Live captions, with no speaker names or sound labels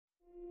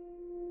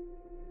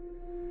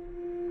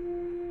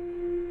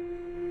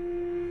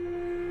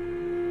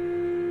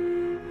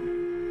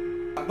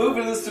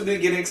moving this to the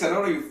beginning because I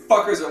don't know you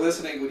fuckers are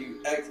listening when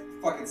you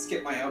fucking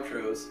skip my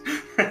outros.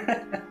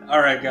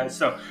 Alright guys,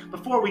 so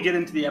before we get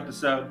into the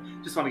episode,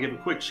 just want to give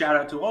a quick shout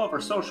out to all of our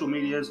social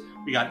medias.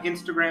 We got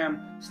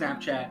Instagram,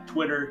 Snapchat,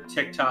 Twitter,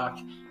 TikTok,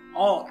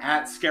 all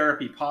at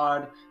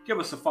ScarapyPod. Give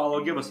us a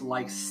follow, give us a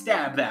like,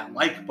 stab that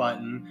like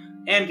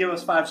button, and give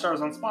us 5 stars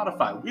on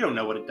Spotify. We don't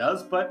know what it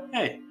does, but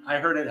hey, I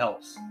heard it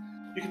helps.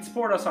 You can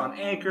support us on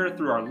Anchor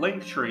through our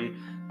link tree.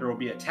 There will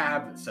be a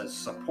tab that says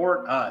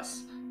Support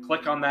Us.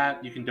 Click on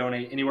that. You can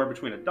donate anywhere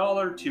between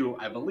 $1 to,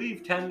 I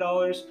believe,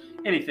 $10.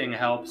 Anything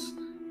helps.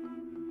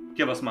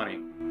 Give us money.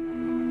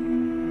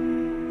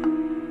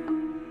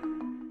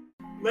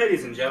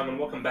 Ladies and gentlemen,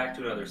 welcome back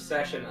to another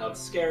session of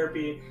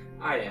Scarapy.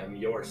 I am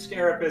your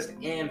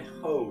Scarapist and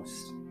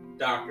host,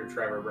 Dr.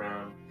 Trevor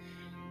Brown.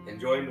 And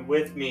joined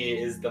with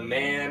me is the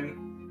man...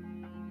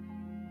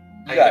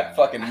 You got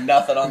fucking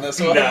nothing on this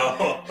one.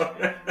 No.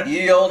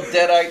 Ye old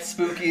Deadite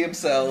spooky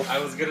himself. I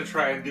was going to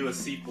try and do a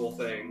sequel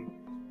thing.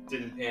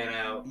 Didn't pan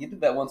out. You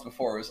did that once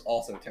before. It was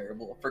also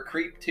terrible. For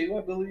Creep 2,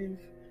 I believe.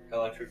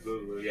 Electric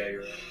Boogaloo, yeah,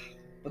 you're right.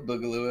 The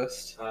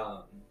Boogalooist.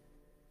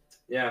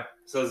 Yeah,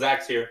 so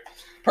Zach's here.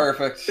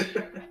 Perfect.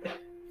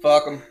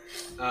 Fuck him.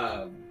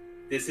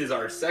 This is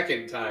our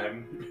second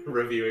time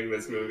reviewing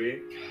this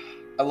movie.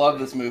 I love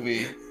this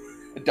movie.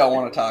 I don't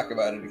want to talk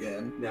about it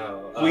again.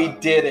 No. We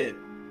did it.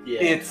 Yeah.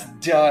 It's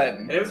done.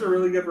 And it was a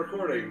really good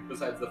recording,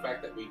 besides the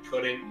fact that we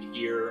couldn't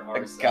hear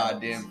ourselves. A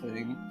goddamn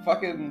thing.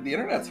 Fucking, the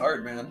internet's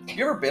hard, man. Have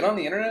you ever been on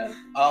the internet?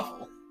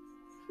 Awful.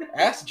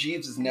 Ask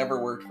Jeeves has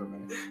never worked for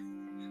me.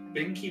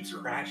 Bing keeps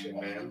crashing,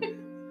 man.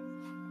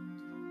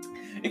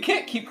 It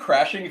can't keep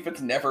crashing if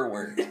it's never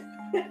worked.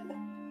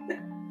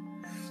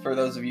 For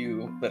those of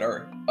you that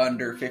are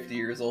under 50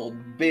 years old,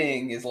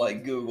 Bing is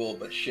like Google,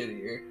 but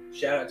shittier.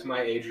 Shout out to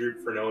my age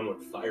group for knowing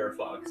what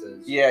Firefox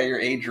is. Yeah, your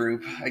age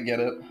group. I get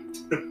it.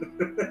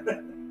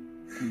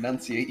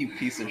 Enunciate, you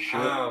piece of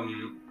shit.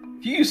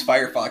 If you use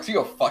Firefox, you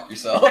go fuck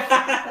yourself.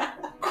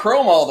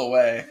 Chrome all the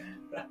way.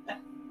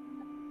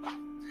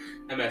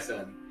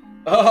 MSN.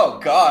 Oh,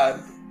 God.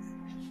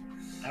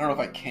 I don't know if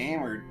I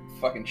came or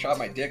fucking shot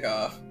my dick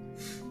off.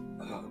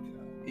 Oh, God.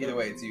 Either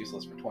way, it's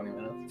useless for 20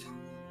 minutes.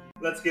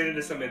 Let's get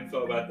into some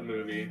info about the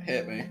movie.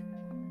 Hit me.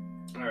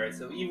 Alright,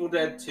 so Evil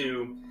Dead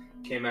 2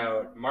 came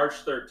out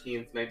March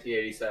 13th,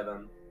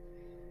 1987.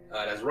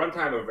 It has a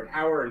runtime of 1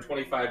 hour and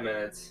 25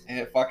 minutes. And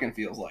it fucking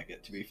feels like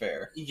it, to be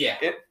fair. Yeah.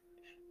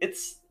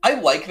 I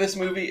like this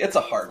movie. It's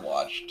a hard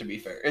watch, to be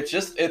fair.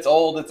 It's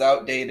old, it's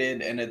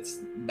outdated, and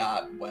it's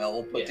not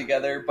well put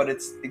together, but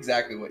it's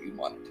exactly what you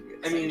want it to be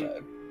at the same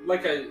time.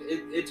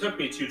 It took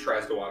me 2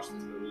 tries to watch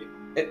this movie.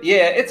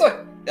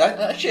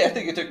 Actually, I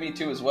think it took me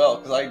 2 as well,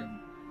 because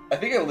I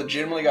think I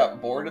legitimately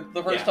got bored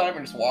the first time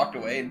and just walked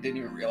away and didn't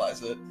even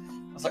realize it.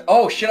 I was like,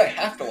 oh shit, I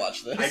have to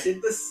watch this. I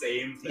did the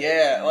same thing.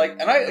 Yeah,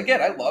 and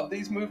I love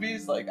these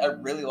movies. Like, I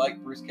really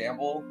like Bruce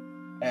Campbell,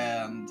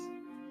 and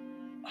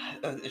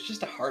it's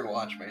just a hard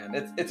watch, man.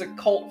 It's a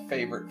cult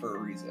favorite for a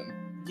reason.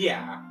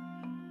 Yeah.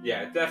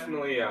 Yeah,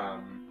 definitely, I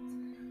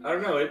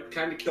don't know, it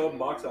kind of killed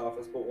box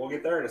office, but we'll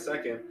get there in a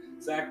second.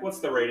 Zach, what's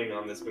the rating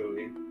on this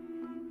movie?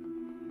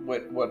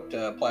 What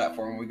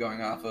platform are we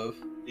going off of?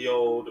 The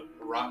old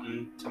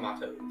Rotten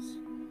Tomatoes.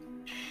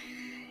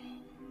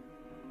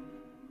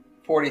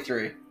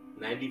 43.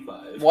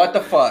 95. What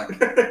the fuck?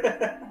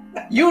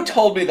 You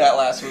told me that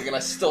last week and I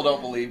still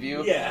don't believe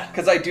you. Yeah.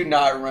 Because I do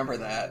not remember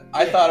that.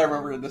 I thought I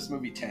remembered this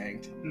movie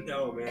tanked.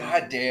 No, man.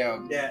 God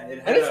damn. Yeah,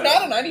 and it's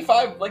not a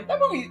 95. Like, that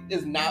movie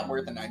is not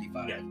worth a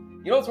 95. Yeah.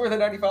 You know what's worth a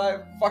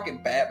 95?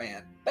 Fucking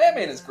Batman.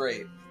 Batman is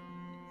great.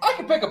 I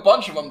can pick a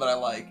bunch of them that I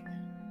like.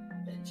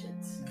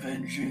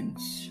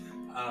 Vengeance.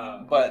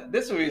 But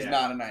this movie's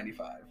not a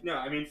 95. No,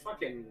 I mean,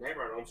 fucking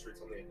Nightmare on Elm Street's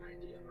only a 90 on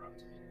Rotten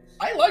Tomatoes.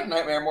 I like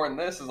Nightmare more than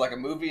this as like a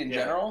movie in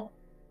general.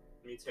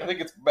 Me too. I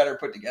think it's better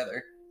put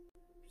together.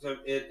 So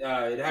it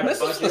had a budget.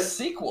 This is the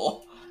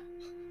sequel.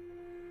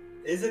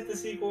 Is it the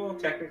sequel,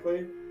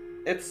 technically?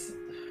 It's,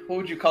 what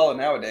would you call it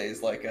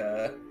nowadays? Like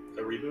a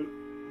reboot?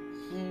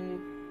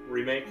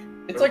 Remake?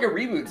 It's like a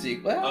reboot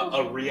sequel.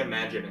 A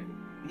reimagining.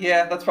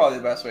 Yeah, that's probably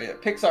the best way.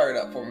 Pixar it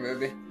up for me,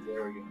 baby.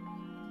 There we go.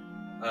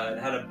 It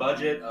had a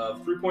budget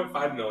of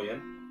 $3.5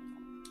 million.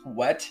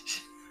 What?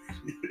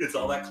 It's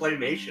all that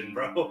claymation,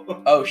 bro.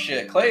 Oh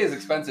shit, clay is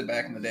expensive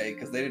back in the day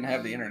because they didn't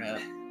have the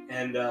internet.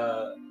 And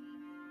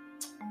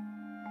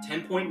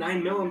 $10.9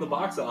 million in the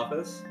box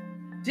office.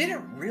 Did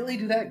it really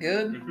do that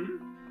good?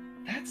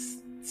 Mm-hmm. That's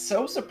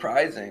so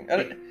surprising.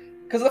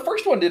 Because the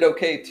first one did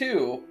okay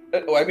too.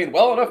 I mean,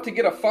 well enough to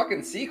get a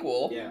fucking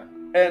sequel. Yeah.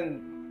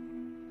 And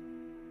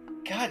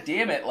god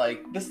damn it,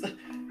 like this.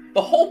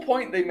 The whole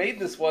point they made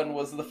this one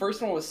was the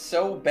first one was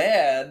so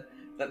bad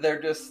that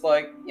they're just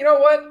like, you know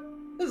what?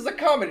 This is a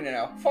comedy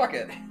now. Fuck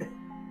it.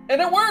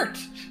 And it worked.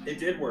 It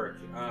did work.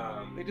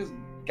 They just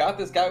got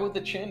this guy with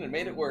the chin and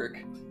made it work.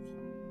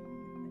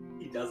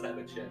 He does have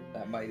a chin.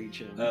 That mighty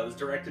chin. It was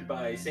directed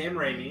by Sam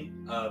Raimi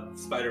of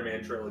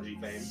Spider-Man trilogy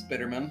fame.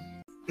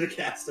 Spider-Man. The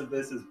cast of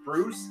this is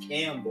Bruce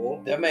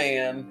Campbell. The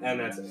man. And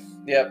that's it.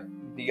 Yep.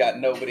 He got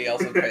nobody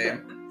else with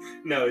fame.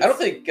 No, I don't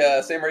think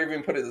Sam Raimi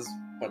even put his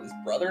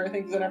brother, I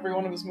think, is in every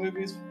one of his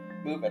movies.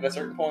 Move at a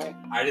certain point.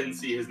 I didn't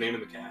see his name in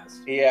the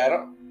cast.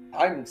 Yeah,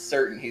 I'm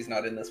certain he's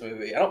not in this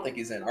movie. I don't think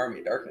he's in Army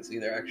of Darkness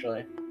either,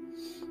 actually.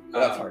 But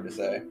that's hard to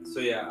say. So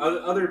yeah,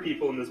 other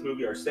people in this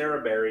movie are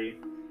Sarah Berry,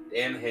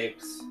 Dan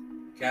Hicks,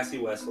 Cassie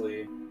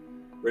Wesley,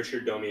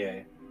 Richard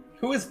Domier.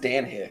 Who is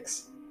Dan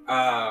Hicks?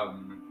 I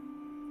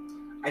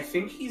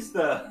think he's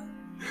the...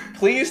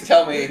 Please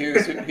tell me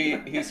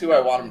he's who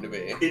I want him to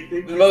be.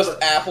 The most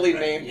aptly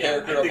named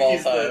character of all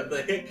time.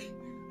 The Hick.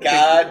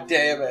 God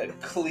damn it.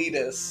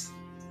 Cletus.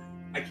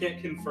 I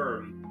can't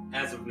confirm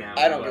as of now.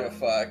 I don't give a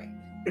fuck.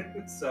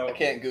 So I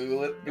can't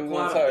Google it. The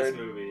Google's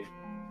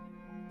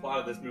plot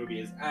of this movie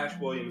is Ash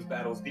Williams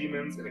battles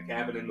demons in a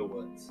cabin in the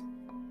woods.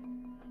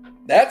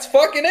 That's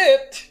fucking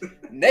it!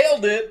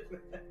 Nailed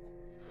it!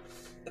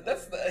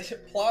 That's the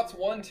plots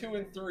 1, 2,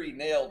 and 3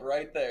 nailed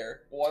right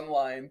there. One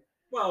line.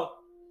 Well,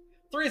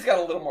 3's got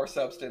a little more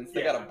substance.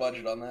 They Yeah. got a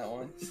budget on that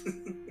one.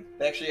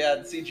 They actually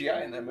had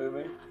CGI in that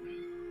movie.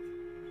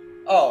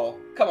 Oh,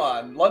 come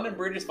on. London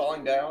Bridge is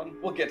falling down.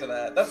 We'll get to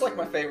that. That's like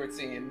my favorite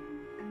scene.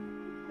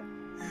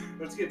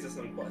 let's get to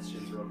some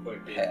questions real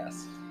quick. Dude.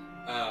 Pass.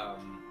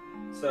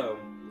 So,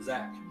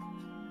 Zach,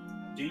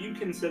 do you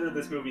consider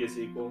this movie a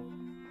sequel?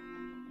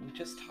 We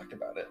just talked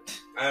about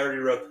it. I already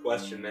wrote the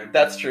question, man.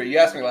 That's true. You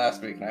asked me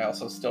last week, and I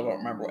also still don't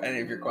remember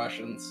any of your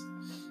questions.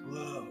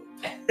 Whoa.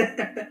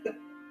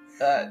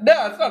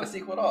 No, it's not a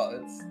sequel at all.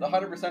 It's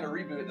 100% a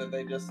reboot that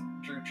they just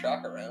drew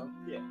chalk around.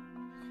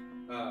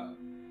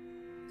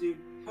 Dude,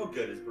 how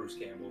good is Bruce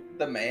Campbell?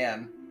 The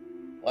man.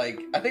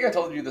 Like, I think I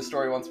told you the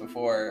story once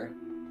before.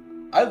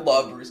 I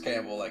love Bruce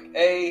Campbell. Like,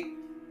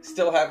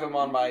 still have him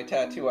on my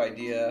tattoo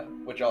idea,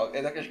 which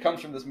it actually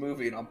comes from this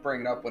movie, and I'll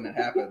bring it up when it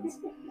happens.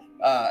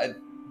 And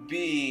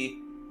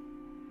B,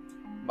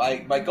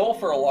 my goal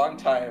for a long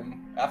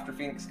time after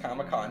Phoenix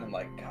Comic-Con in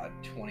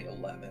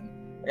 2011,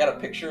 I got a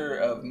picture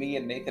of me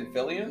and Nathan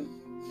Fillion,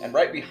 and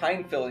right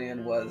behind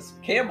Fillion was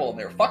Campbell, and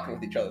they were fucking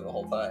with each other the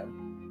whole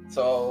time.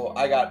 So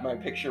I got my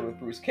picture with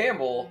Bruce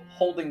Campbell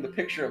holding the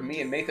picture of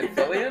me and Nathan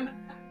Fillion,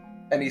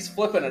 and he's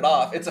flipping it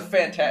off. It's a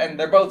fantastic, and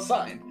they're both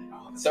signed.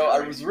 So I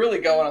was really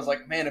going, I was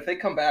like, man, if they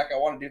come back, I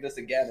want to do this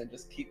again and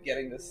just keep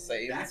getting this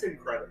saved. That's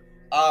incredible.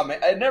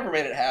 I never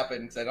made it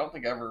happen because I don't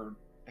think I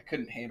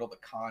couldn't handle the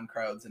con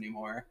crowds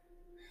anymore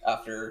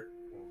after,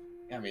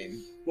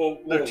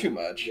 they're too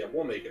much. Yeah,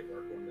 we'll make it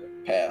work one day.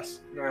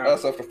 Pass. I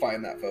also have to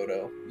find that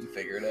photo and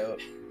figure it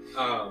out.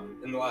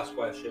 And the last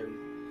question.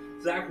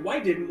 Zach, why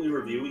didn't we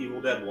review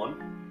Evil Dead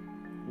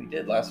 1? We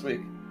did last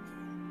week.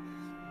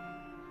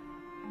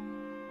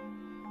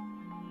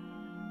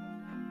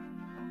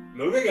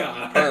 Moving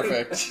on.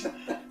 Perfect.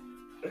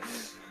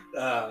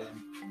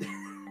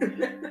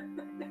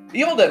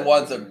 Evil Dead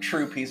 1's a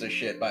true piece of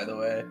shit, by the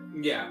way.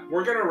 Yeah,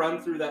 we're gonna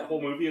run through that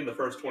whole movie in the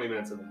first 20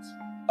 minutes of this.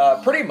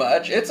 Pretty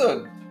much.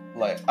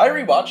 I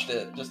rewatched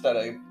it just out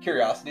of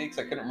curiosity because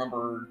I couldn't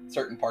remember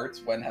certain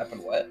parts when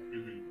happened what.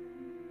 Mm-hmm.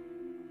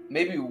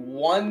 Maybe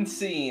one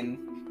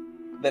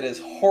scene that is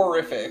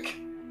horrific,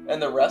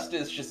 and the rest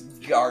is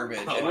just garbage.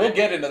 And we'll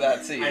get into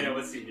that scene. I know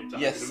what scene you're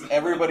talking about. Yes,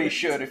 everybody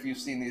should if you've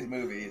seen these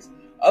movies.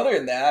 Other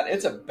than that,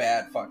 it's a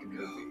bad fucking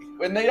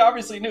movie. And they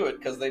obviously knew it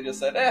because they just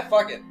said,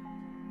 fuck it.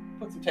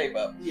 Put some tape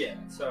up. Yeah,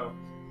 so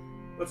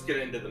let's get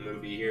into the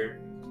movie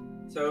here.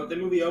 So the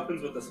movie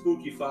opens with a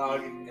spooky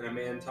fog and a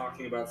man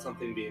talking about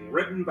something being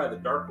written by the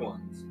Dark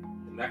Ones,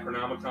 the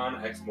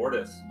Necronomicon Ex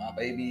Mortis. My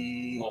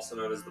baby. Also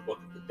known as the Book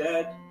of the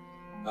Dead.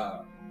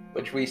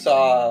 Which we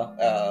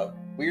saw,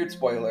 weird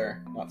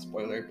spoiler, not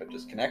spoiler, but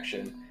just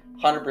connection,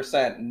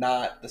 100%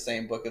 not the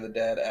same Book of the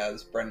Dead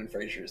as Brendan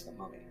Fraser's The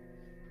Mummy.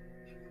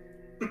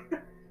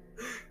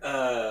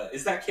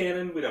 Is that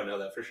canon? We don't know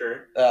that for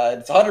sure.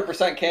 It's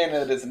 100%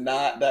 canon. It is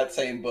not that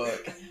same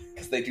book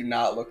because they do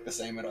not look the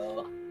same at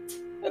all.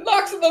 It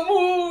knocks on the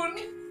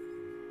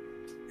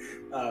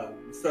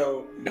moon.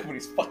 So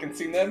nobody's fucking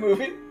seen that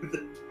movie.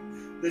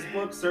 This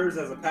book serves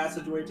as a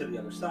passageway to the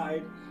other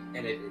side,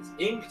 and it is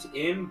inked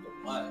in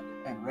blood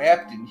and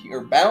wrapped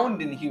or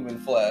bound in human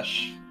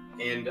flesh.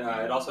 And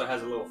it also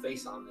has a little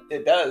face on it.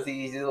 It does.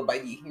 He's a little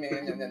bitey.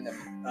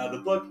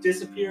 The book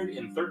disappeared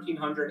in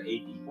 1300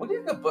 AD. What do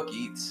you think the book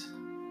eats?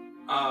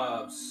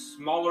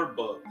 Smaller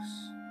bugs.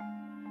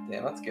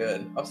 Damn, that's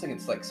good. I was thinking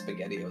it's like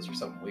SpaghettiOs or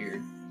something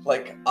weird.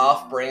 Like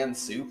off-brand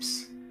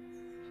soups.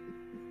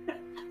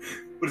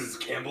 What is this,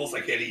 Campbell's?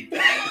 I can't eat.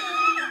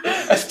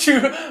 That's too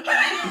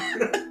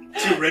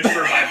rich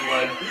for my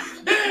blood.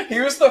 He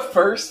was the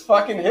first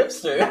fucking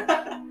hipster.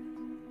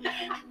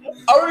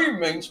 I don't eat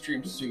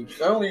mainstream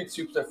soups. I only eat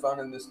soups I found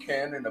in this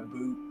can in a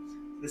boot.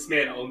 This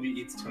man only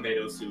eats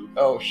tomato soup.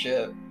 Oh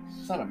shit.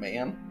 He's not a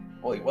man.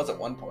 Well, he was at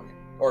one point.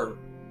 Or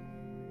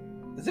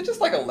is it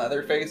just like a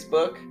Leatherface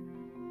book?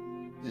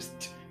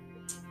 Just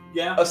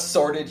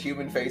assorted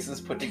human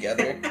faces put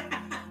together.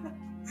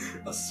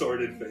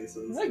 Assorted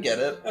faces. I get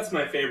it. That's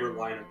my favorite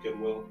line of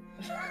Goodwill.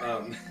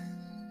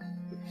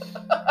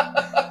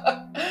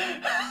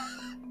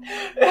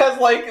 It has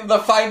like the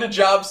find a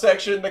job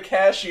section, the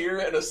cashier,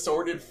 and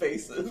assorted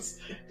faces.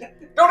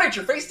 Donate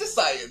your face to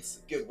science,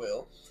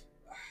 Goodwill.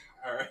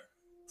 Alright.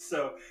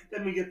 So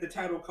then we get the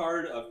title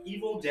card of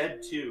Evil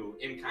Dead 2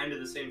 in kind of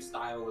the same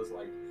style as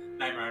like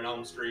Nightmare on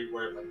Elm Street,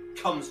 where it like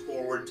comes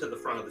forward to the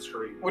front of the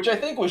screen. Which I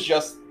think was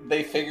just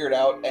they figured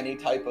out any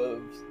type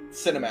of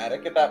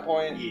cinematic at that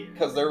point. Yeah.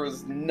 Because there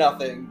was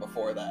nothing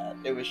before that.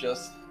 It was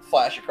just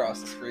flash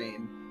across the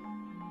screen.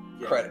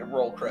 Yeah.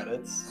 Roll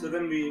credits. So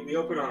then we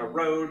open on a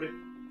road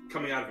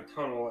coming out of a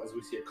tunnel as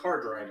we see a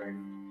car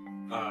driving.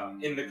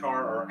 In the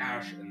car are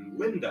Ash and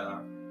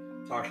Linda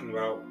talking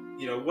about,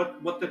 you know,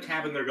 what the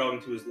cabin they're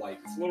going to is like.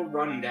 It's a little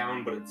run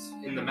down, but it's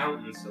in the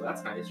mountains, so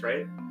that's nice,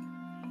 right?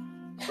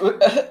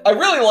 I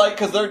really like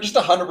because they're just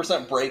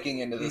 100% breaking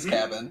into this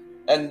cabin.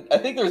 And I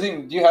think there's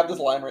even... Do you have this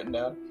line written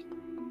down?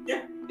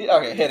 Yeah.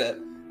 Okay, hit it.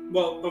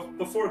 Well,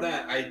 before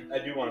that, I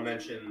do want to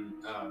mention,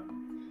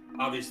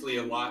 obviously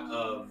a lot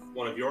of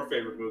one of your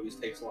favorite movies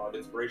takes a lot of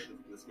inspiration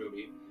from this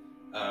movie,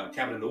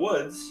 Cabin in the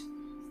Woods.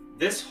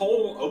 This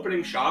whole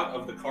opening shot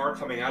of the car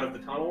coming out of the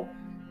tunnel,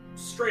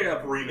 straight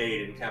up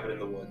remade in Cabin in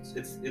the Woods.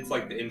 It's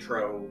like the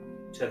intro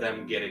to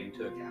them getting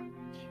to the cabin.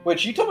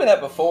 Which you told me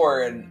that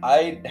before, and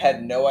I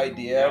had no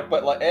idea.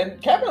 But like,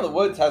 and Cabin in the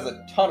Woods has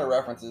a ton of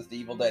references to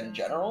Evil Dead in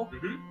general.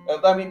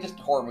 Mm-hmm. I mean, just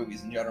horror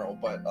movies in general,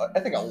 but I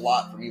think a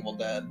lot from Evil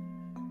Dead.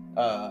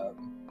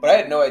 But I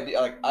had no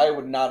idea. Like, I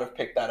would not have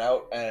picked that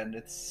out, and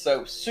it's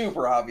so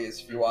super obvious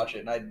if you watch it,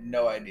 and I had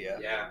no idea.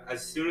 Yeah,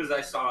 as soon as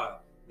I saw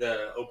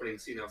the opening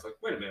scene, I was like,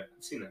 wait a minute,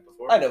 I've seen that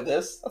before. I know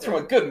this. That's from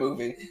a good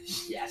movie.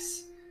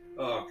 Yes.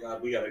 Oh,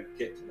 God, we gotta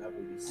get to that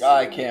movie soon.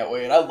 I can't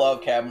wait. I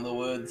love Cabin in the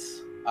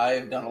Woods.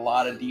 I've done a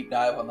lot of deep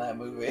dive on that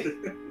movie.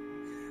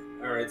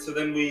 Alright, so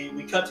then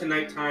we cut to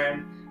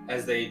nighttime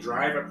as they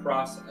drive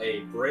across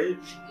a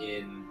bridge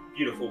in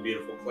beautiful,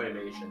 beautiful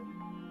claymation.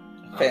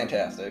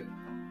 Fantastic.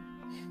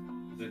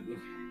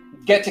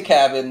 Get to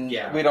cabin.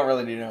 Yeah. We don't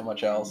really need to know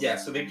much else. Yeah,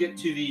 so they get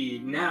to the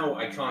now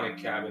iconic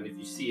cabin. If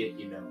you see it,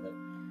 you know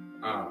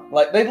it.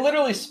 Like, they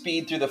literally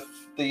speed through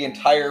the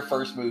entire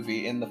first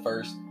movie in the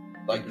first,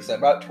 like you said,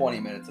 about 20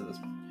 minutes of this.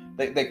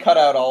 They cut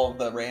out all of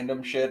the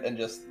random shit and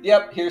just,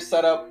 yep, here's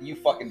setup, you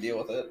fucking deal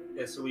with it.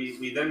 Yeah, so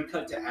we then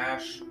cut to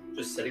Ash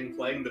just sitting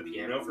playing the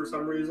piano for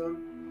some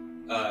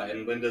reason,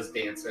 and Linda's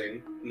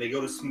dancing, and they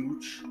go to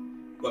smooch,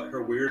 but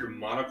her weird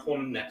monocle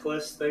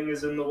necklace thing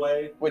is in the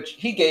way. Which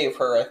he gave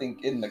her, I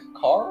think, in the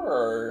car,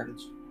 or...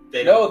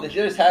 They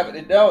just have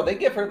it. No, they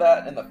give her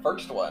that in the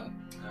first one.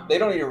 Oh. They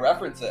don't even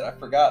reference it. I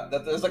forgot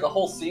that there's like a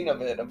whole scene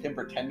of it, of him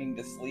pretending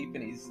to sleep,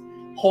 and he's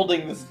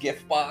holding this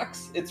gift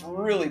box. It's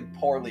really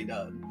poorly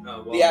done.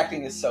 Oh, well, the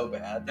acting is so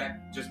bad.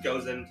 That just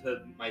goes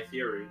into my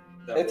theory.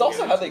 That It's we'll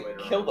also get how into they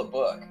later kill on. the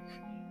book.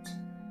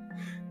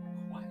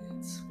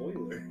 Quiet,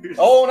 spoilers.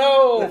 Oh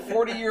no!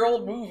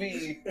 40-year-old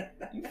movie.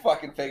 You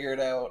fucking figure it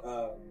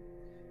out.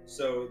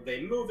 So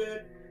they move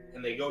it,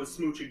 and they go to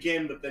smooch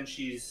again, but then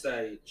she's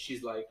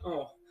like,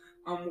 oh,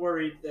 I'm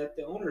worried that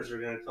the owners are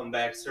going to come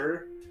back,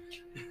 sir.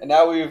 And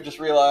now we've just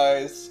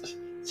realized,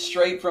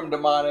 straight from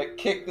demonic,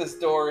 kick this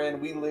door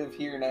in, we live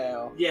here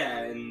now. Yeah,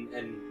 and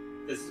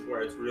this is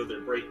where it's real,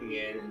 they're breaking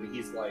in, and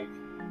he's like,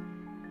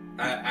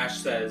 Ash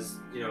says,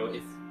 you know,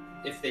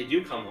 if they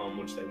do come home,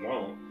 which they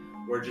won't,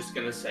 we're just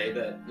going to say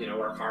that, you know,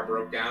 our car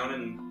broke down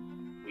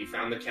and we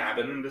found the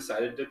cabin and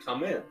decided to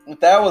come in.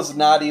 That was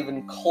not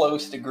even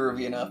close to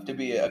groovy enough to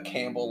be a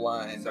Campbell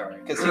line. Sorry.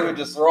 Because he would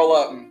just roll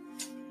up and,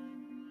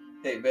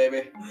 hey,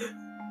 baby,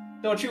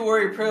 don't you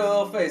worry your pretty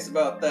little face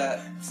about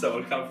that. So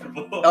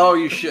uncomfortable. Oh,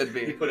 you should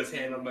He be. put his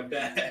hand on my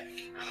back.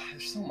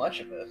 There's so much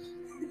of it.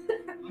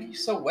 Why are you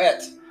so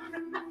wet?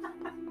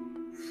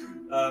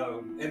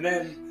 And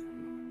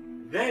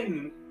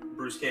then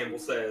Bruce Campbell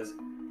says,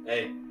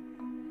 hey,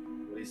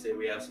 what do you say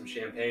we have some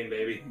champagne,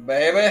 baby?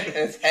 Baby,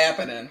 it's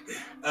happening.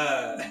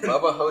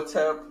 Bubba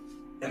Hotep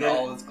in then-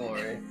 all its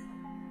glory.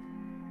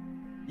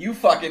 You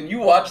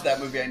watched that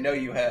movie, I know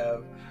you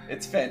have.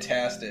 It's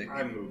fantastic.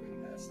 I'm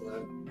moving past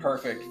that.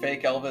 Perfect.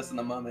 Fake Elvis and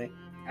the Mummy.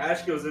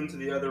 Ash goes into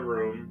the other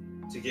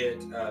room to get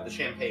the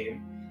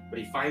champagne, but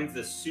he finds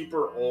this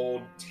super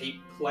old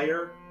tape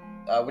player.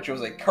 Which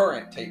was a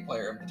current tape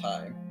player at the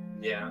time.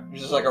 Yeah.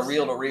 Which is like a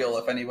reel-to-reel,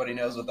 if anybody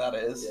knows what that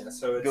is. Yeah,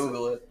 so it's,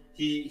 Google it.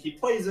 He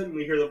plays it, and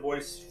we hear the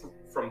voice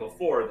from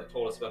before that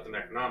told us about the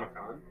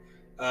Necronomicon.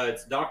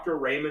 It's Dr.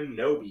 Raymond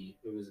Noby,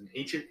 who is an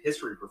ancient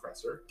history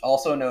professor.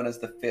 Also known as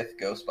the fifth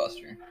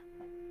Ghostbuster.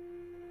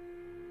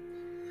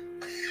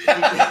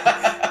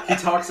 He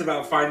talks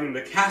about finding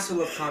the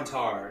castle of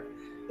Kantar.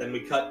 Then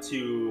we cut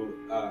to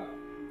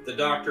the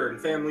doctor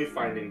and family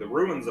finding the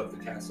ruins of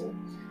the castle.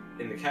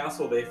 In the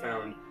castle, they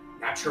found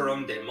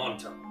Naturum de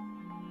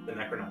Montum, the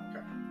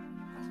Necronomicon.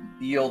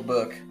 The old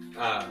book.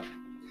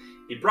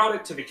 He brought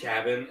it to the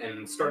cabin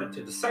and started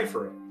to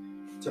decipher it,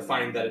 to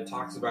find that it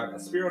talks about a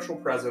spiritual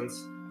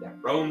presence that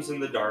roams in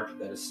the dark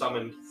that is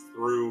summoned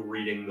through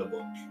reading the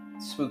book.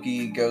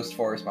 Spooky ghost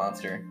forest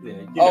monster. Yeah,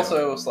 you know.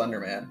 Also, Slender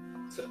Man.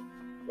 So,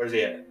 where's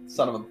he at?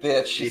 Son of a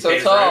bitch. He He's so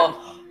pays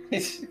tall.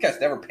 This guy's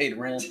never paid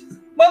rent.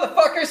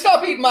 Motherfucker,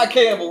 stop eating my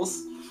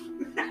Campbells!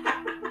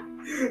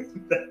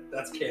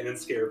 That's canon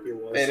Scarapy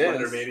lore. It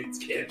Slender is. Man eats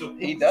candles.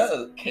 He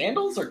does.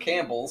 Candles or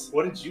Campbell's?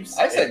 What did you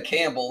say? I said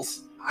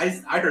Campbell's. I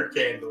heard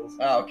candles.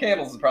 Oh,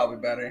 candles is probably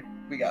better.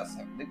 We got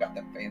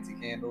them fancy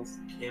candles.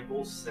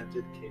 Campbell's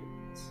scented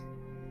candles.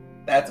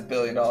 That's $1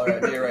 billion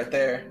idea right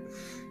there.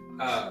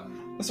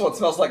 This one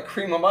smells like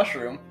cream of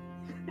mushroom.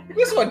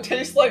 This one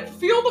tastes like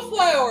Field of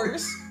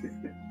Flowers.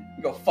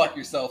 You go fuck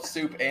yourself,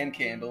 soup and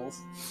candles.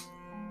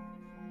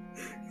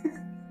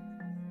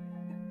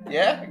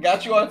 Yeah, I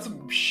got you on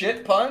some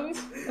shit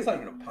puns? That's not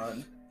even a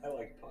pun. I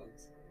like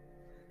puns.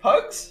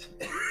 Pugs?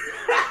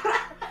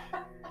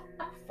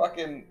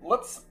 Fucking,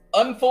 let's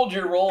unfold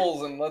your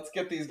rolls and let's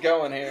get these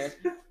going here.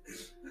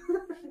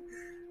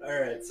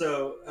 Alright,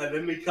 so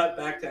then we cut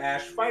back to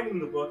Ash finding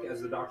the book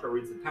as the Doctor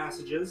reads the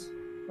passages.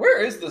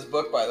 Where is this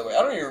book, by the way?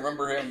 I don't even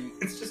remember him.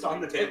 It's just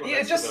on the table.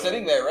 It's just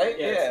sitting there, right?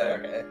 Yeah, it's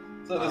there. Okay.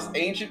 So this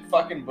ancient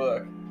fucking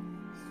book.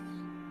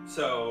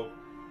 So,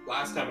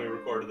 last time we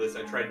recorded this,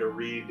 I tried to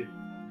read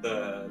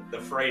the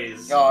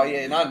phrase. Oh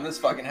yeah, not in this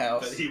fucking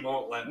house. But he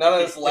won't let None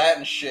me. of this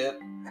Latin shit.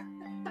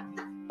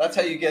 That's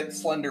how you get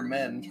slender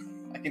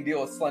men. I can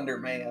deal with slender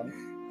man.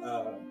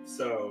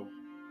 So,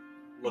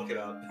 look it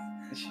up.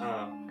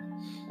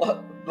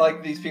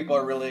 Like these people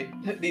are really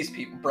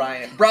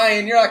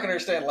Brian, you're not gonna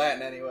understand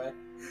Latin anyway.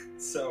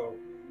 So,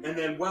 and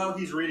then while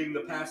he's reading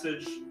the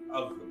passage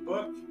of the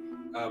book,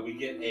 we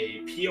get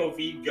a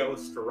POV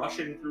ghost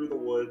rushing through the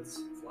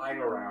woods, flying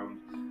around,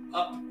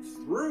 up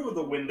through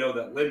the window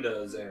that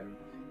Linda is in,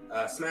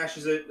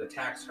 smashes it,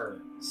 attacks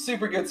her.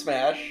 Super good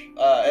smash,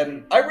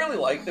 and I really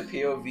like the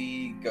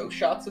POV ghost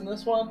shots in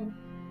this one,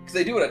 because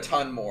they do it a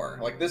ton more.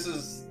 Like, this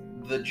is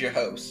the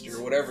Jehost,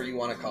 or whatever you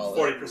want to call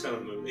it. 40% of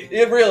the movie.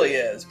 It really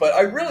is, but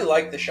I really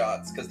like the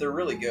shots, because they're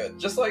really good.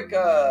 Just like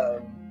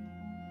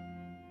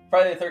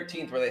Friday the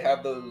 13th, where they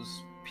have those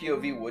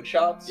POV wood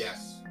shots.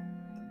 Yes.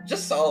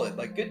 Just solid,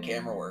 like good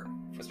camera work,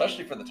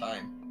 especially for the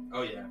time.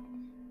 Oh yeah.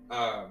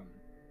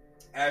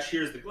 Ash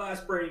hears the glass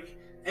break,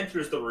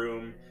 enters the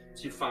room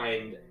to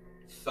find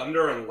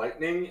thunder and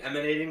lightning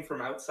emanating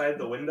from outside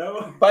the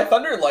window. By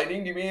thunder and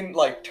lightning, do you mean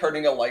like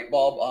turning a light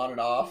bulb on and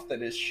off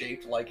that is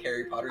shaped like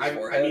Harry Potter's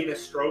forehead? I mean a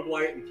strobe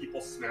light and people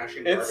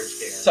smashing garbage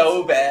cans. It's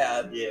so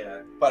bad.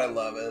 Yeah. But I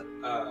love it.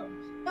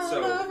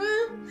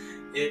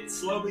 It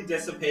slowly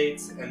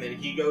dissipates, and then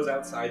he goes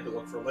outside to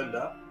look for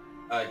Linda.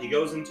 He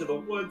goes into the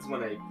woods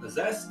when a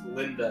possessed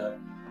Linda,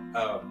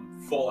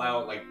 full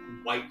out, like,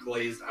 white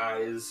glazed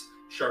eyes,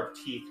 sharp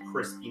teeth,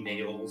 crispy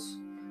nails.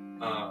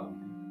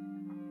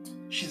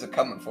 She's a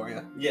coming for you.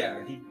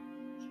 Yeah, he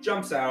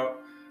jumps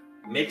out,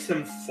 makes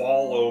him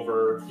fall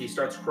over. He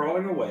starts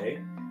crawling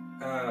away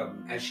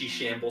as she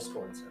shambles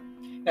towards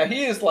him. Now,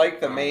 he is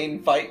like the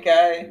main fight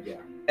guy,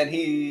 Yeah. and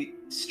he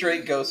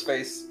straight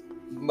Ghostface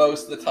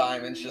most of the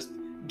time and is just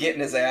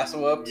getting his ass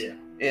whooped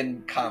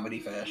in comedy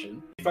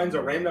fashion. He finds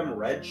a random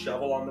red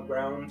shovel on the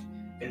ground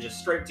and just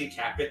straight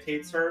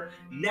decapitates her.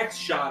 Next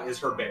shot is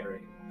her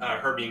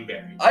being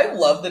buried. I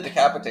love the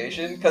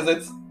decapitation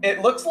because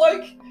it looks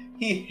like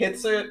he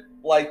hits it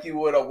like you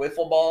would a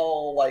wiffle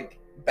ball like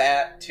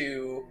bat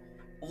to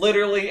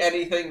literally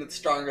anything that's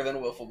stronger than a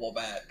wiffle ball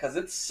bat, because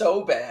it's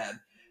so bad.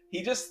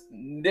 He just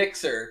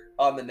nicks her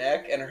on the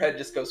neck and her head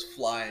just goes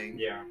flying.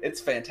 Yeah.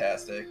 It's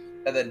fantastic.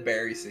 And then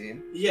bury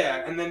scene.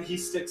 Yeah, and then he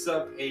sticks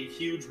up a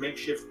huge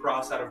makeshift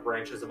cross out of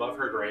branches above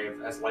her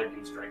grave as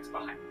lightning strikes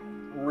behind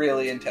her.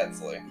 Really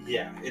intensely.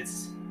 Yeah,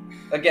 it's...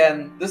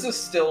 Again, this is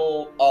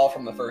still all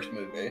from the first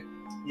movie.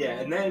 Yeah,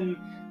 and then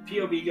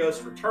POV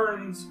Ghost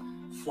returns,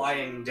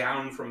 flying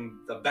down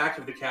from the back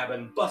of the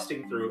cabin,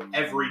 busting through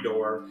every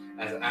door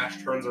as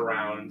Ash turns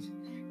around.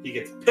 He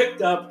gets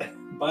picked up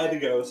by the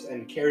ghost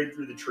and carried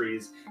through the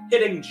trees,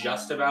 hitting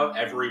just about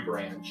every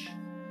branch.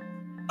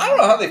 I don't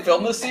know how they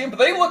filmed this scene, but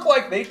they look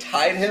like they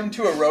tied him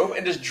to a rope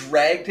and just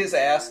dragged his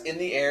ass in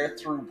the air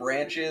through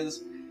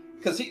branches.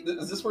 Because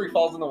is this where he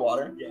falls in the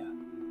water? Yeah.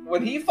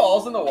 When he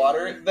falls in the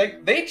water,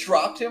 they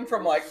dropped him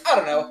from, like, I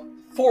don't know,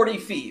 40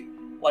 feet.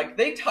 Like,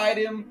 they tied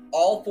him,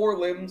 all four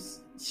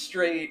limbs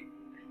straight,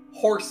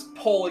 horse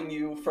pulling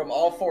you from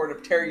all four to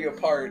tear you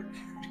apart,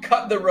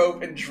 cut the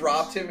rope, and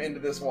dropped him into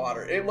this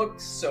water. It looked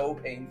so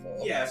painful.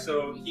 Yeah,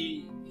 so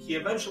he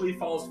eventually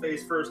falls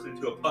face first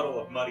into a puddle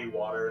of muddy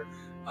water.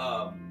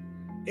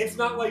 It's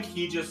not like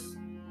he just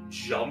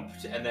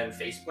jumped and then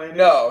faceplanted.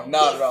 No,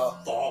 not at all.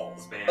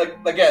 Falls, man. Like,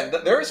 again,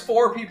 there's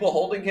four people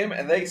holding him,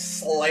 and they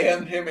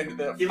slammed him into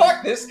the...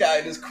 Fuck this guy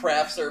and his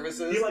craft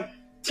services. He, like...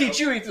 Teach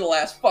you eat the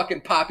last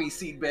fucking poppy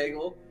seed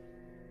bagel.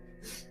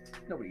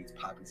 Nobody eats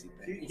poppy seed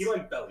bagels. He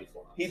like belly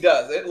floss. He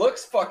does. It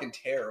looks fucking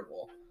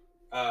terrible.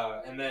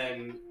 And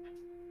then...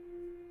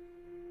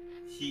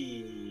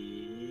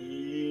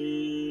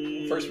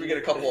 First we get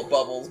a couple of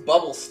bubbles.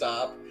 Bubble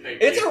stop.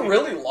 It's a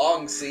really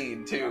long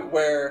scene, too,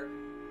 where...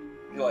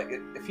 You're like,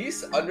 if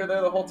he's under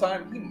there the whole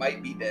time, he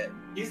might be dead.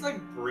 He's like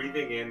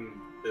breathing in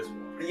this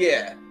water.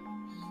 Yeah.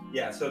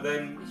 Yeah, so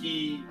then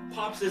he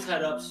pops his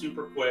head up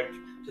super quick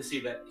to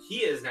see that he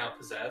is now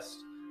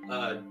possessed.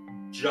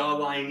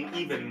 Jawline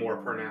even more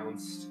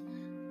pronounced.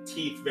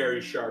 teeth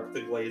very sharp,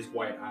 the glazed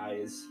white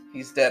eyes.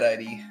 He's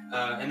Deadite.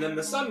 And then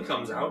the sun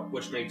comes out,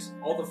 which makes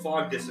all the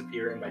fog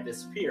disappear, and by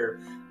disappear,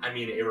 I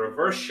mean a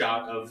reverse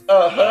shot of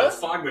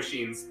fog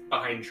machines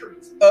behind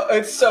trees.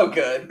 It's so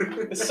good.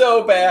 It's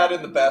so bad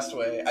in the best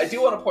way. I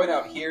do want to point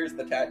out, here's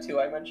the tattoo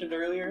I mentioned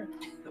earlier.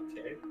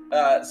 Okay.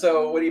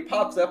 So when he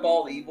pops up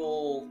all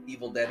evil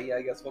Deady,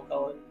 I guess we'll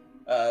call it.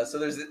 So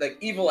there's like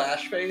evil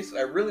Ash face.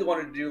 I really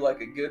wanted to do like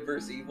a good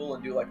versus evil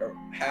and do like a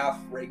half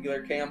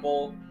regular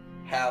Campbell,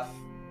 half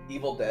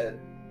Evil Dead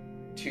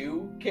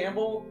 2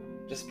 Campbell.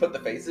 Just put the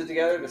faces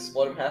together to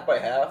split them half by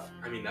half.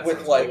 I mean, that's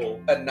with like cool.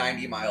 a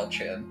 90-mile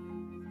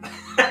chin.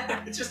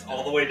 It's just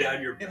all the way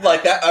down your back.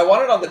 Like that. I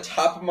want it on the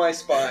top of my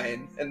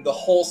spine and the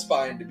whole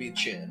spine to be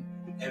chin.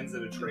 Ends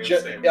in a tramp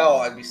stamp. Oh,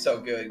 I'd be so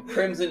good.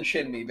 Crimson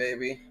chin me,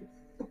 baby.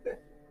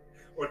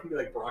 Or it can be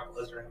like Brock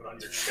Lesnar having on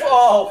your chest.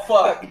 Oh,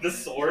 fuck. The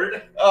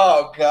sword.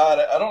 Oh, God.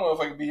 I don't know if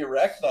I can be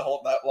erect that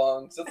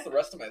long, because that's the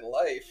rest of my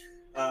life.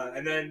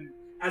 And then,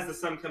 as the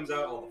sun comes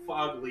out, all the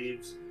fog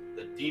leaves,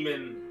 the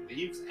demon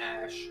leaves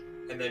Ash,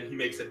 and then he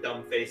makes a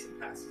dumb face and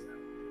passes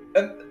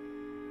out.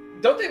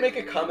 And don't they make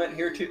a comment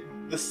here, too?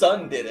 The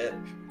sun did it.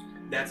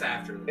 That's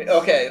after this.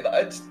 Okay.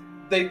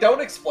 They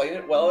don't explain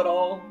it well at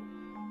all,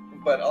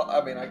 but,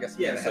 I mean, I guess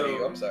I'm Yeah, ahead of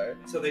you. I'm sorry.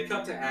 So they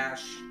cut to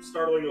Ash,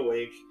 startling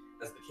awake.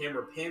 As the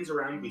camera pans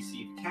around, we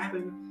see the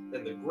cabin,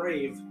 then the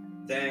grave,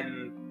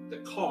 then the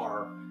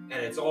car, and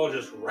it's all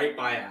just right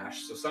by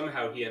Ash. So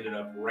somehow he ended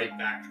up right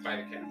back by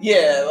the cabin.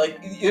 Yeah, like,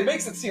 it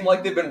makes it seem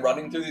like they've been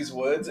running through these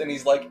woods, and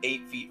he's like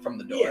 8 feet from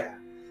the door. Yeah.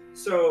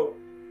 So,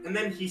 and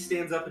then he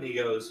stands up and he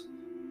goes,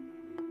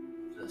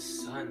 "The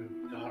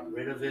sun got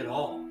rid of it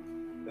all."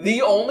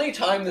 The only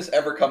time this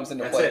ever comes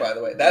into play, by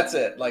the way. That's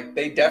it. Like,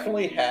 they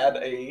definitely had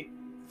a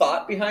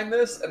thought behind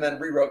this and then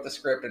rewrote the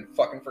script and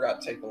fucking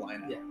forgot to take the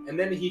line out. Yeah, and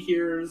then he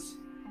hears,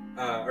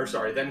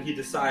 then he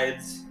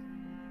decides,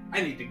 I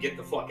need to get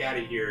the fuck out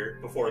of here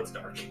before it's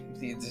dark.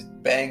 He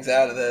just bangs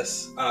out of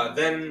this.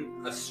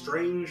 Then a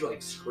strange,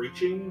 like,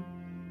 screeching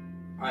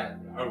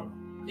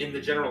in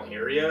the general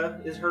area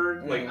is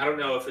heard. Like, I don't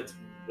know if it's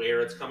where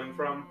it's coming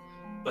from,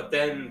 but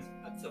then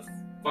the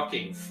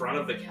fucking front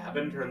of the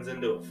cabin turns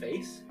into a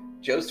face.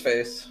 Joe's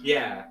face.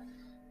 Yeah.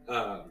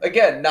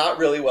 Again, not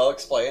really well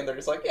explained. They're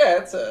just like, yeah,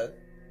 it's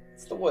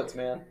the woods,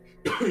 man.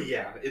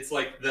 Yeah, it's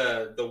like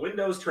the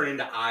windows turn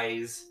into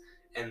eyes,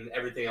 and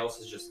everything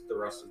else is just the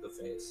rest of the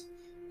face.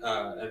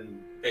 And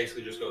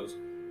basically just goes,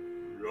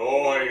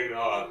 "Join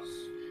us.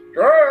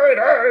 Join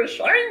us,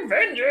 I'm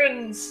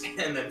vengeance!"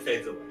 And then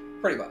fades away.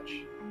 Pretty much.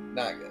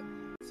 Not good.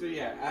 So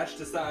yeah, Ash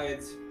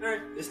decides, alright,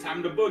 it's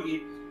time to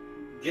boogie.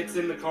 Gets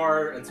in the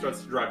car and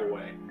starts to drive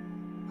away.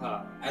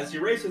 As he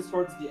races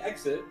towards the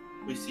exit,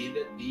 we see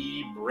that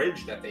the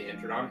bridge that they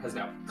entered on has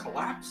now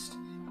collapsed,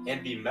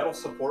 and the metal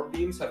support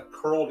beams have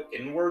curled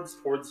inwards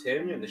towards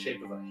him in the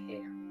shape of a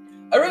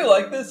hand. I really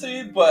like this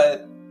scene,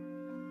 but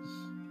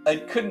I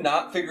could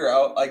not figure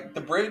out, like,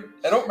 the bridge.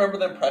 I don't remember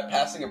them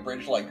passing a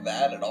bridge like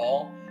that at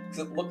all, because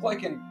it looked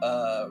like in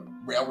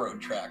railroad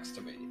tracks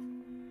to me.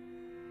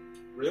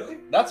 Really?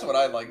 That's what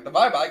I like. The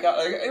vibe I got,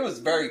 like, it was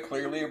very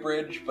clearly a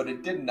bridge, but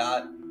it did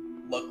not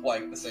look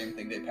like the same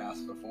thing they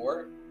passed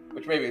before.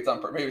 Which maybe it's on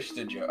purpose. Maybe it's just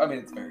a joke. I mean,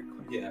 it's very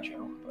clearly a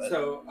joke. But...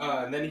 So,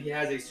 and then he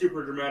has a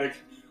super dramatic,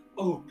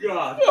 "Oh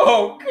God!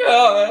 Oh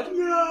God!"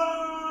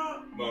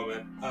 Yeah!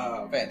 Moment.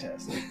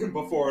 Fantastic.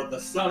 Before the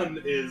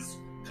sun is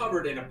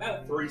covered in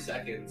about 3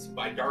 seconds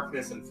by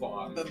darkness and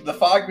fog. The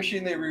fog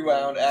machine they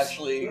rewound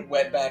actually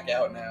went back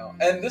out now.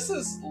 And this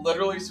is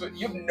literally...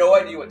 You have no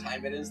idea what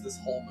time it is this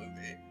whole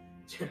movie.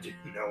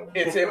 No.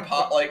 It's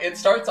like, it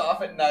starts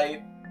off at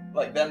night,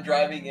 like them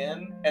driving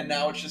in, and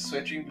now it's just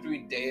switching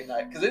between day and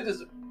night. Because it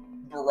is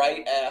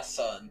bright-ass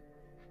sun.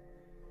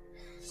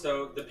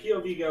 So the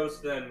POV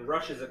ghost then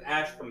rushes at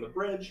Ash from the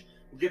bridge,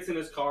 gets in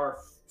his car,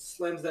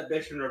 slams that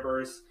bitch in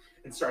reverse,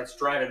 and starts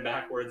driving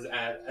backwards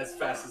at as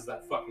fast as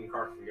that fucking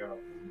car can go.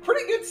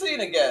 Pretty good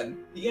scene again.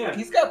 Yeah.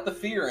 He's got the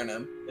fear in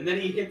him. And then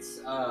he hits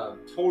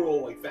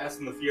total, like, Fast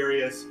and the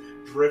Furious,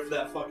 drift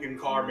that fucking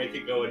car, make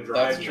it go and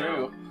drive. That's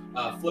true.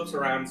 Flips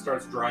around,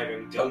 starts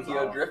driving.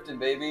 Tokyo drifting,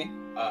 baby.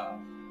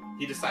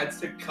 He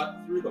decides to cut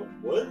through the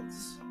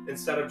woods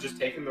instead of just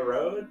taking the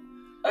road.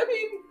 I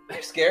mean,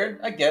 I'm scared.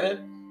 I get it.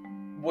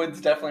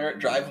 Woods definitely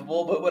aren't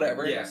drivable, but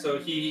whatever. Yeah, so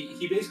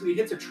he basically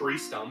hits a tree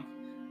stump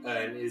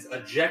and is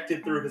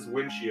ejected through his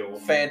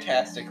windshield.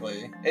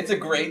 Fantastically. It's a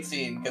great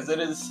scene, because it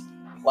is,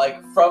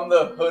 like, from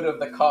the hood of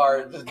the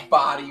car, just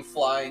body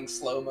flying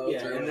slow-mo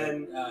through. And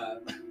then,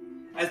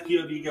 as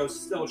POV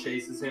Ghost still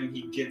chases him,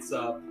 he gets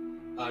up,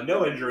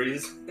 no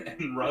injuries,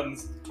 and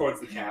runs towards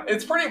the cabin.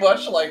 It's pretty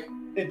much like,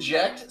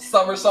 eject,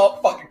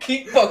 somersault, fucking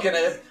keep booking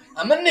it.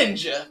 I'm a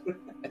ninja.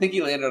 I think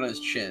he landed on his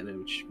chin,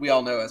 which we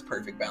all know has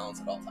perfect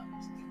balance at all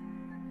times.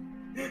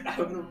 That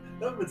would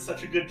have been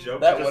such a good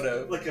joke. That would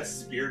have. Like a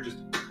spear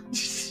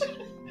just...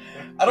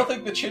 I don't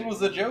think the chin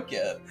was a joke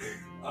yet.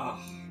 Oh,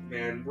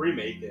 man.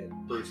 Remake it,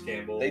 Bruce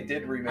Campbell. They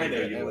did remake it.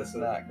 I know you It was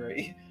listen. not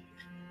great.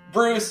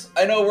 Bruce,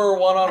 I know we're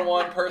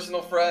one-on-one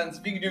personal friends.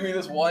 If you could do me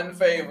this one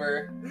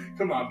favor.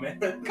 Come on,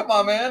 man. Come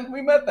on, man.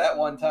 We met that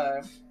one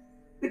time.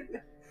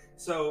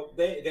 So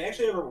they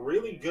actually have a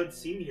really good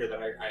scene here that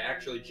I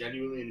actually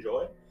genuinely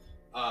enjoy.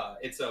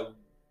 It's a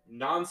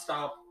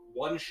non-stop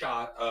one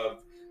shot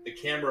of the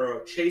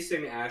camera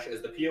chasing Ash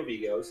as the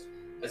POV goes,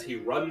 as he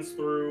runs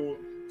through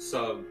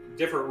some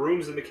different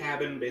rooms in the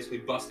cabin, basically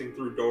busting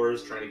through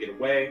doors, trying to get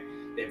away.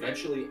 They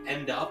eventually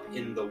end up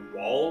in the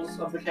walls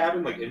of the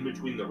cabin, like in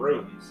between the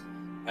rooms,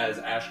 as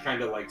Ash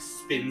kind of like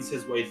spins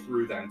his way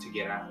through them to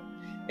get out.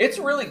 It's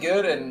really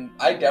good, and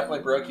I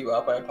definitely broke you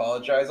up. I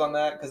apologize on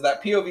that, because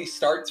that POV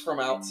starts from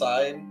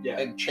outside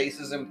and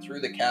chases him through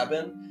the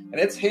cabin, and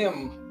it's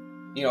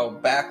him, you know,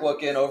 back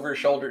looking, over his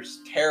shoulders,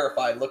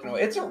 terrified, looking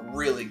away. It's a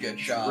really good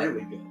shot.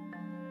 Really good.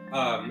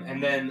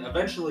 And then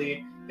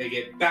eventually they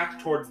get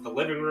back towards the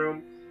living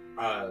room.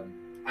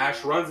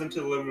 Ash runs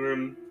into the living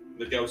room.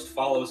 The ghost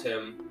follows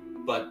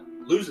him, but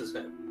loses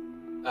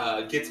him.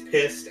 Gets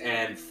pissed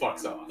and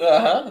fucks off.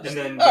 And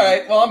then all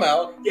right, well, I'm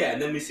out. Yeah,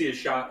 and then we see a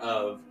shot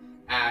of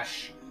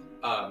Ash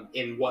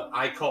in what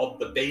I called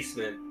the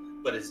basement,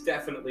 but it's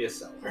definitely a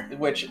cellar.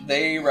 Which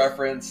they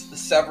reference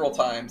several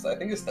times. I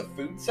think it's the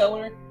food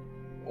cellar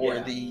or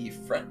the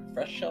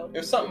fresh cellar. It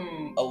was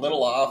something a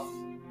little off.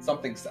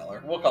 Something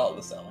cellar. We'll call it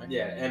the cellar.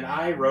 Yeah, and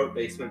I wrote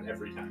basement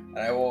every time. And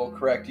I will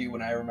correct you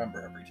when I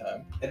remember every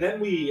time. And then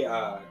we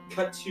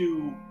cut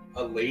to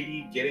a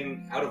lady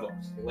getting out of a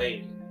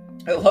plane.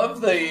 I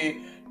love the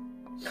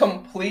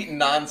complete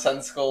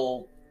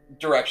nonsensical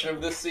direction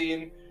of this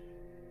scene.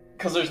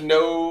 Because there's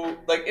no...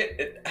 Like,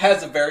 it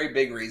has a very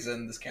big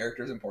reason. This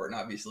character is important,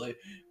 obviously.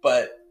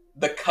 But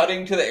the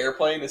cutting to the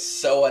airplane is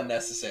so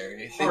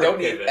unnecessary. They don't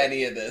need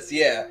any of this.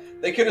 Yeah.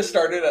 They could have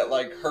started at,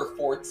 like, her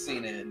fourth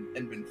scene in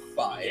and been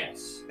fine.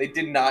 Yes. They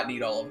did not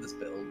need all of this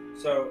build.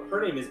 So,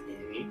 her name is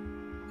Amy,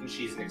 and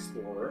she's an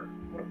explorer.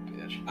 What a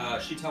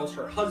bitch. She tells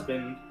her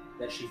husband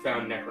that she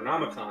found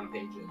Necronomicon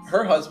pages.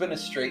 Her husband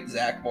is straight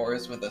Zach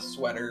Morris with a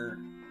sweater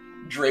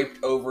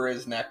draped over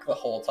his neck the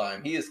whole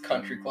time. He is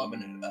country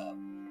clubbing it up.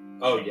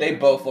 Oh, yeah. They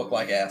both look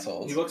like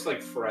assholes. He looks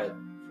like Fred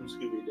from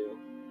Scooby-Doo.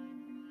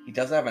 He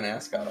does have an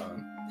ascot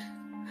on.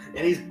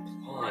 And he's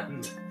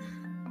blonde.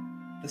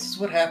 This is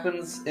what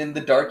happens in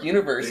the dark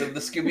universe of the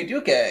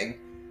Scooby-Doo gang.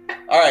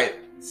 Alright,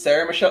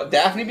 Sarah Michelle...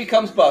 Daphne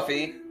becomes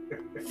Buffy.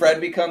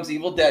 Fred becomes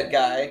Evil Dead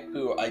guy,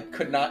 who I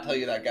could not tell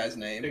you that guy's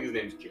name. I think his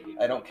name's Jake.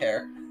 I don't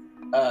care.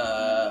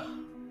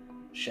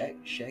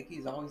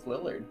 Shaggy's always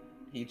Lillard.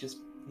 He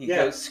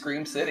goes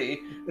Scream City,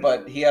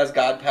 but he has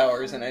god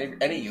powers in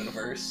any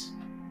universe.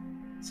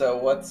 So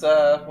what's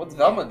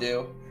Velma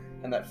do?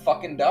 And that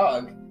fucking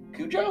dog,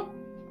 Cujo?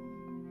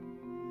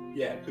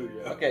 Yeah, Cujo.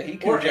 Okay, he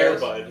Or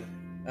Cujo's. Airbud.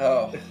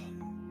 Oh,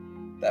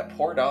 that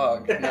poor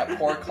dog and that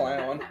poor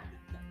clown.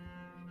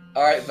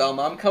 All right,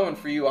 Velma, I'm coming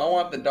for you. I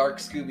want the dark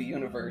Scooby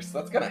universe.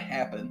 That's gonna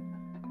happen.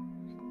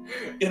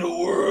 In a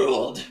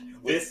world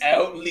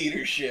without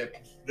leadership.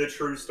 The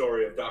true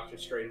story of Doctor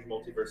Strange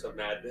Multiverse of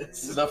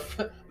Madness. The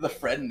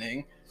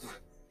Freddening.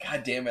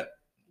 God damn it.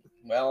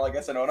 Well, I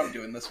guess I know what I'm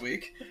doing this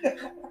week.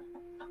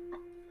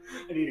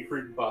 I need a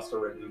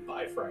creepypasta written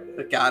by Friday.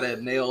 Got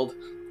it. Nailed.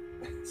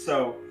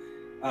 So,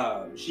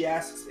 she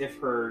asks if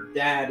her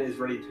dad is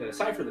ready to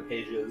decipher the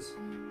pages,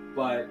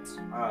 but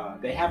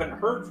they haven't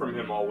heard from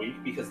him all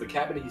week because the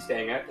cabin he's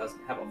staying at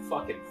doesn't have a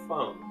fucking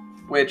phone.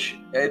 Which,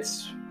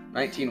 it's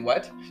 19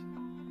 what?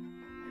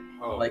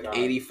 Oh, like God.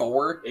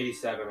 84?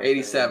 87.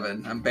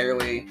 87. I'm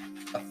barely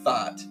a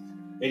thought.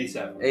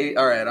 87.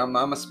 Alright, I'm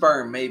a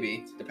sperm,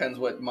 maybe. Depends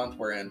what month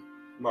we're in.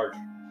 March.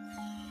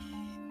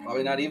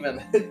 Probably not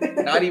even.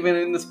 Not even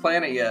in this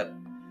planet yet.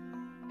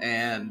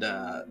 And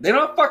they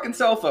don't have fucking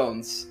cell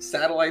phones.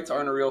 Satellites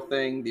aren't a real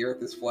thing. The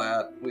Earth is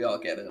flat. We all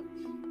get it.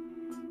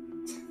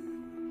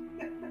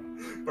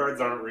 Birds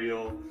aren't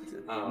real.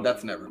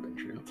 That's never been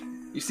true.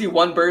 You see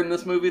one bird in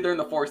this movie, they're in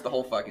the forest the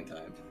whole fucking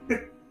time.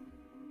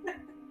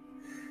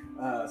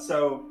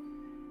 So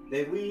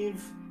they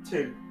leave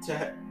to.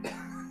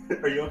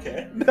 Are you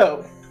okay?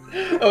 No.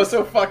 That was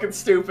so fucking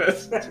stupid.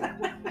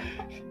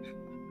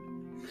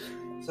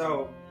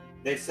 So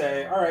they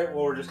say, all right,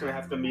 well, we're just going to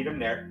have to meet him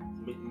there.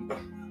 Meet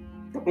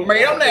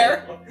him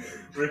there.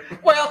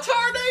 Well,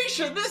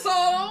 tarnation, this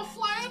all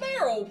flying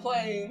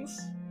aeroplanes.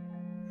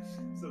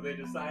 So they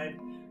decide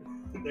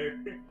they're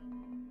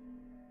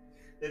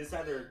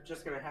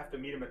just going to have to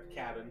meet him at the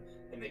cabin,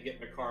 and they get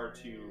in a car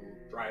to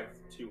drive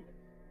to him.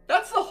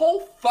 That's the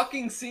whole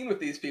fucking scene with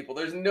these people.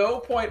 There's no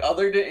point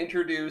other to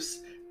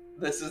introduce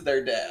this is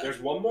their dad. There's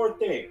one more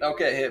thing.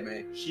 Okay, hit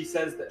me. She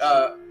says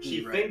that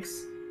she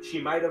thinks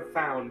she might have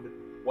found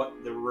what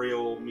the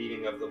real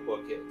meaning of the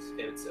book is.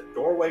 And it's a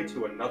doorway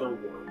to another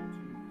world.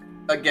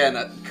 Again,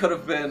 it could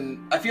have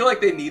been... I feel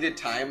like they needed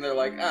time. They're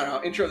like, I don't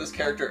know, intro this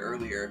character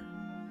earlier.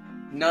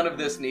 None of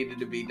this needed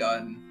to be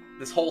done.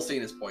 This whole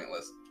scene is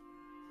pointless.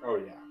 Oh,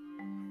 yeah.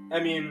 I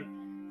mean...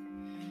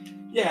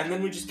 Yeah, and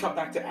then we just cut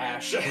back to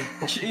Ash.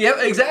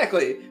 Yeah,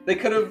 exactly. They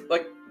could have,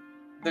 like...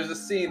 There's a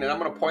scene, and I'm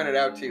going to point it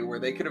out to you, where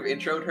they could have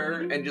introed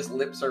her and just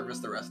lip service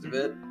the rest of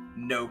it.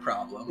 no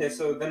problem. Yeah,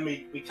 so then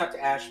we cut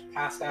to Ash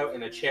passed out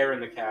in a chair in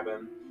the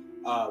cabin.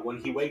 When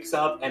he wakes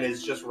up and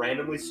is just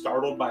randomly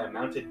startled by a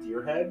mounted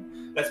deer head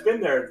that's been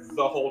there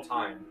the whole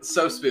time.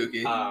 So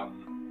spooky.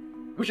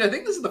 Which I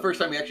think this is the first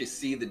time we actually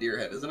see the deer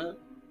head, isn't it?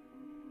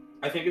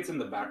 I think it's in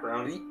the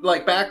background.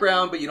 Like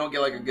background, but you don't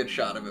get like a good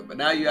shot of it. But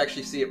now you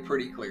actually see it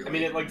pretty clearly. I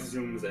mean, it like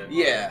zooms in.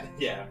 Yeah.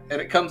 Yeah. And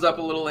it comes up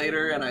a little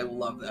later, and I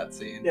love that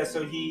scene. Yeah,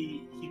 so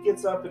he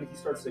gets up and he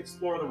starts to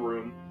explore the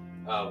room,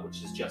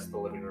 which is just the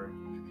living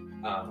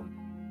room.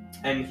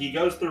 And he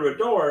goes through a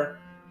door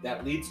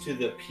that leads to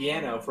the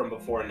piano from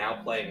before,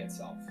 now playing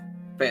itself.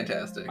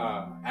 Fantastic.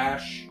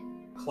 Ash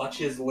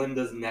clutches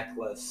Linda's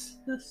necklace.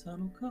 The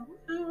sun will come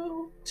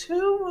out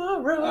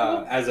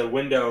tomorrow. As a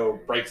window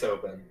breaks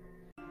open.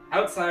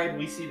 Outside,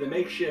 we see the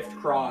makeshift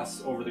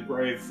cross over the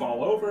grave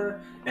fall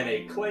over, and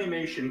a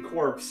claymation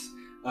corpse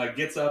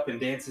gets up and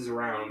dances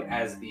around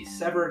as the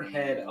severed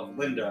head of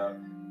Linda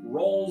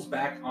rolls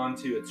back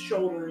onto its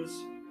shoulders.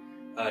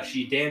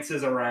 She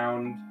dances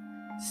around,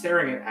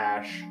 staring at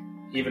Ash,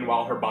 even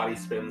while her body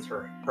spins.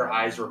 Her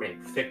eyes remain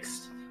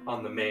fixed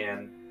on the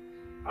man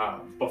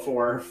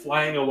before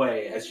flying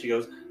away as she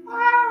goes,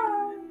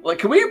 "Ah!" Like,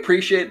 can we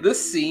appreciate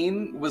this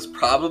scene was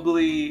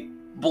probably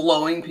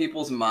blowing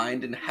people's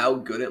mind and how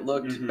good it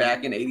looked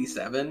back in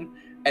 87.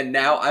 And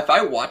now, if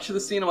I watch the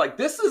scene, I'm like,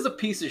 this is a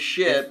piece of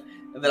shit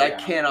that I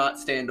cannot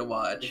stand to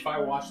watch. If I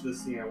watch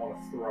this scene, I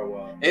want to throw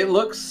up. It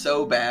looks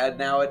so bad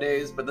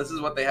nowadays, but this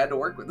is what they had to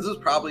work with. This is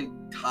probably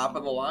top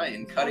of the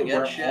line, cutting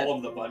edge shit. All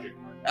of the budget.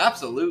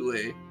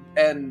 Absolutely.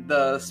 And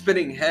the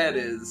spinning head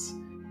is,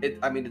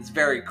 it's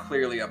very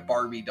clearly a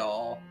Barbie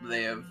doll.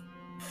 They have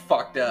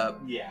fucked up.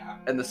 Yeah.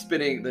 And the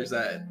spinning,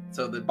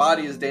 so the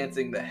body is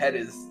dancing, the head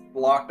is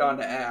locked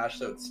onto Ash,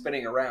 so it's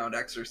spinning around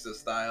Exorcist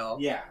style.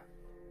 Yeah.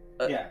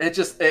 Yeah.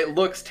 It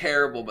looks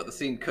terrible, but the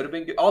scene could have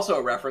been good. Also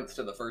a reference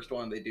to the first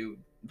one, they do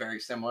very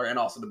similar, and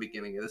also the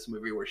beginning of this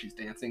movie where she's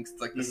dancing.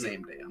 It's like the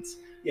same dance.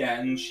 Yeah,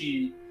 and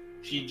she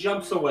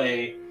jumps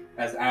away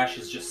as Ash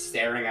is just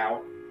staring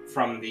out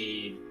from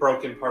the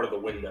broken part of the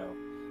window.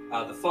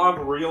 The fog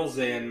reels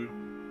in,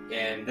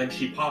 and then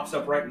she pops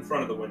up right in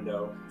front of the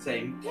window,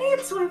 saying,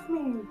 "Dance with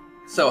me!"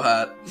 So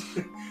hot.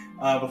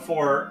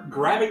 Before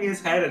grabbing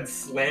his head and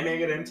slamming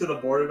it into the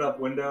boarded up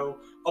window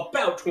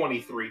about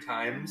 23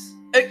 times.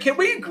 Can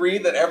we agree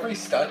that every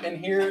stunt in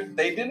here,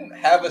 they didn't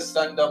have a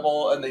stunt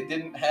double and they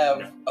didn't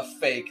have a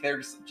fake? They're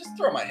just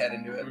throw my head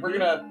into it.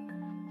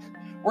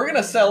 We're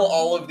gonna sell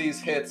all of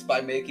these hits by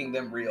making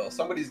them real.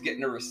 Somebody's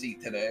getting a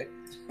receipt today.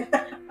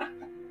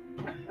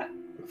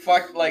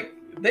 Fuck, like,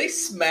 they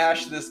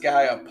smash this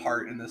guy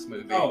apart in this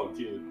movie. Oh,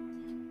 dude.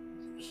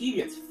 He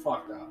gets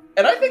fucked up.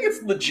 And I think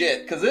it's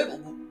legit, because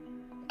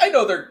I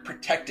know they're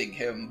protecting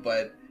him,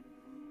 but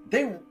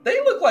they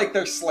look like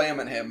they're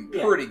slamming him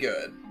pretty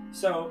good.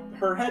 So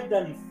her head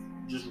then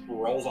just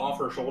rolls off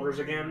her shoulders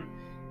again,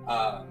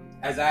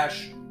 as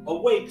Ash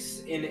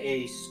awakes in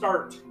a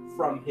start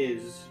from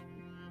his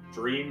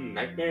dream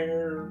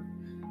nightmare.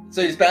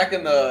 So he's back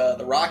in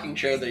the rocking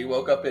chair that he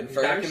woke up in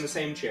first. Back in the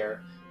same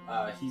chair.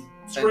 He's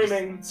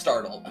screaming.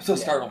 Startled. I'm so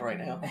startled right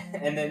now.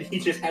 And then he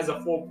just has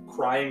a full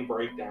crying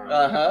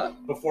breakdown.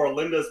 Before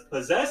Linda's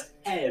possessed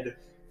head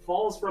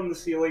falls from the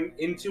ceiling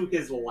into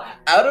his lap.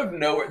 Out of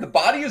nowhere. The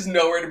body is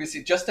nowhere to be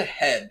seen. Just a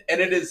head.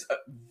 And it is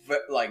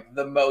like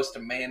the most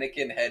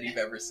mannequin head you've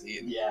ever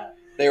seen. Yeah.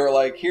 They were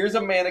like, here's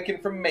a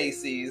mannequin from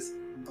Macy's.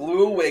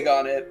 Glue a wig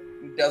on it.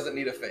 Doesn't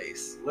need a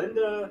face.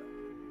 Linda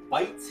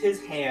bites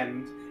his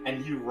hand,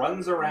 and he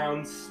runs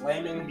around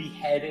slamming the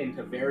head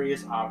into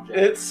various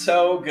objects. It's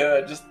so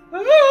good. Just,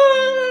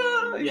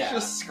 he's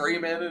just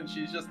screaming, and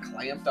she's just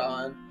clamped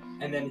on.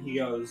 And then he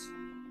goes,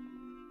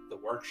 "The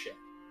workshop."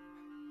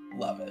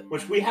 Love it.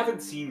 Which we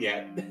haven't seen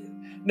yet.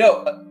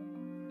 No,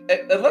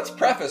 and let's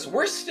preface, a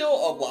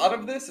lot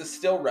of this is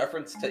still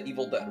reference to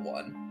Evil Dead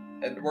 1.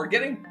 And we're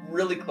getting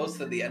really close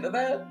to the end of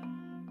that.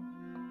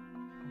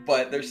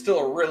 But there's still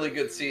a really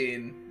good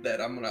scene that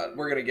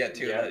we're gonna get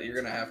to that you're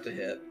gonna have to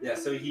hit. Yeah,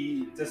 so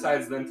he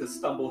decides then to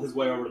stumble his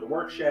way over to the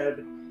work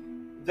shed.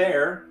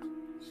 There,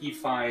 he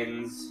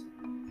finds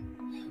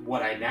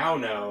what I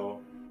now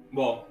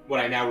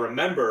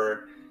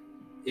remember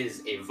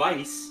is a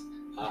vice.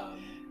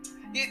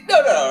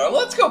 No.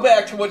 Let's go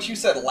back to what you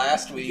said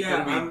last week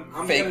when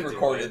we fake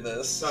recorded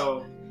this.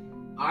 So,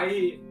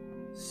 I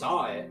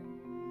saw it,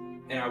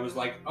 and I was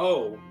like,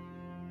 "Oh,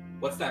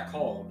 what's that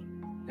called?"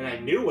 And I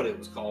knew what it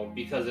was called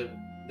because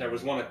there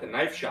was one at the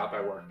knife shop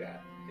I worked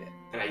at,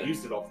 and I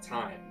used it all the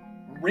time.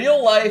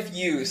 Real life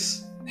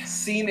use,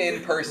 seen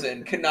in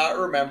person, cannot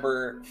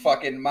remember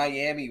fucking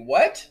Miami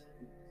what?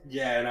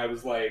 Yeah, and I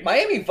was like,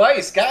 Miami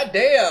Vice,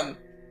 goddamn.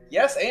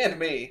 Yes, and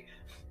me.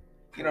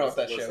 You don't know what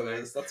that show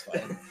is. That's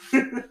fine.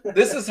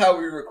 This is how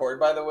we record,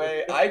 by the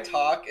way. I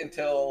talk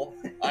until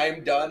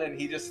I'm done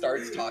and he just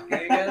starts talking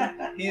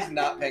again. He's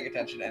not paying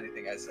attention to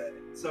anything I say.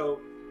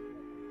 So,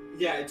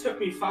 yeah, it took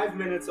me 5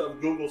 minutes of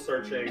Google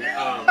searching. You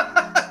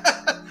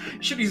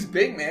should use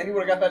Bing, man. You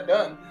would have got that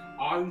done.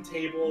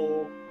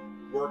 On-table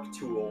work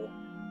tool.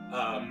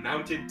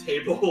 mounted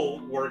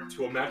table work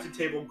to a mounted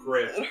table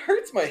grip. It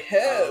hurts my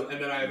head.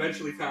 And then I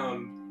eventually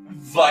found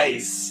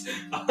Vice.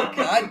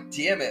 God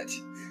damn it.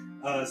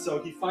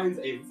 So he finds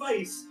a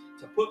vice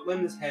to put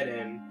Linda's head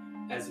in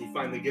as he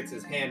finally gets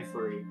his hand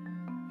free.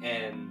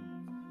 And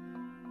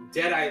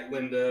Deadite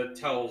Linda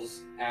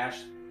tells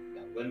Ash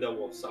that Linda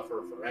will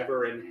suffer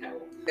forever in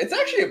hell. It's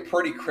actually a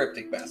pretty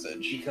cryptic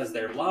message. Because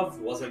their love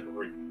wasn't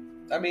real.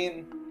 I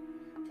mean,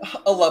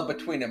 a love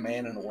between a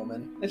man and a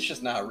woman. It's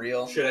just not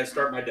real. Should I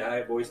start my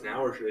Deadite voice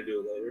now or should I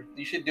do it later?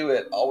 You should do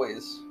it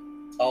always.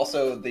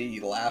 Also, the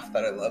laugh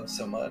that I love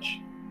so much.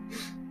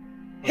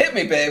 Hit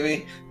me,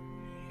 baby!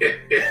 I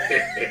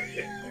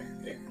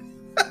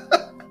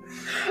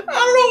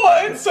don't know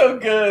why it's so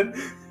good.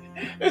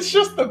 It's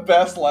just the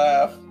best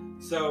laugh.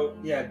 So,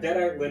 yeah,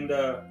 Deadite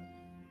Linda,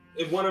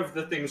 one of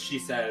the things she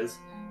says,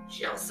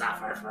 she'll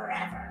suffer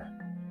forever.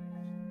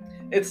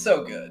 It's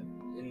so good.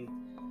 And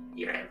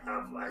your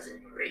love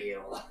wasn't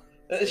real.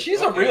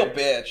 She's a real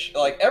bitch.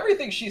 Like,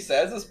 everything she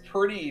says is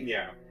pretty...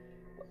 Yeah.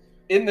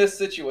 In this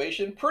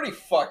situation, pretty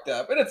fucked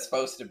up. And it's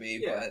supposed to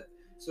be, but...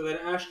 So then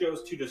Ash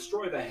goes to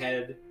destroy the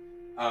head.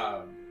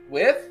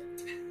 With?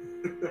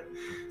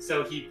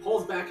 So he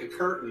pulls back a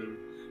curtain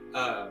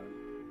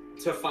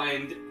to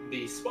find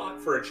the spot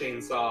for a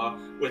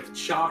chainsaw with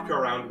chalk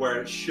around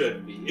where it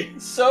should be.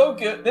 So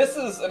good. This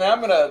is, and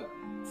I'm gonna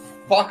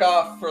fuck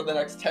off for the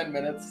next 10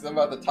 minutes because I'm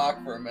about to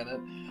talk for a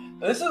minute.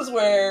 This is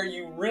where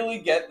you really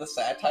get the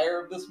satire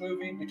of this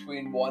movie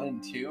between 1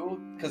 and 2.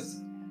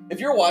 Because if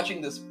you're watching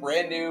this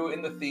brand new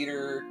in the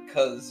theater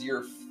because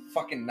you're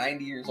fucking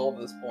 90 years old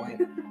at this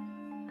point,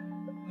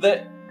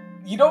 that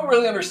you don't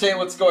really understand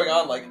what's going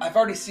on. Like, I've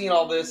already seen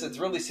all this. It's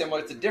really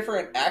similar. It's a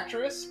different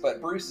actress, but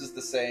Bruce is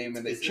the same,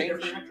 and they've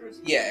changed. Different actress?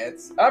 Yeah,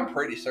 I'm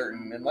pretty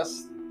certain,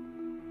 unless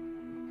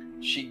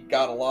she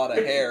got a lot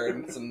of hair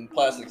and some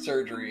plastic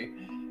surgery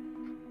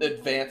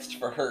advanced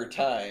for her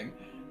time.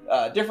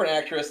 Different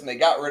actress, and they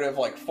got rid of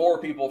like 4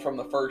 people from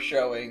the first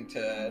showing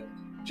to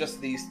just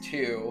these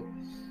 2.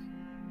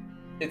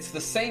 It's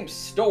the same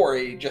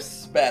story,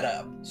 just sped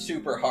up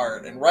super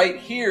hard. And right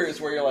here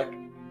is where you're like,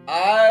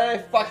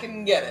 I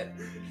fucking get it.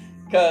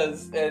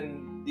 Because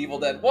in Evil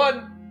Dead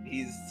 1,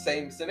 he's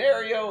same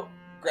scenario,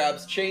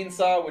 grabs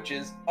chainsaw, which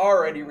is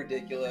already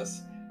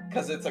ridiculous.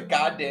 Because it's a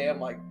goddamn,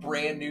 like,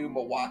 brand new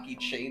Milwaukee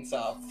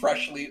chainsaw,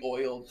 freshly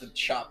oiled to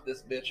chop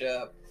this bitch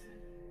up.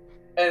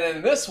 And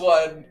in this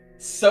one,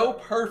 so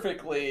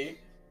perfectly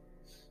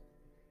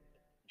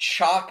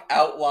chalk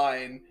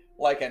outline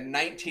like a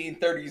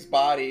 1930s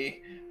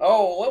body.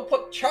 Oh, we'll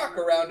put chalk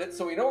around it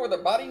so we know where the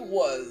body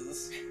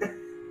was.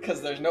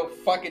 Because there's no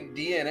fucking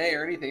DNA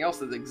or anything else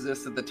that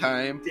exists at the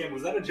time. Damn,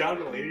 was that a John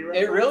Mulaney reference?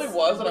 It really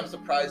was, and I'm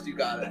surprised you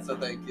got it, so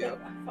thank you.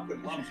 I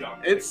fucking love John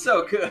Mulaney. It's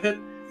so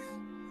good.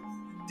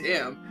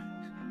 Damn.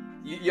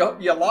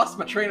 You lost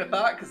my train of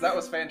thought because that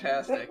was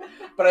fantastic.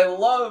 But I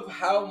love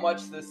how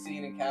much this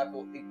scene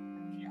encapsulates.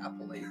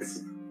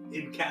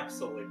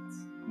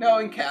 Encapsulates.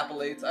 No,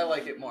 encapsulates. I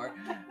like it more.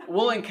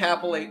 We'll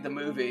encapsulate the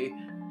movie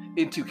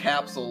into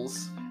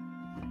capsules.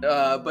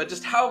 But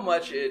just how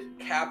much it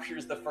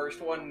captures the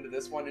first one into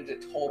this one into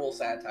total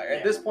satire. Yeah.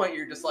 At this point,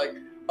 you're just like,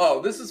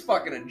 oh, this is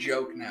fucking a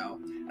joke now.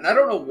 And I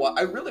don't know what...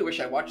 I really wish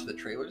I watched the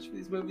trailers for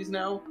these movies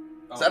now.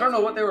 Because I don't know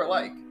what they were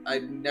like.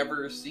 I'd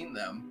never seen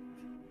them.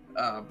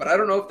 But I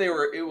don't know if they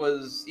were... It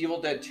was...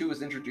 Evil Dead 2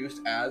 was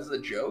introduced as a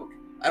joke.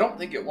 I don't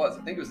think it was.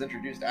 I think it was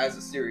introduced as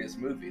a serious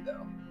movie,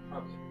 though.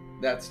 Probably.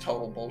 That's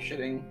total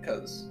bullshitting,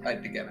 because, I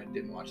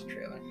didn't watch the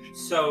trailer.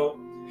 So...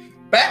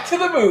 Back to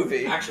the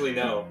movie! Actually,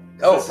 no.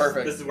 Oh,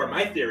 perfect. This is where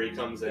my theory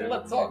comes in.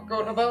 Let's all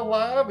go to the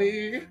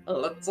lobby.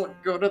 Let's all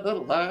go to the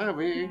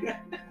lobby.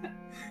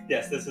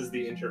 Yes, this is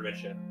the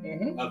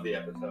intermission of the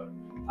episode.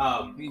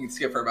 You can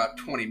skip for about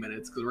 20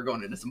 minutes, because we're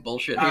going into some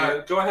bullshit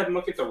here. Go ahead and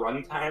look at the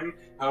runtime.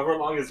 However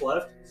long is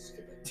left,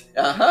 skip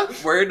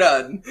it. We're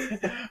done.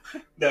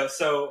 No,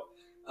 so...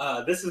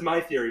 this is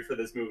my theory for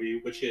this movie,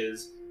 which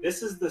is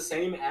this is the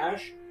same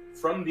Ash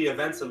from the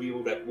events of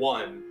Evil Dead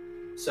 1,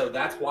 so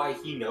that's why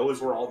he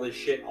knows where all this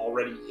shit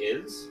already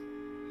is.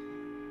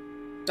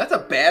 That's a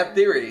bad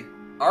theory.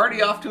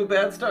 Already off to a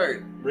bad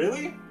start.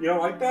 Really? You don't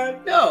like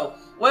that? No.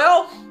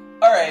 Well,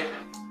 alright,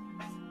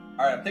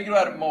 I'm thinking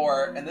about it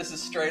more, and this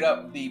is straight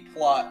up the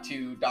plot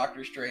to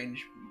Doctor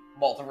Strange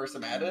Multiverse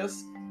of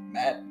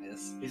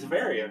Madness. He's a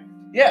variant.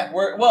 Yeah,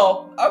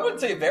 I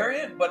wouldn't say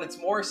variant, but it's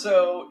more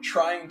so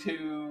trying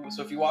to...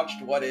 So if you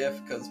watched What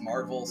If, because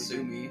Marvel,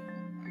 sue me,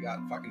 I got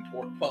fucking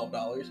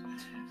 $12.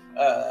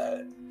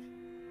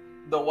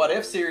 The What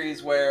If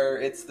series where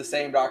it's the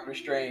same Doctor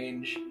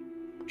Strange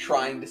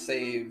trying to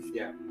save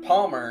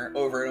Palmer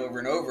over and over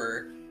and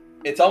over,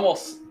 it's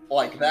almost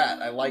like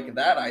that. I like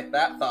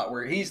that thought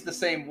where he's the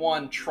same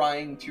one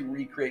trying to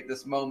recreate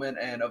this moment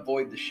and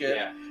avoid the shit.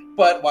 Yeah.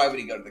 But why would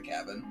he go to the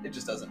cabin? It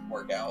just doesn't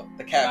work out.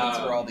 The cabin's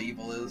where all the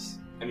evil is.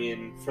 I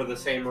mean, for the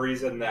same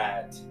reason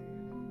that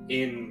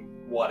in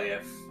What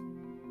If,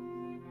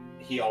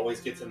 he always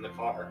gets in the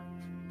car.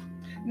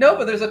 No,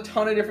 but there's a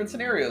ton of different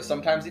scenarios.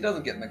 Sometimes he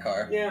doesn't get in the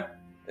car. Yeah.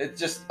 It's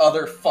just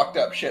other fucked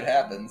up shit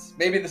happens.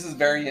 Maybe this is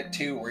variant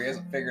 2 where he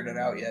hasn't figured it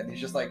out yet. And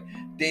he's just like,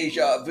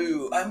 deja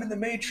vu. I'm in the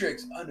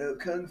Matrix. I know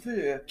Kung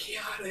Fu.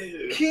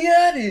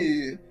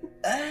 Keanu.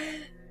 I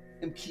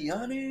am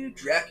Keanu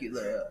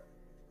Dracula.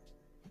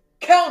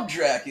 Count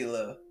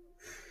Dracula.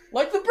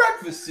 Like the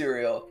breakfast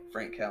cereal.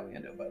 Frank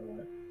Caliendo, by the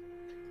way.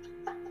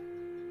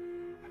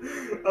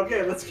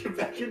 Okay, let's get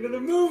back into the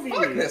movie.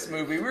 Fuck this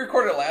movie. We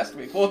recorded it last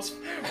week. Well,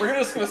 we're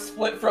just going to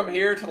split from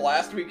here to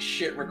last week's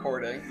shit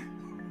recording.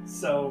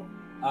 So,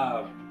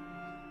 oh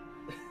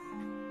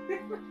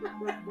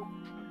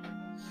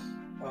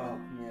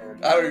man.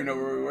 I don't even know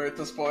where we were at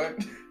this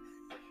point.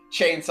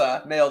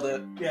 Chainsaw. Nailed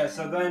it. Yeah,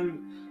 so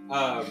then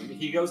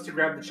he goes to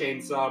grab the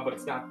chainsaw, but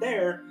it's not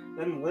there.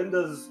 Then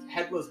Linda's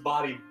headless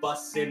body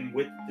busts in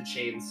with the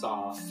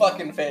chainsaw.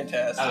 Fucking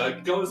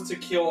fantastic. Goes to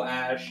kill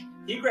Ash.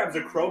 He grabs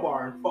a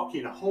crowbar and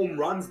fucking home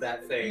runs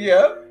that thing.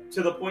 Yep.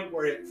 To the point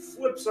where it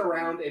flips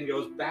around and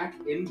goes back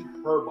into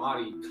her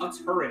body, cuts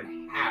her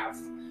in half,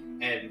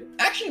 and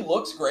actually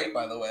looks great,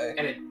 by the way.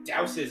 And it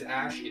douses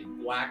Ash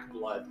in black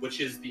blood,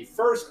 which is the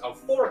first of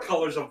 4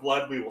 colors of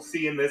blood we will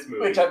see in this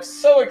movie. Which I'm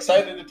so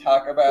excited to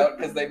talk about,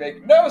 because they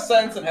make no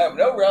sense and have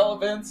no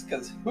relevance,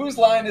 because whose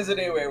line is it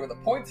anyway where the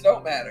points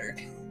don't matter?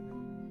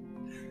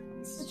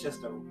 This is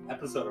just an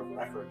episode of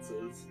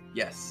references.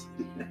 Yes.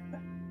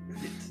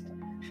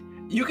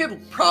 You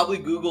could probably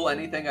Google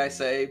anything I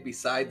say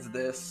besides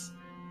this,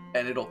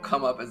 and it'll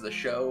come up as a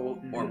show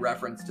or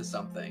reference to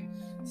something.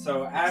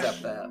 So Ash...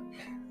 Except that.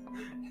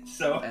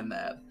 So... And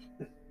that.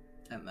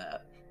 And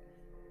that.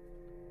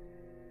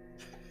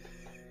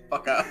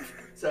 Fuck off.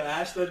 So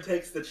Ash then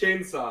takes the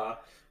chainsaw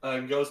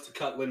and goes to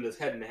cut Linda's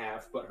head in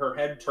half, but her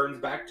head turns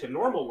back to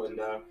normal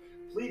Linda,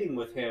 pleading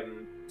with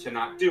him to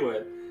not do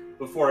it,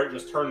 before it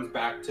just turns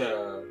back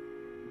to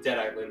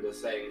Deadite Linda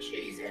saying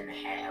she's in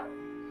hell.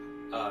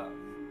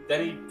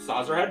 Then he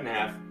saws her head in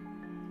half.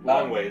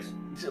 Long ways.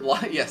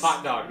 Yes.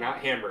 Hot dog, not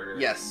hamburger.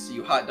 Yes,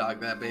 you hot dog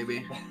that,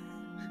 baby.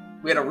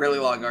 We had a really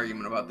long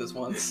argument about this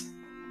once.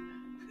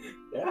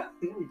 Yeah,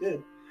 we did.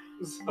 It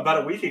was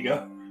about a week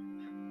ago.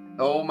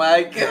 Oh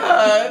my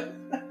god!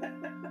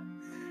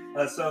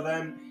 So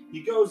then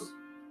he goes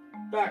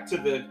back to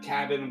the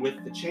cabin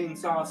with the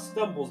chainsaw,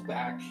 stumbles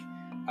back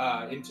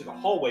into the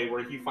hallway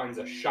where he finds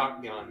a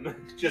shotgun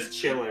just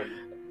chilling.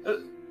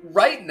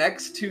 Right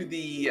next to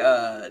the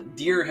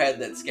deer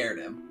head that scared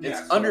him.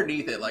 It's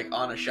underneath it, like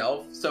on a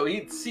shelf. So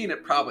he'd seen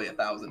it probably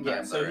 1,000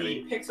 times so already.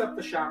 He picks up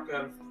the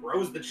shotgun,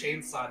 throws the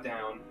chainsaw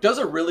down. Does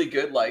a really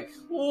good, like,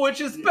 which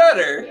is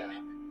better? Yeah.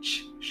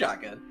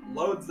 Shotgun.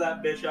 Loads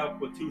that bitch up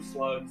with 2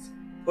 slugs,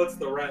 puts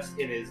the rest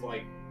in his,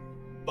 like,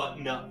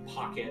 button-up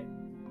pocket,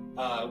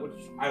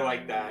 which I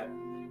like that.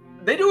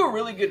 They do a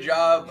really good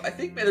job. I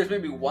think there's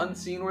maybe one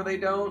scene where they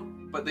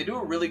don't, but they do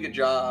a really good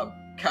job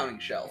counting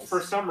shells.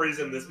 For some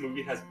reason, this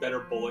movie has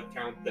better bullet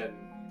count than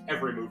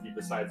every movie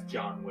besides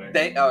John Wick.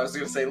 I was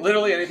going to say,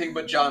 literally anything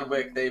but John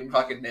Wick, they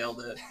fucking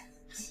nailed it.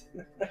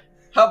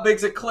 How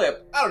big's a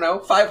clip? I don't know,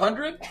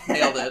 500?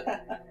 Nailed it.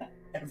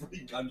 Every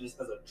gun just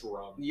has a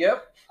drum.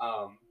 Yep.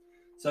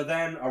 So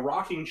then a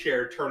rocking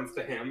chair turns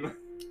to him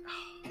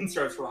and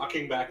starts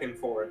rocking back and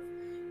forth.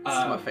 This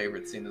is my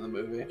favorite scene in the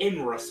movie.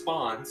 In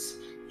response,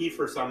 he,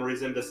 for some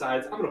reason,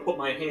 decides, I'm going to put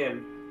my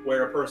hand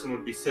where a person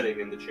would be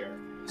sitting in the chair.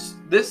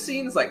 This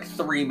scene's like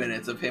 3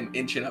 minutes of him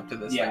inching up to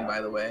this thing, by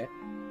the way.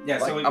 Yeah,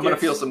 like, so I'm going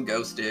to feel some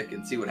ghost stick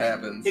and see what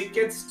happens.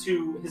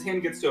 His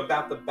hand gets to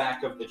about the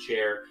back of the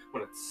chair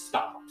when it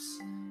stops.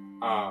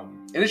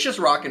 And it's just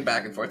rocking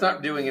back and forth. It's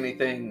not doing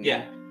anything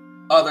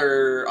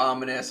other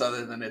ominous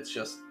other than it's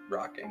just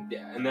rocking.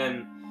 Yeah, and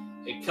then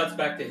it cuts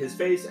back to his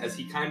face as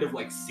he kind of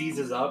like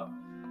seizes up,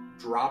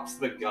 drops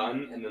the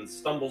gun, and then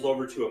stumbles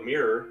over to a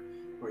mirror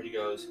where he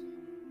goes,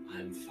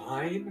 I'm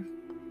fine.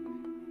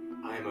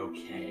 I'm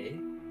okay.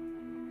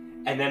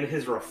 And then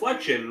his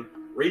reflection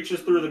reaches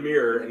through the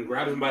mirror and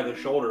grabs him by the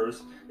shoulders,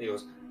 and he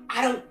goes,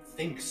 I don't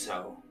think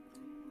so.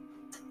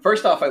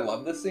 First off, I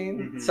love this scene.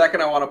 Mm-hmm.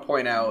 Second, I want to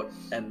point out,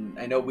 and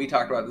I know we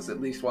talked about this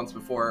at least once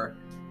before.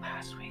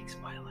 Last week,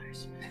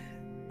 spoilers.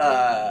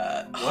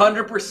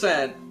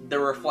 100% the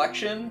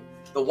reflection,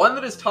 the one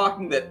that is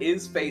talking that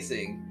is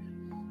facing,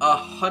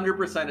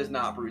 100% is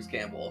not Bruce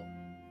Campbell.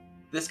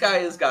 This guy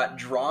has got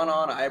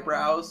drawn-on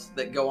eyebrows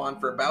that go on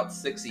for about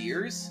 6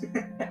 years,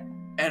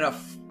 and a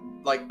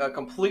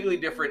completely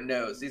different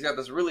nose. He's got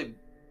this really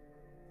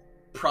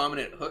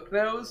prominent hook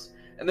nose,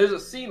 and there's a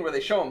scene where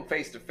they show him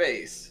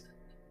face-to-face,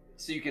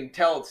 so you can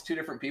tell it's 2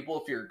 different people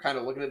if you're kind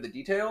of looking at the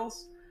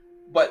details.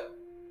 But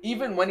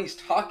even when he's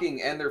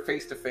talking and they're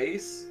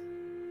face-to-face,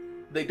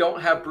 they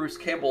don't have Bruce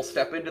Campbell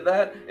step into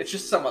that. It's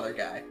just some other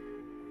guy.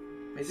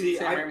 Maybe it's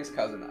Sam Raimi's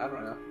cousin. I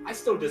don't know. I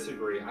still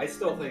disagree. I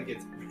still think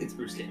it's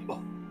Bruce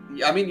Campbell.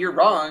 I mean, you're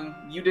wrong.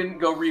 You didn't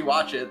go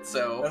rewatch it,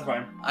 so... That's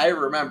fine. I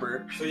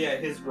remember. So yeah,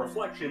 his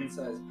reflection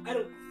says, I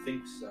don't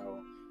think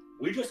so.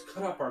 We just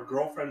cut up our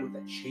girlfriend with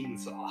a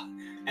chainsaw.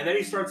 And then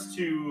he starts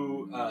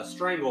to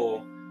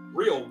strangle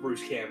real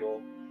Bruce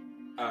Campbell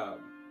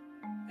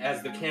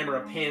as the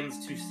camera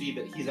pans to see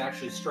that he's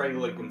actually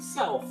strangling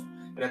himself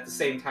and at the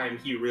same time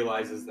he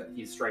realizes that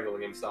he's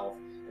strangling himself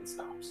and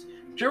stops.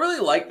 Do you really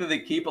like that they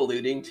keep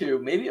alluding to,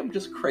 maybe I'm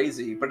just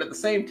crazy, but at the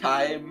same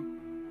time,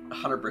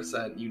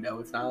 100% you know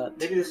it's not.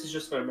 Maybe this is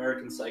just an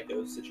American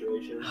Psycho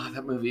situation. Oh,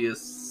 that movie is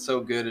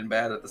so good and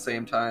bad at the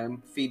same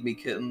time. Feed me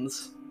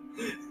kittens.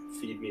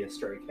 Feed me a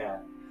stray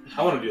cat.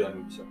 I want to do that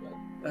movie so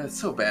bad. It's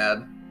so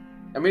bad.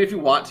 I mean, if you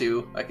want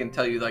to, I can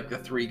tell you like the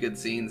 3 good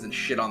scenes and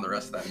shit on the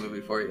rest of that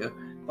movie for you.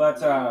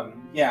 But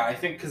yeah, I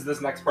think because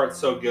this next part's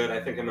so good, I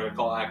think I'm gonna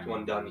call Act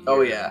 1 done here.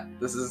 Oh yeah,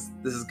 this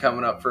is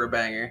coming up for a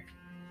banger.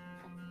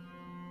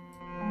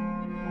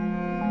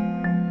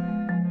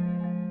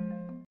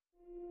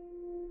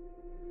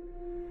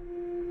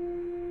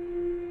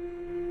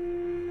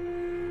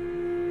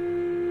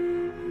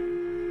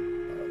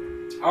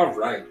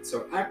 Alright,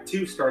 so Act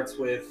 2 starts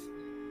with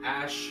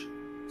Ash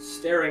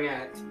staring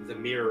at the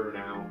mirror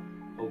now.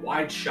 A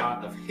wide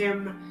shot of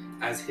him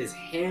as his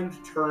hand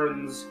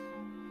turns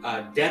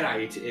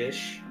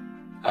Deadite-ish.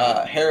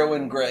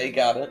 Heroin gray,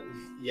 got it.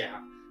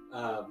 Yeah.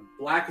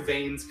 Black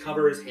veins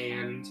cover his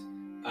hand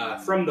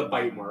from the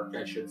bite mark,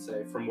 I should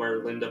say, from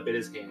where Linda bit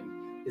his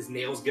hand. His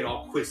nails get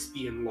all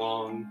crispy and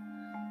long.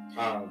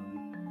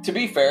 To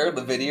be fair,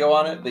 the video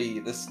on it,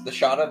 the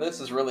shot of this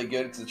is really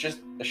good because it's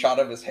just a shot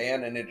of his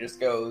hand and it just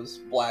goes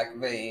black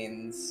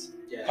veins,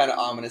 kind of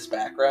ominous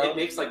background. It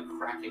makes like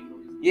cracking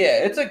noises.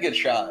 Yeah, it's a good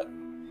shot.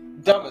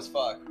 Dumb as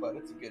fuck, but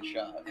it's a good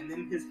shot. And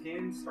then his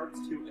hand starts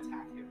to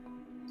attack him.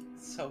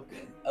 So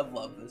good. I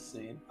love this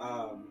scene.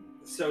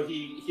 So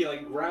he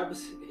like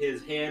grabs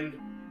his hand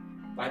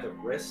by the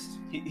wrist.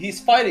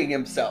 He's fighting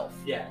himself.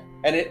 Yeah.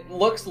 And it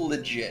looks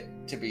legit,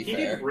 to be fair.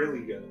 He did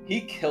really good.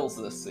 He kills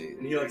this scene.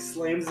 And he like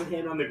slams his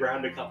hand on the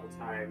ground a couple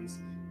times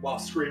while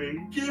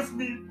screaming, "Give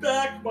me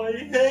back my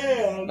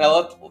hand!"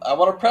 Now, I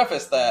want to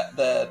preface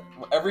that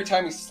every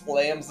time he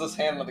slams this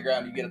hand on the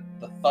ground, you get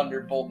the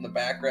thunderbolt in the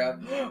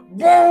background.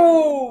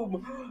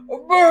 Boom!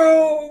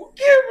 Boom!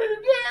 Give me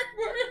back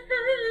my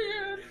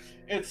hand!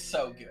 It's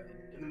so good.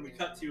 And then we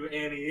cut to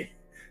Annie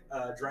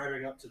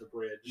driving up to the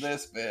bridge.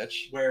 This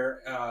bitch.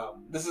 Where,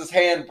 this is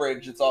hand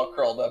bridge, it's all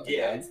curled up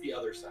yeah, again. it's the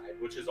other side,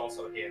 which is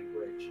also a hand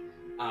bridge.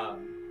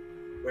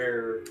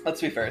 Where...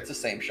 Let's be fair, it's the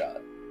same shot.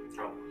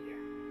 Oh, yeah.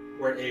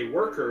 Where a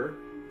worker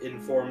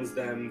informs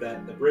them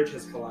that the bridge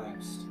has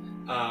collapsed.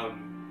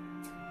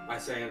 By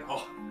saying,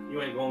 "Oh, you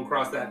ain't going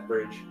across that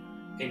bridge.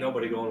 Ain't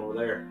nobody going over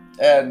there."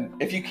 And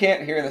if you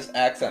can't hear this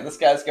accent, this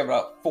guy's giving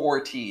out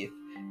 4 teeth.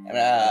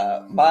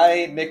 And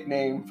my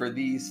nickname for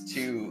these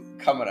two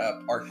coming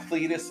up are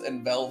Cletus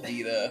and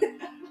Velveeta,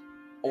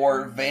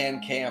 or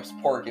Van Camp's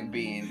Pork and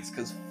Beans,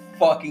 because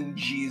fucking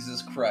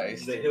Jesus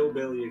Christ. The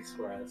Hillbilly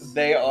Express.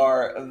 They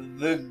are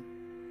the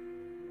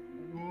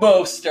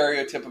most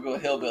stereotypical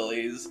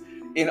hillbillies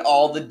in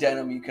all the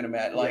denim you can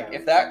imagine. Like,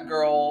 if that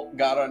girl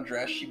got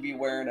undressed, she'd be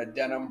wearing a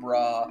denim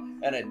bra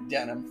and a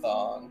denim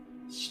thong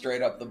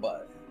straight up the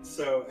butt.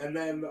 So, and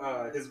then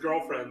his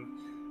girlfriend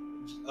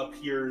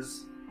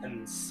appears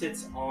and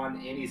sits on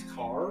Annie's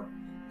car.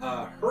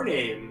 Her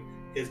name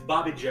is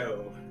Bobby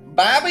Joe.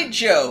 Bobby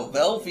Joe,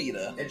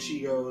 Velveeta. And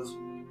she goes,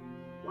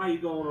 "Why are you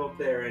going up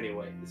there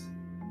anyways?"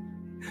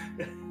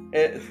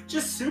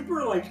 Just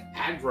super, like,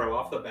 aggro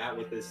off the bat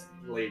with this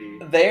lady.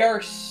 They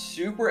are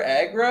super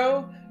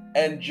aggro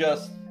and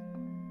just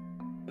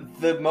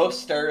the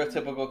most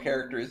stereotypical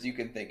characters you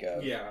can think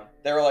of. Yeah.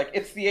 They were like,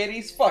 it's the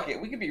 80s, fuck it,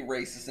 we could be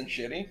racist and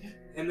shitty.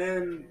 And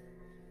then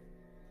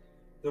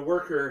the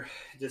worker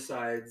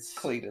decides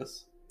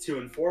Cletus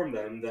to inform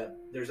them that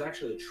there's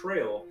actually a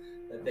trail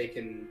that they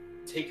can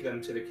take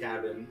them to the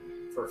cabin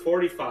for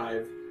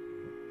 $45.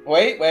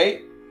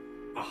 Wait.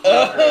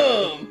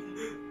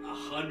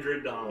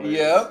 $100.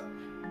 Yep.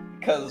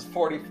 Because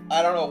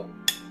I don't know,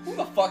 who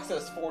the fuck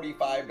says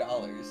 $45?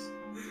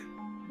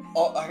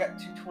 Oh, I got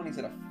 2 20s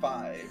and a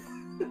 5.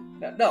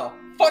 No,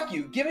 fuck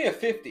you, give me a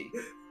 50.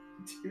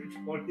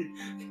 220.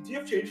 Do you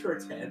have change for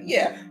a 10?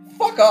 Yeah,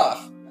 fuck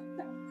off.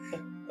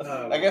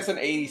 I guess in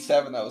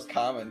 87 that was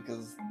common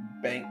because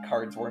bank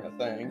cards weren't a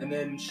thing. And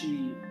then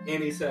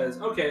Annie says,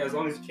 "Okay, as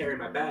long as you carry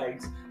my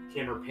bags."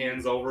 Camera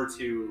pans over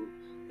to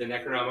the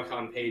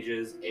Necronomicon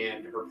pages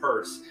and her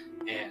purse,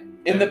 and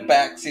in the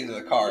back seat of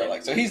the car,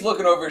 like, so he's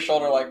looking over his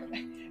shoulder like,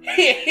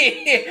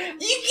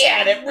 "You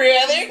got it,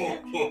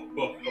 brother."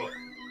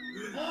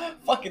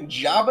 Fucking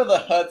Jabba the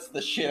Hutt's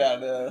the shit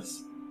out of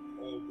this.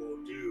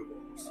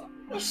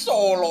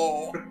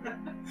 Solo.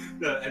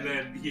 And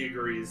then he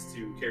agrees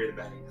to carry the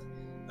bags.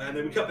 And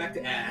then we cut back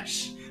to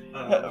Ash.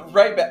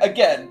 Right back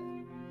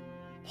again.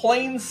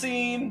 Plane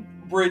scene,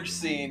 bridge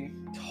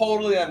scene,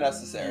 totally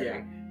unnecessary.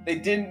 Yeah. They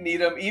didn't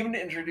need them, even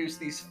to introduce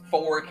these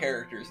 4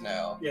 characters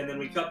now. Yeah, and then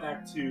we cut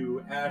back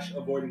to Ash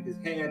avoiding his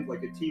hand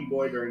like a teen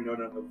boy during No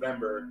Nut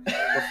November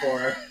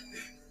before.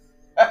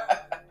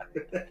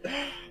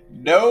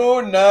 No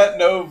Nut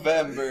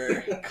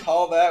November.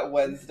 Call that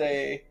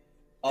Wednesday.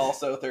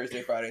 Also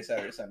Thursday, Friday,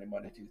 Saturday, Sunday,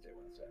 Monday, Tuesday,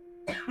 Wednesday.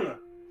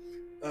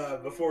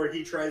 Before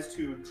he tries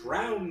to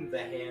drown the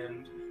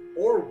hand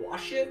or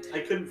wash it.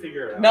 I couldn't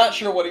figure it out. Not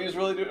sure what he was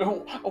really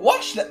doing.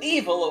 Wash the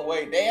evil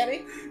away,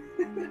 Daddy.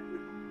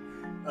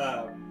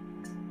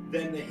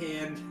 Then the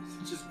hand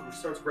just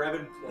starts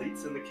grabbing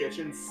plates in the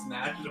kitchen,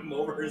 smashing them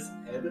over his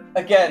head.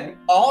 Again,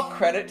 all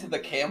credit to the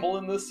Campbell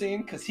in this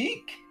scene, because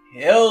he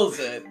kills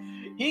it.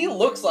 He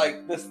looks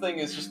like this thing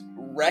is just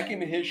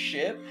wrecking his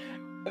shit.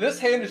 This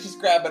hand is just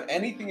grabbing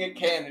anything it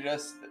can and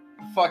just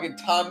fucking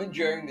Tom and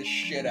Jerrying the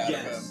shit out of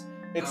him.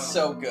 It's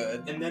so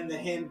good. And then the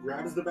hand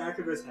grabs the back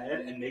of his head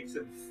and makes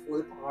him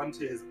flip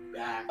onto his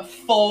back. A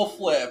full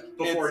flip.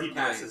 Before he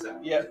passes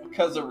out. Yeah,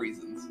 because of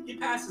reasons. He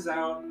passes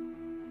out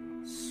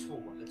so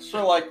much.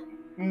 For, like,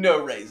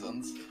 no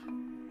reasons.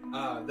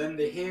 Then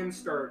the hand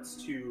starts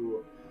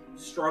to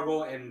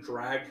struggle and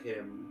drag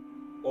him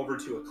over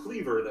to a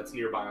cleaver that's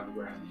nearby on the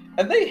ground.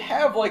 And they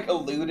have, like,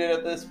 alluded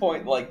at this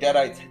point, like,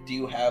 Deadites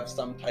do have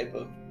some type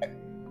of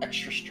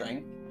extra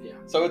strength. Yeah.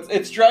 So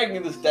it's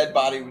dragging this dead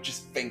body with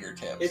just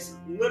fingertips. It's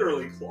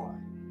literally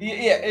clawing.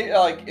 Yeah,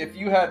 like, if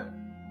you had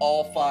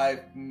all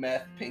 5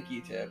 meth pinky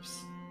tips,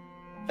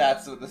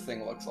 that's what this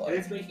thing looks like. And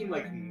it's making,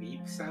 like,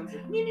 meep sounds.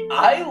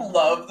 I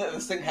love that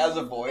this thing has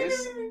a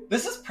voice.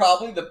 This is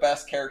probably the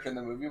best character in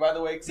the movie, by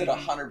the way, because it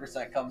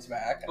 100% comes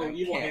back. Oh,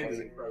 Evil Hand is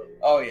incredible.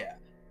 Oh, yeah.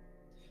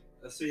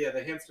 So, yeah,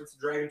 the hand starts to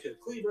drag him to the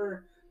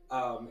cleaver,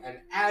 and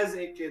as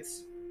it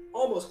gets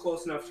almost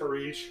close enough to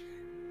reach,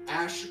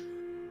 Ash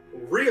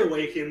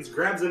reawakens,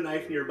 grabs a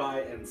knife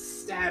nearby, and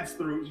stabs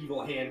through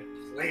Evil Hand,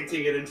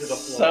 planting it into the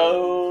floor.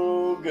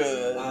 So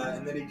good.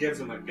 And then he gives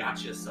him a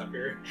gotcha,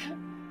 sucker.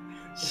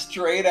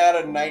 Straight out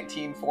of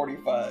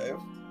 1945.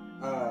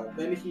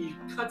 Then he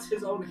cuts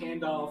his own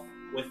hand off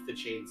with the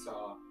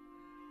chainsaw.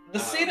 The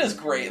scene is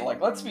great.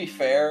 Like, let's be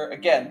fair.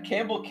 Again,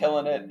 Campbell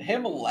killing it.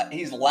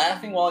 He's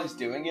laughing while he's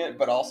doing it,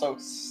 but also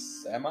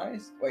pseudo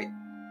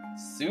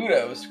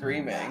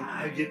screaming.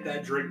 I get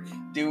that drink.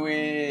 Do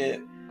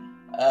it.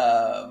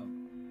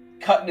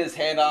 Cutting his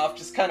hand off,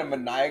 just kind of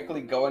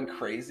maniacally going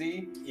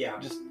crazy. Yeah.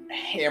 Just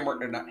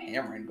not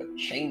hammering, but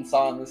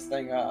chainsawing this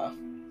thing off.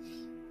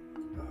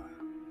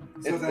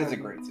 It's a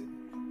great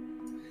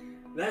scene.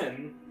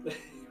 Then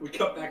we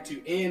cut back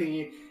to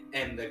Annie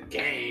and the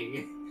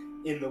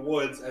gang in the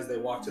woods as they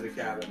walk to the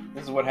cabin.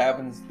 This is what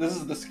happens. This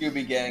is the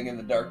Scooby Gang in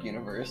the Dark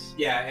Universe.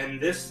 Yeah,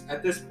 and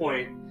at this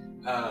point,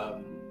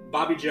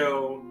 Bobby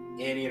Joe,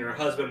 Annie, and her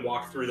husband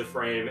walk through the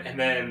frame, and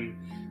then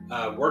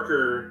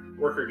worker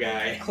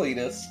guy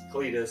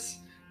Cletus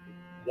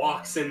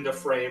walks into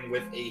frame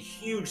with a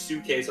huge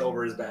suitcase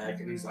over his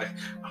back, and he's like,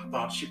 "I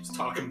thought she was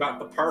talking about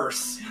the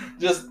purse."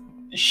 Just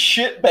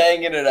shit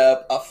banging it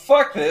up.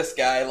 Fuck this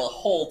guy the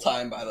whole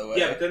time, by the way.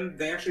 Yeah, but then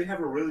they actually have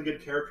a really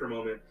good character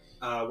moment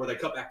where they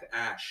cut back to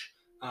Ash.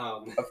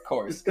 Of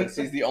course, because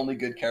he's the only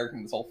good character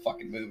in this whole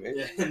fucking movie.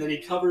 Yeah, and then he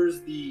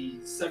covers the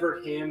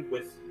severed hand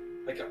with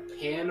like a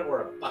pan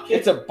or a bucket.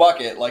 It's a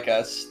bucket, like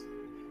a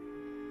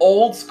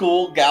old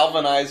school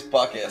galvanized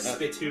bucket. A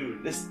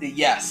spittoon.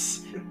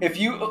 Yes. If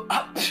you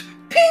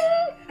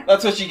ping,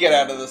 that's what you get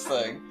out of this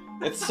thing.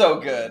 It's so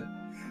good.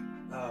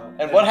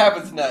 And what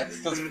happens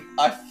next? Because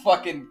I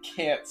fucking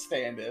can't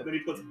stand it. Then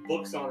he puts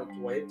books on it to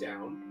weigh it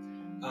down.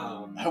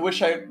 I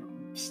wish I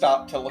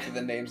stopped to look at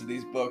the names of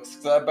these books,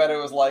 because I bet it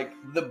was like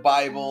the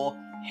Bible,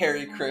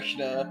 Hare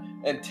Krishna,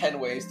 and 10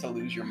 Ways to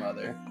Lose Your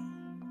Mother.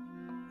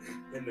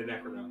 And the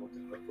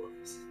Necronomicon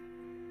books.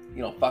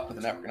 You don't fuck with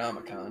the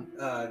Necronomicon.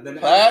 Then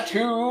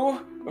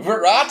Platu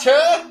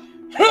Verata.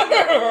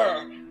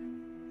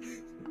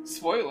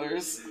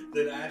 Spoilers.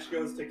 Then Ash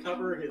goes to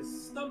cover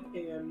his stump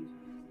hand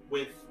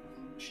with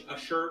a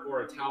shirt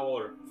or a towel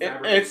or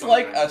fabric. It's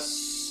like a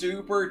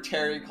super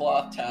terry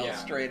cloth towel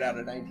straight out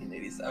of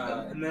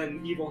 1987. And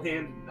then Evil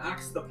Hand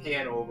knocks the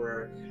pan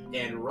over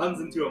and runs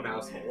into a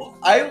mouse hole.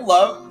 I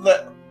love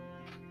that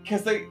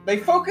because they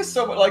focus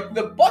so much. Like,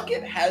 the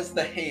bucket has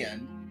the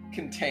hand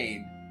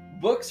contained,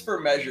 books for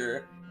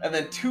measure, and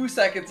then 2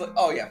 seconds like,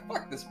 oh yeah,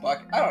 fuck this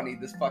bucket. I don't need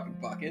this fucking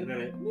bucket. And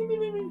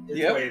then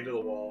it's way into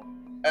the wall.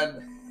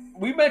 And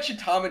we mentioned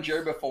Tom and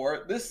Jerry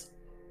before. This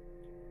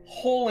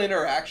whole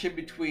interaction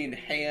between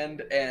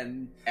Hand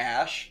and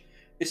Ash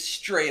is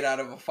straight out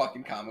of a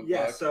fucking comic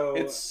book. So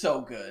it's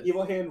so good.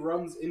 Evil Hand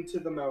runs into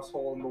the mouse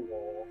hole in the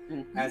wall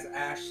as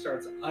Ash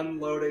starts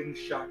unloading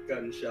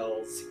shotgun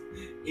shells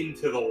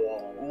into the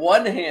wall.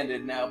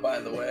 One-handed now, by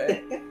the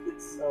way.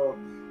 So,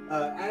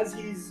 as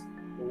he's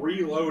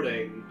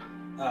reloading,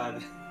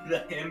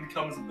 the Hand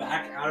comes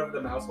back out of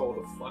the mouse hole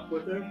to fuck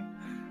with him.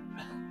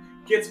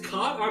 Gets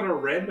caught on a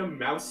random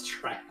mouse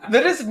trap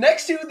that is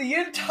next to the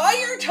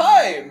entire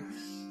time.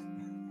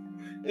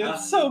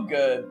 It's so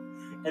good.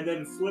 And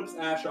then flips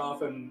Ash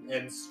off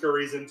and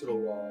scurries into the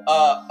wall.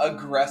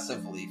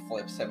 Aggressively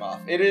flips him off.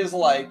 It is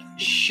like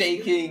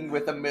shaking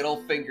with a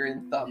middle finger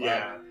and thumb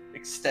up,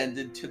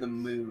 extended to the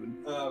moon.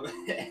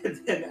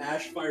 And then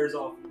Ash fires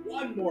off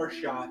one more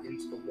shot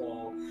into the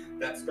wall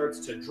that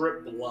starts to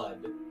drip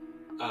blood.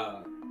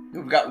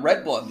 We've got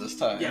red blood this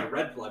time. Yeah,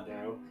 red blood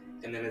now.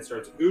 And then it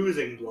starts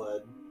oozing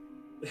blood.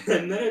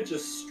 And then it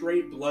just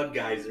straight blood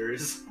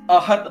geysers.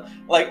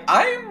 Like,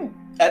 I'm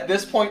at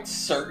this point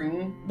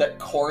certain that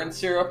corn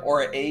syrup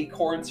or a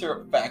corn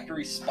syrup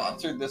factory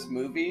sponsored this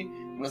movie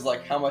and was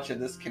like, how much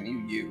of this can you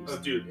use? Oh,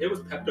 dude, it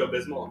was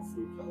Pepto-Bismol and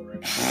fruit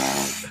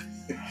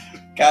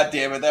God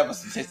damn it, that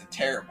must have tasted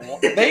terrible.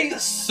 They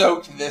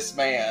soaked this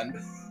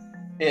man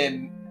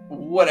in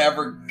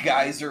whatever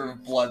geyser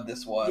of blood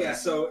this was. Yeah,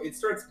 so it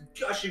starts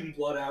gushing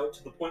blood out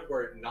to the point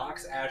where it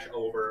knocks Ash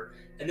over,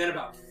 and then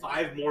about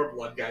 5 more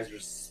blood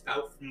geysers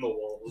spout from the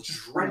walls,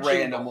 drenching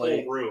randomly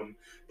the whole room,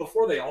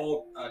 before they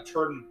all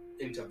turn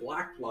into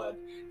black blood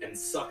and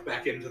suck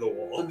back into the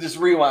wall. Just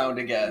rewound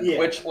again, Yeah.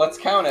 which, let's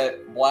count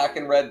it, black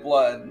and red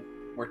blood,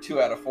 we're 2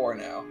 out of 4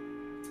 now.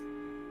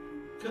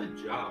 Good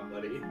job,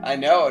 buddy. I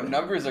know,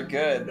 numbers are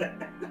good.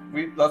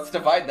 Let's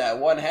divide that,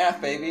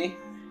 1/2, baby.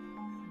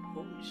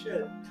 Holy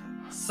shit.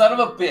 Son of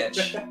a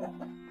bitch.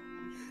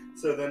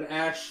 So then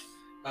Ash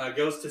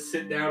goes to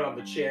sit down on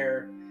the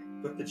chair,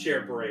 but the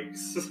chair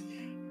breaks.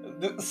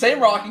 The same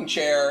rocking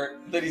chair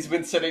that he's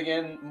been sitting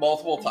in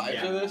multiple times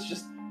Yeah. for this,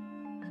 just...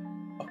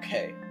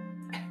 Okay.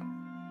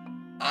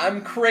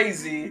 I'm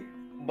crazy,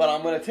 but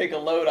I'm gonna take a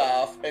load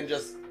off and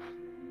just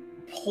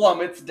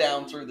plummets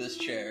down through this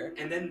chair.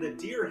 And then the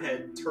deer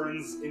head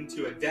turns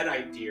into a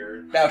deadite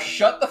deer. Now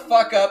shut the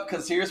fuck up,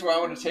 because here's where I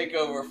want to take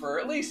over for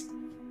at least,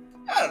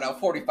 I don't know,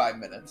 45 I'm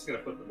minutes. just gonna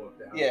put the book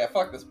down. Yeah,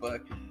 fuck this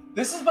book.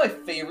 This is my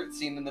favorite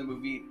scene in the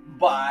movie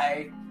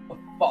by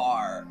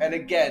far. And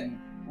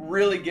again,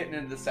 really getting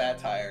into the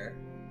satire.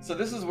 So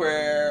this is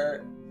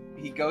where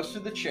he goes to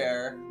the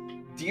chair,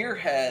 deer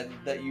head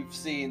that you've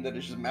seen that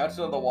is just mounted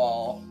on the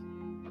wall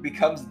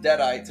becomes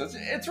deadite. So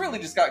it's really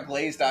just got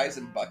glazed eyes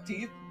and buck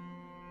teeth.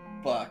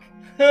 Buck.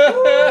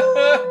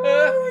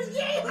 Ooh,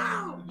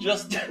 yeah!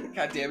 Just,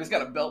 goddamn, he's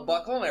got a belt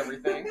buckle and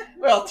everything.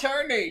 Well,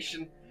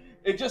 tarnation.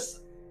 It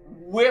just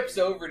whips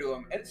over to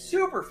him. And it's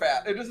super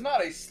fast. It is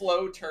not a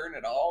slow turn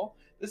at all.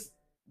 This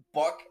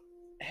buck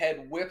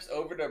head whips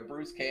over to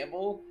Bruce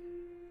Campbell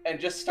and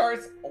just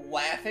starts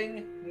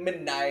laughing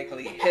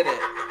maniacally. Hit it.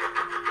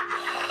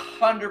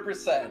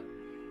 100%.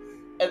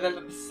 And then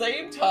at the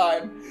same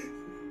time,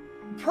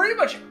 pretty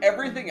much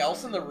everything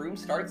else in the room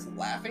starts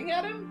laughing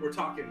at him. We're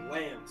talking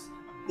lamps,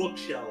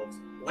 bookshelves,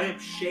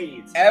 lamp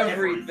shades,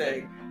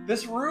 Everything.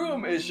 This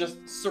room is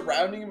just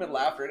surrounding him in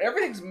laughter, and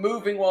everything's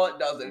moving while it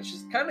does it. It's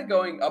just kind of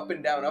going up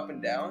and down, up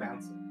and down.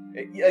 Bouncing.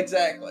 Yeah,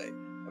 exactly.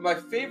 And my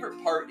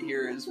favorite part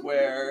here is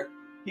where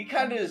he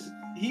kind of is.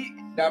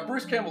 Now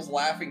Bruce Campbell's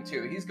laughing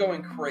too. He's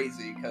going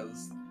crazy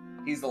because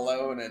he's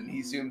alone and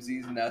he assumes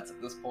he's nuts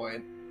at this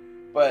point.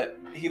 But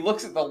he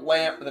looks at the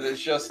lamp that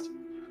is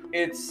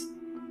it's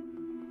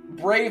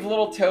brave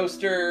little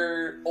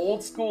toaster,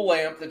 old school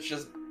lamp that's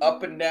just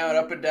up and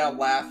down,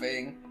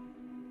 laughing.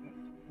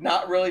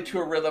 Not really to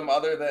a rhythm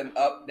other than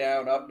up,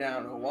 down,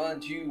 1,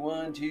 2,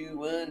 1, 2,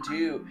 1,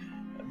 2.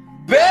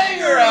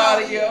 Banger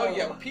audio,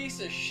 you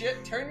piece of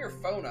shit. Turn your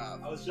phone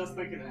off. I was just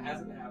thinking it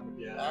hasn't happened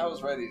yet. I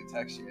was ready to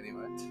text you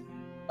anyway.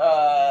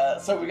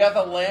 So we got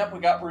the lamp, we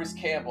got Bruce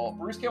Campbell.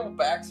 Bruce Campbell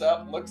backs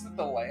up, looks at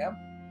the lamp.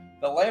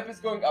 The lamp is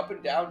going up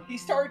and down. He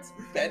starts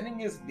bending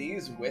his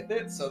knees with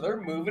it, so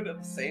they're moving at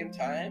the same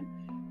time.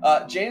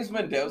 James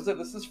Mendoza,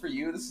 this is for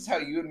you. This is how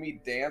you and me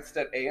danced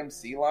at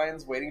AMC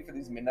lines waiting for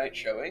these midnight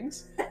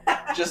showings.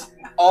 Just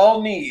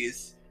all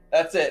knees.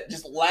 That's it.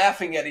 Just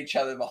laughing at each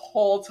other the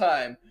whole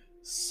time.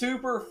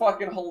 Super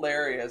fucking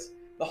hilarious.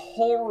 The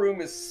whole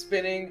room is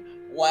spinning,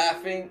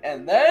 laughing,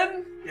 and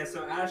then... Yeah,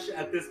 so Ash,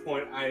 at this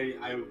point,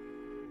 I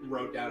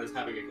wrote down as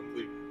having a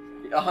complete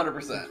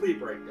 100%. complete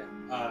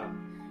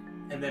breakdown.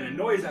 And then a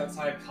noise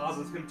outside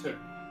causes him to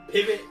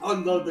pivot,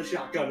 unload the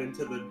shotgun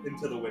into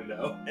the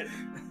window.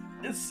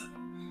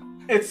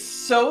 It's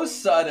so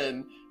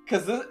sudden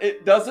because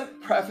it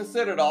doesn't preface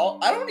it at all.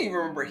 I don't even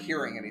remember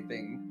hearing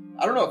anything.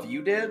 I don't know if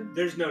you did.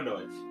 There's no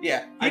noise.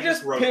 Yeah, he I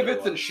just wrote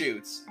pivots no and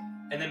shoots.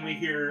 And then we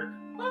hear,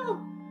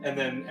 oh, and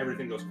then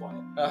everything goes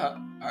quiet. All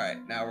right,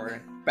 now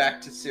we're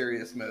back to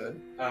serious mode.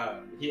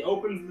 He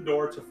opens the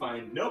door to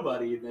find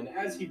nobody. Then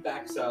as he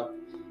backs up,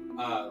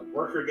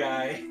 worker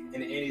guy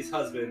and Annie's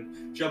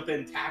husband jump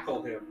in,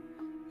 tackle him.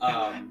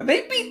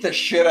 They beat the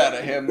shit out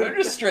of him. They're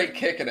just straight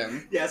kicking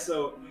him. Yeah,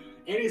 so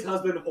Annie's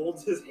husband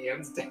holds his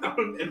hands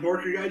down, and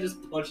worker guy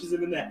just punches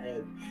him in the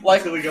head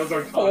Like until he goes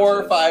unconscious.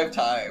 4 or 5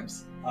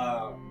 times.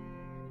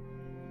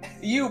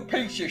 You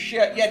piece of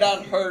shit, you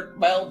done hurt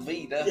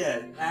Velveeta.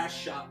 Yeah,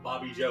 Ash shot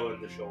Bobby Joe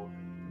in the shoulder.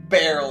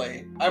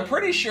 Barely. I'm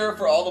pretty sure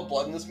for all the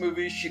blood in this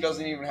movie, she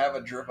doesn't even have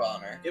a drip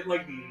on her. It,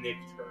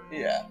 nicked her.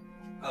 Yeah.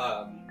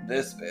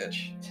 This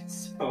bitch.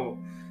 So,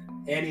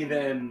 Annie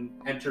then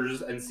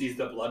enters and sees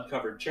the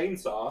blood-covered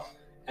chainsaw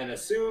and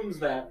assumes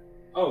that,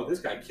 oh, this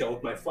guy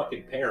killed my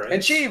fucking parents.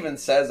 And she even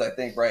says, I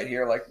think, right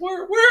here, like,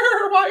 where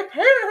are my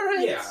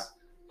parents?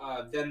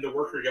 Yeah. Then the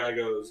worker guy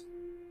goes,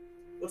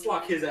 let's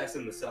lock his ass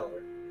in the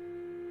cellar.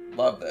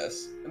 Love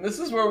this. And this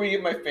is where we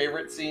get my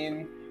favorite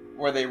scene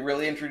where they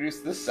really introduce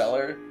the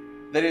cellar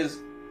that is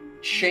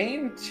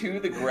chained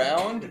to the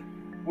ground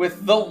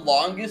with the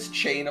longest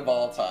chain of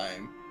all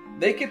time.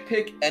 They could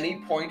pick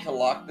any point to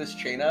lock this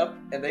chain up,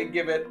 and they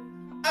give it,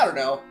 I don't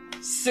know,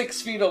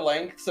 6 feet of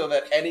length so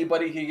that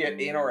anybody can get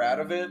in or out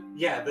of it.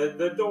 Yeah,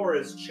 the door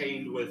is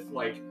chained with,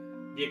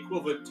 the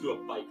equivalent to a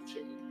bike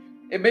chain.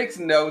 It makes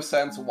no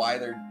sense why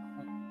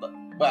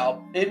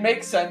Well, it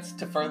makes sense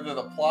to further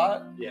the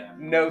plot. Yeah.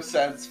 No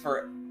sense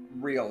for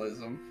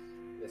realism.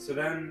 So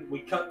then we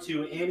cut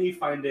to Annie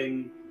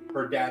finding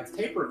her dad's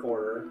tape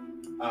recorder.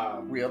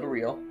 Reel to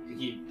reel.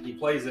 He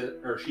plays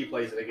it, or she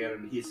plays it again,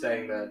 and he's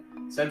saying that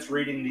since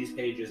reading these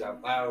pages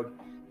out loud,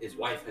 his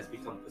wife has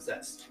become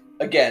possessed.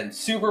 Again,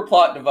 super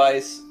plot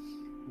device.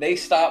 They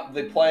stopped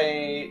the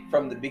play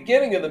from the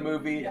beginning of the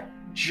movie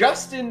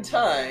just in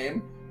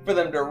time for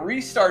them to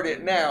restart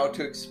it now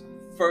to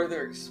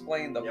further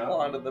explain the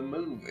plot of the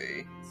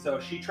movie. So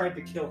she tried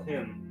to kill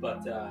him,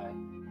 but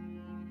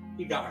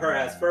he got her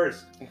ass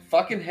first.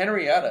 Fucking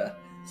Henrietta.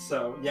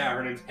 So, yeah,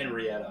 her name's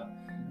Henrietta.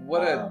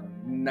 What a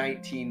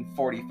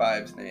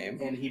 1945's name.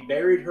 And he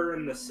buried her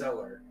in the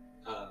cellar,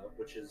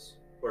 which is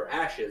where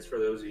Ash is, for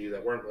those of you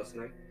that weren't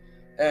listening.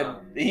 And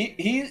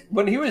he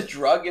when he was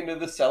drug into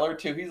the cellar,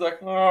 too, he's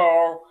like,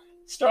 oh,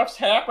 stuff's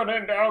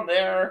happening down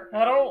there.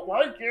 I don't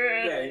like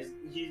it.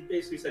 Yeah, he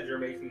basically said, you're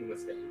making a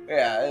mistake.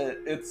 Yeah,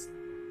 it's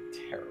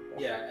terrible.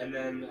 Yeah, and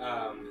then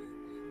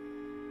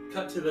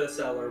cut to the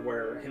cellar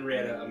where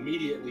Henrietta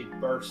immediately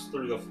bursts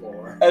through the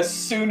floor. As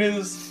soon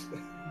as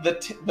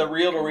the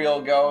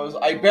reel-to-reel goes,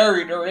 I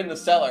buried her in the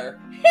cellar.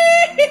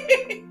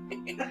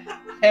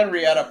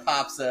 Henrietta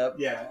pops up.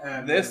 Yeah,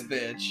 and this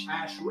bitch.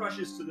 Ash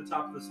rushes to the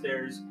top of the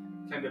stairs,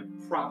 kind of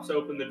props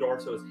open the door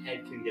so his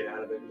head can get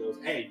out of it, and goes,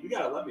 hey, you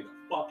gotta let me the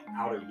fuck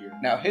out of here.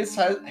 Now, his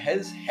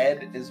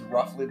head is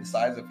roughly the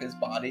size of his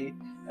body,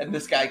 and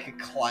this guy could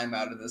climb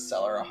out of this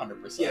cellar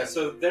 100%. Yeah,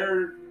 so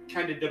they're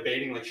kind of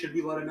debating, like, should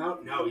we let him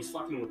out? No, he's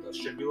fucking with us.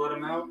 Should we let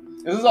him out?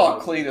 This is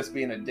all Cletus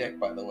being a dick,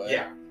 by the way.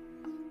 Yeah.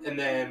 And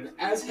then,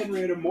 as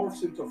Henrietta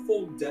morphs into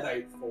full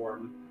Deadite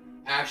form,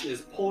 Ash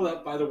is pulled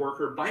up by the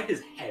worker by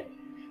his head.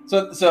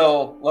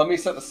 So let me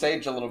set the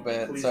stage a little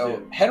bit. Please so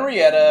do.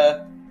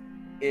 Henrietta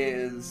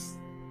is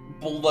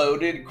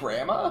bloated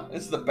grandma,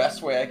 is the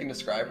best way I can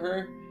describe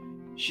her.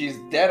 She's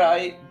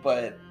Deadite,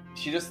 but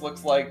she just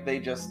looks like they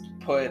just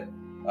put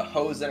a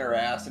hose in her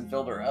ass and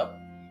filled her up.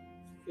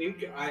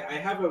 I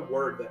have a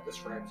word that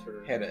describes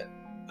her. Hit it.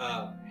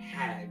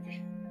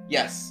 Hag.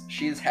 Yes,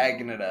 she's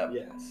hagging it up.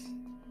 Yes.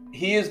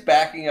 He is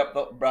backing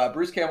up,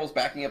 Bruce Campbell's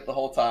backing up the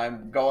whole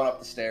time, going up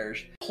the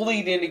stairs,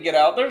 pleading to get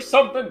out. There's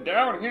something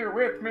down here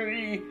with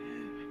me.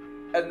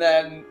 And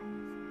then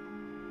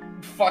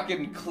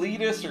fucking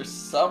Cletus or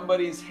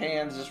somebody's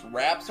hands just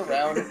wraps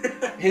around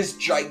his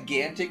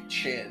gigantic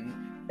chin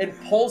and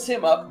pulls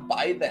him up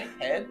by the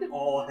head.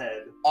 All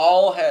head.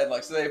 All head.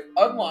 Like, so they've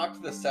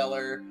unlocked the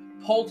cellar,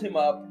 pulled him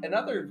up, and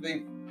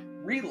they've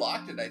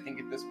relocked it, I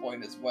think, at this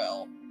point as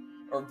well.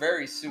 Or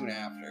very soon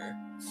after.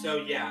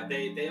 So yeah,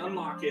 they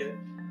unlock it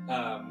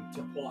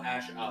to pull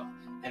Ash up,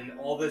 and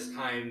all this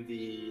time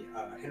the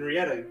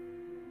Henrietta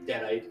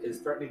Deadite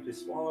is threatening to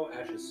swallow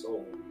Ash's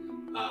soul.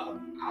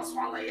 I'll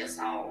swallow your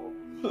soul.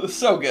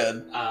 So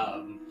good.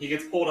 He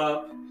gets pulled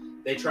up.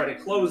 They try to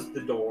close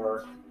the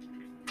door,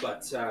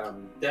 but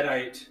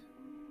Deadite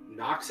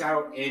knocks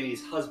out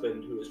Annie's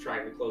husband, who is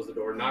trying to close the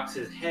door. Knocks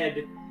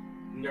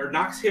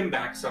him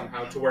back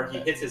somehow to where he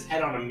hits his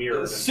head on a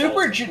mirror.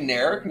 Super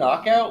generic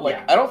knockout.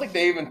 Like, I don't think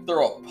they even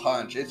throw a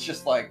punch. It's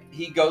just like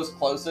he goes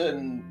close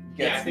and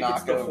gets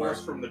knocked over. It's the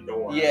force from the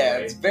door. Yeah,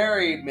 right? It's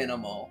very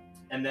minimal.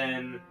 And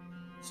then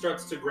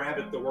starts to grab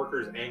at the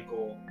worker's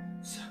ankle.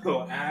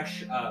 So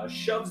Ash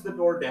shoves the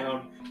door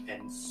down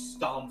and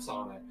stomps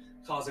on it,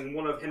 causing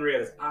one of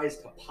Henrietta's eyes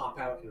to pop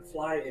out and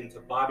fly into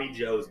Bobby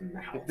Joe's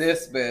mouth.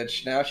 This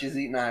bitch. Now she's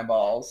eating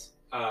eyeballs.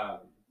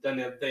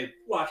 Then they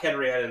lock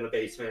Henrietta in the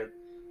basement.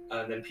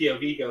 And then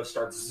POV Ghost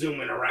starts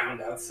zooming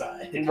around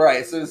outside.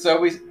 Right. So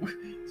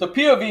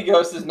POV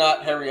Ghost is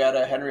not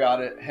Henrietta.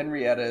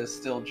 Henrietta is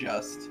still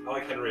just. I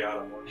like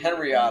Henrietta more.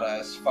 Henrietta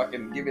is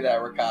fucking give me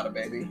that ricotta,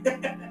 baby.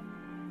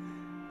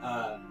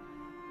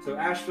 So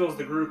Ash fills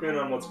the group in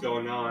on what's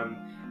going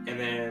on, and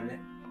then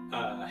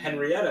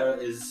Henrietta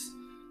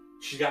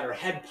she's got her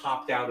head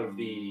popped out of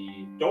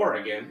the door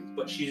again,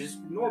 but she's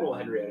normal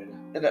Henrietta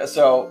now. And,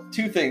 so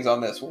 2 things on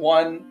this.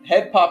 1,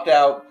 head popped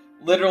out.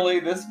 Literally,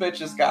 this bitch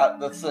has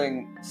got this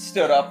thing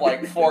stood up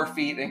like 4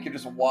 feet and can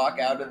just walk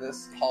out of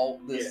this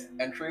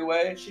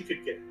entryway. She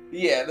could get it.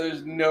 Yeah,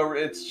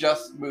 it's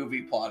just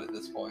movie plot at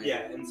this point.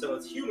 Yeah, and so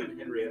it's human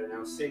Henrietta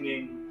now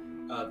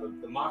singing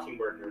the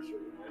Mockingbird nursery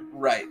rhyme.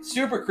 Right,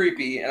 super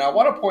creepy. And I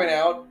want to point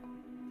out,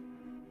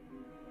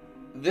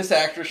 this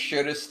actress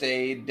should have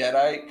stayed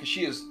Deadite because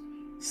she is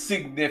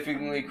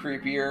significantly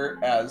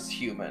creepier as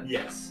human.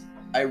 Yes.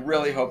 I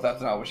really hope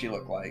that's not what she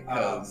looked like,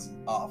 because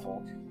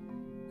awful.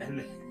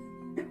 And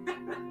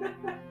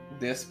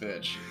this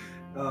bitch.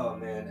 Oh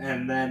man!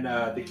 And then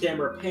the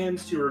camera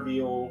pans to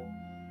reveal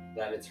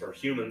that it's her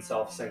human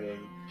self singing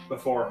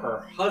before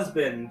her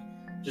husband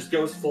just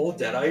goes full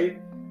Deadite.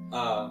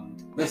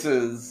 This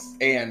is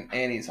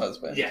Annie's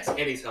husband. Yes,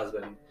 Annie's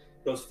husband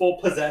goes full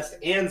possessed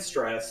and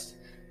stressed,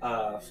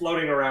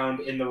 floating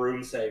around in the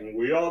room saying,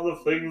 "We are the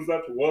things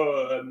that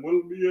were and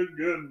will be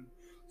again,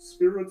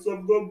 spirits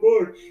of the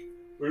bush.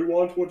 We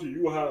want what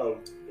you have,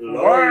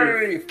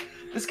 life."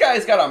 This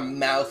guy's got a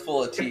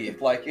mouthful of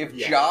teeth. Like, if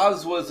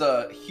Jaws was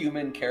a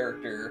human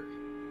character,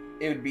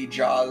 it would be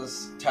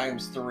Jaws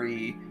times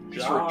 3,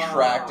 just Jaws.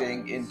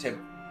 retracting into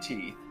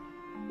teeth.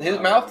 His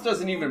mouth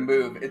doesn't even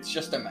move. It's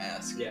just a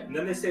mask. Yeah, and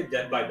then they say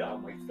dead by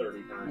dawn like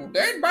 30 times.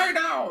 Dead by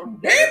dawn!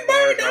 Dead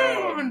by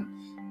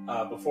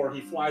dawn! Before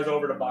he flies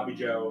over to Bobby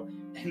Joe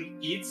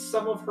and eats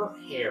some of her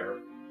hair.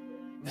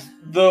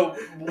 The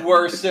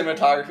worst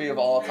cinematography of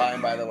all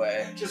time, by the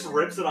way. Just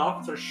rips it off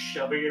and starts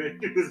shoving it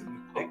into his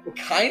mouth.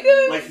 Kind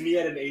of? Like me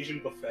at an Asian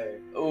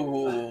buffet.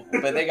 Ooh,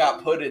 but they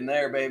got pudding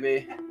there,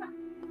 baby.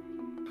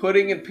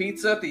 Pudding and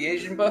pizza at the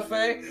Asian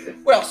buffet?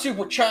 Well,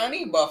 super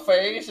Chinese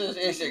buffet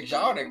is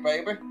exotic,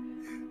 baby.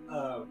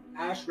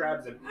 Ash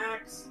grabs an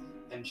axe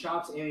and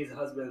chops Annie's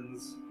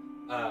husband's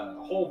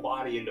whole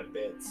body into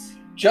bits.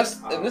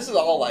 And this is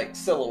all like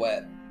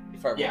silhouette,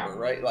 if I remember,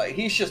 right? Like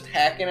he's just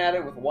hacking at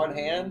it with one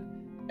hand,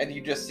 and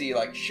you just see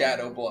like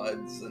shadow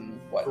bloods and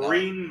whatnot.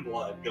 Green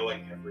blood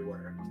going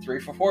everywhere.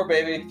 3 for 4,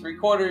 baby.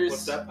 3/4.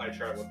 What's that pie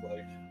chart look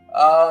like?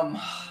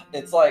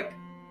 It's like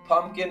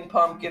pumpkin,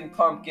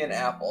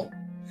 apple.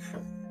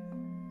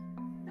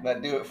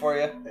 That do it for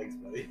you? Thanks,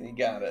 buddy. You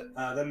got it.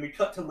 Then we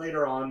cut to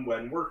later on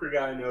when worker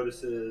guy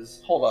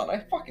notices... Hold on, I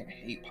fucking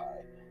hate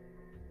pie.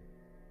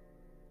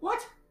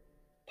 What?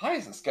 Pie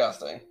is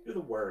disgusting. You're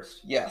the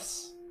worst.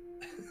 Yes.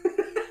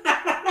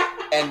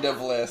 End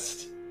of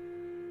list.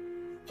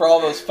 For all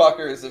those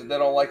fuckers that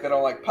don't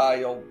like pie,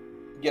 you'll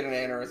get an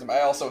aneurysm. I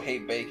also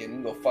hate bacon. You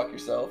can go fuck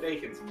yourself.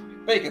 Bacon's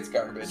fine. Bacon's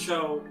garbage.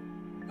 So,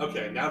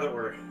 okay, now that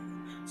we're...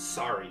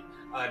 Sorry.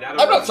 I'm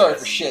not sorry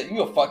for shit. You can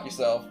go fuck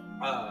yourself.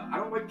 I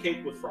don't like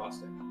cake with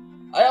frosting.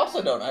 I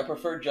also don't. I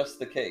prefer just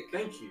the cake.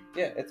 Thank you.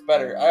 Yeah, it's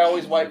better. I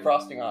always wipe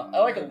frosting off. I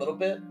like a little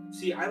bit.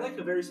 See, I like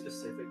a very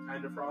specific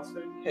kind of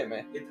frosting. Hit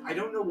me. I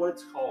don't know what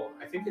it's called.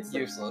 I think it's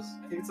like, useless.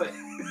 I think it's like...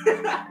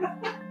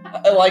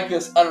 I like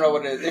this. I don't know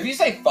what it is. If you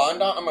say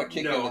fondant, I'm gonna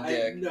kick you in the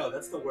dick. No,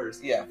 that's the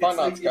worst. Yeah,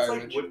 fondant's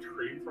garbage. It's like whipped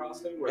cream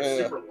frosting, where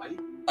it's super light.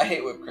 I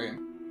hate whipped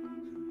cream.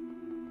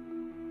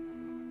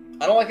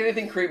 I don't like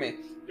anything creamy.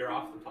 You're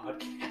off the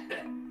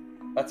podcast.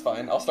 That's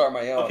fine. I'll start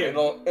my own. Okay.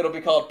 It'll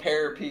be called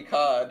pear pea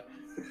cod.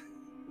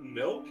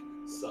 Milk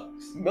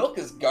sucks. Milk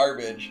is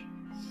garbage.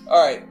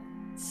 All right,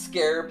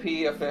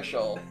 Scarapy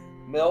official.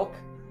 Milk,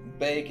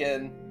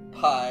 bacon,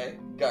 pie,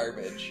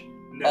 garbage.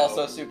 No.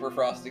 Also super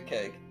frosted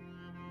cake.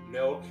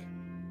 Milk,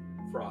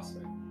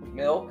 frosting.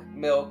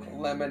 Milk,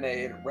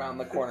 lemonade, round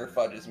the corner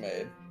fudge is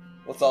made.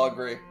 Let's all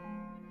agree.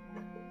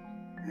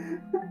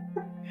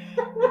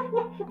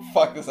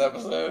 Fuck this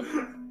episode.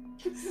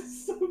 This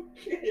is so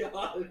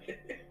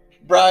chaotic.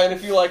 Brian,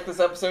 if you like this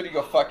episode, you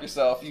go fuck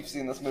yourself. You've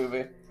seen this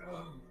movie.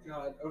 Oh,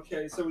 God.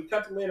 Okay, so we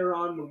cut to later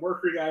on when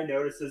worker guy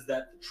notices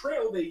that the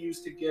trail they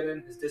used to get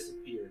in has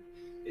disappeared.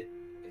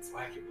 It's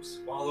like it was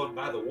swallowed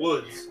by the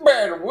woods.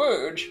 By the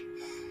woods.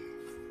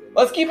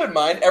 Let's keep in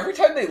mind, every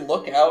time they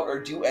look out or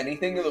do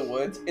anything in the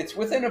woods, it's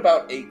within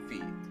about 8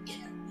 feet.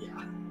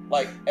 Yeah.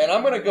 Like, and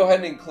I'm going to go ahead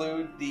and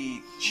include the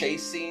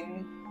chase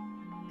scene,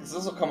 because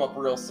this will come up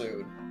real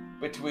soon,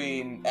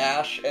 between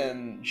Ash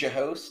and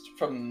Jehost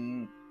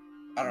from,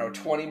 I don't know,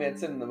 20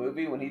 minutes into the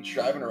movie when he's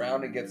driving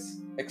around and gets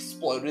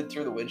exploded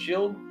through the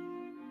windshield.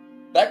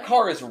 That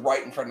car is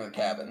right in front of the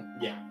cabin.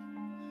 Yeah.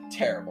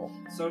 Terrible.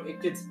 So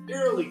it gets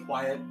eerily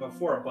quiet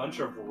before a bunch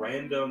of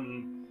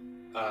random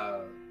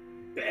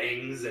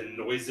bangs and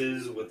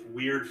noises with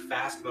weird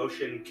fast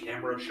motion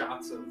camera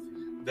shots of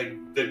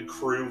the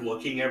crew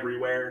looking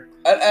everywhere.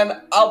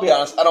 And I'll be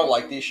honest, I don't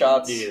like these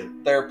shots. Yeah.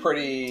 They're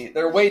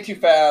way too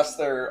fast,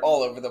 they're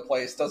all over the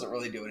place, doesn't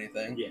really do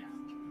anything.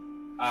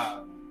 Yeah.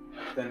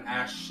 Then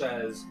Ash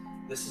says,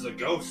 "This is a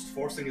ghost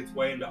forcing its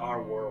way into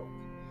our world."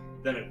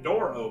 Then a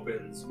door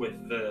opens with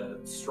the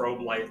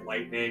strobe light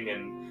lightning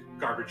and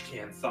garbage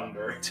can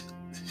thunder.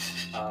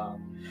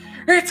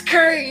 It's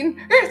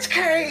Kane! It's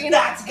Kane!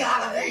 That's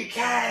gotta be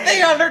Kane!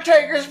 The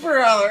Undertaker's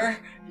brother!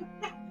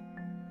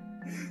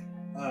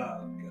 Oh,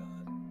 God.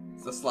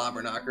 It's the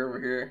slobber knocker over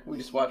here. We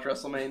just watched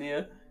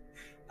WrestleMania.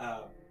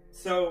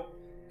 So,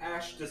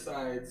 Ash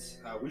decides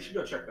we should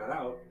go check that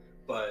out.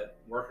 But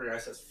worker guy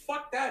says,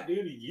 "Fuck that,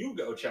 dude. You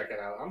go check it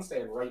out. I'm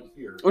staying right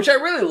here." Which I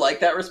really like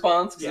that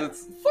response, because Yeah.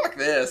 it's, fuck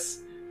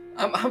this.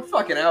 I'm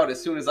fucking out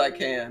as soon as I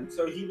can.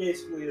 So he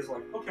basically is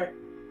like, okay,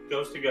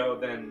 goes to go.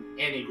 Then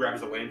Annie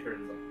grabs a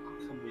lantern and is like,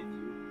 "I'll come with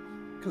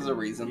you." Because of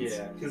reasons.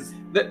 Yeah, because...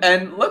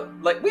 And look,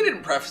 like, we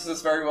didn't preface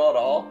this very well at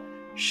all.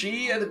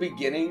 She, at the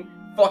beginning,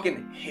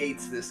 fucking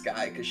hates this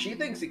guy, because she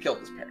thinks he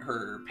killed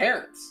her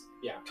parents.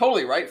 Yeah.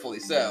 Totally rightfully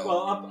so.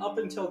 Well, up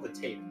until the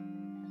tape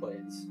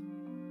plays.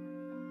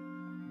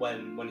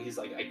 When he's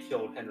like, "I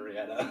killed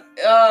Henrietta."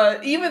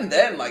 Even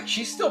then, like,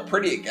 she's still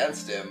pretty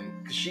against him,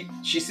 because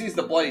she sees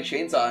the bloody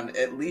chainsaw and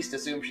at least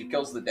assumes she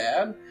kills the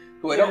dad,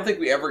 who I don't think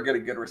we ever get a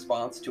good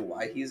response to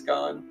why he's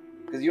gone,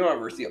 because you don't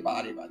ever see a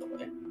body, by the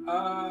way.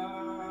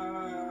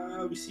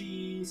 We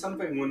see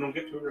something when we'll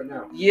get to it right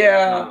now.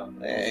 Yeah,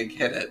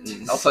 hit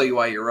it. I'll tell you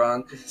why you're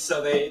wrong.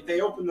 So they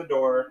open the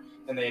door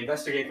and they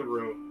investigate the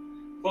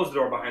room, close the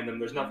door behind them,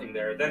 there's nothing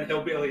there. Then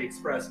Hillbilly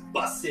Express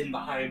busts in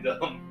behind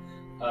them,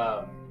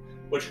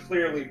 which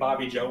clearly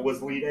Bobby Joe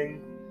was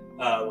leading.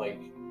 Like,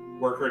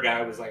 worker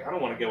guy was like, I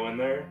don't want to go in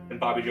there. And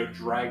Bobby Joe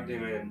dragged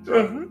him in,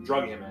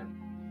 drug him in.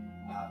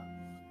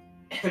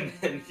 And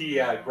then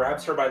he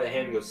grabs her by the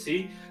hand and goes,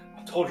 see,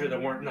 I told you there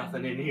weren't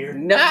nothing in here.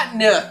 Not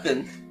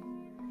nothing.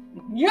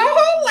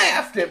 Y'all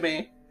laughed at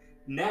me.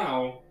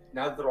 Now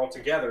that they're all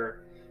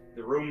together,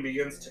 the room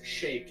begins to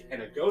shake,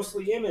 and a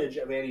ghostly image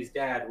of Annie's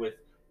dad with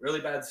really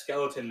bad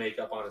skeleton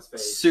makeup on his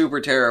face super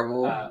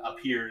terrible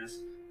appears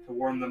to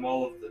warn them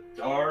all of the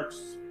dark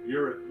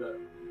spirit that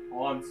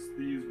haunts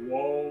these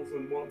walls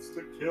and wants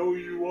to kill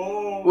you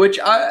all. Which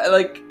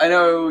I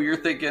know you're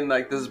thinking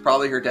like this is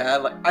probably her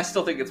dad. Like I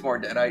still think it's more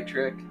a Deadite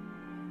trick.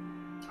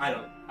 I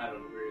don't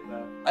agree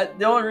with that.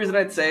 The only reason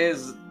I'd say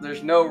is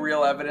there's no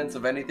real evidence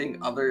of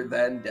anything other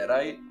than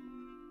Deadite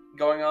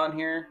going on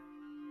here.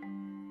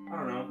 I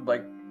don't know.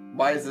 Like,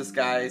 why is this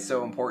guy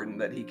so important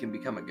that he can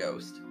become a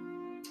ghost?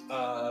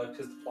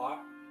 Because the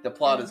plot. The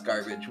plot is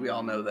garbage. We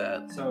all know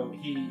that. So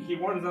he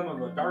warns them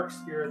of a dark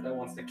spirit that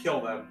wants to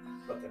kill them,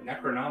 but the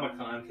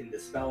Necronomicon can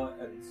dispel it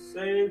and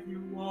save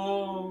you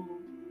all.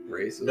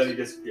 Racist. Then he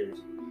disappears.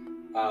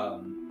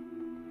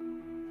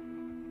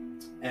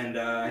 And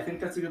I think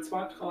that's a good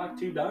spot to call Act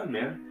 2 done,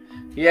 man.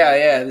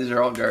 Yeah, these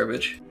are all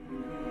garbage.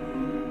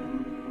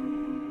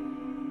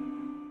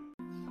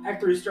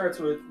 Act 3 starts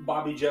with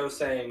Bobby Joe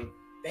saying,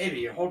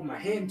 baby, you're holding my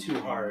hand too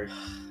hard.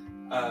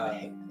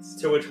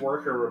 To which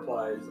Worker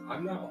replies,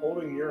 I'm not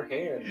holding your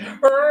hand.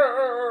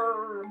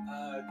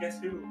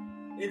 Guess who?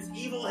 It's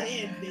Evil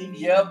Hand, baby.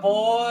 Yeah,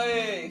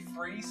 boy.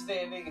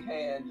 Freestanding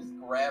hand just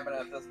grabbing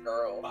at this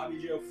girl. Bobby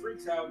Joe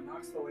freaks out,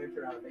 knocks the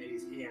lantern out of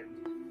Annie's hand,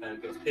 and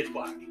it goes pitch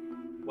black.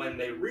 When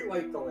they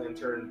relight the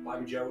lantern,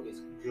 Bobby Joe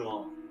is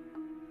gone.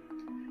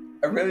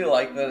 I really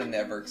like that it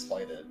never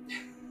explained it.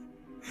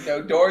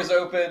 No doors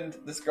opened,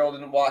 this girl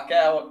didn't walk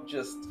out,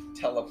 just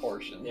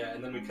teleportation. Yeah,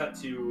 and then we cut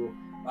to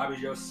Bobby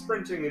Joe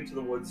sprinting into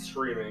the woods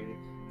screaming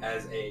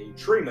as a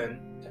tree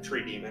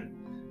demon,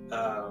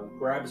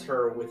 grabs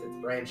her with its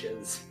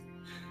branches,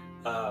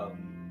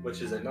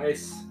 which is a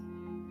nice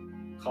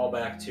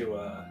callback to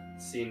a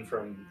scene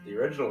from the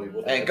original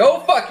Evil Dead. And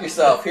go fuck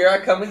yourself, here I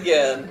come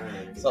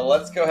again. So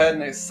let's go ahead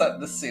and set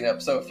this scene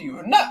up. So if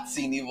you've not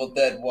seen Evil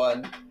Dead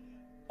 1,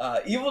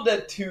 Evil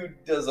Dead 2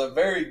 does a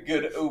very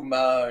good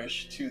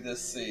homage to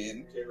this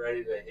scene. Get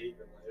ready to hate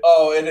your life.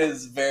 Oh, it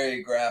is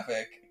very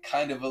graphic,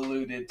 kind of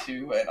alluded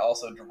to, and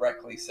also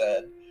directly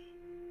said.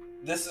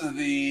 This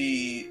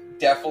is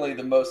definitely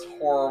the most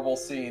horrible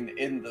scene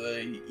in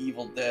the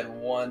Evil Dead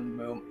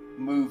 1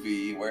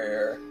 movie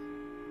where,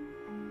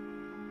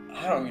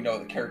 I don't even know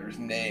the character's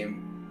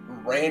name,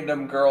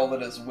 random girl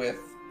that is with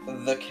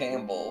the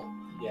Campbell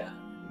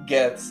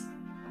gets,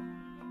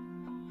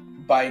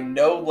 by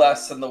no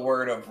less than the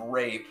word of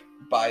rape,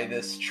 by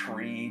this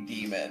tree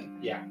demon.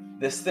 Yeah.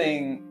 This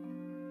thing,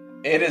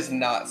 it is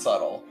not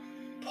subtle.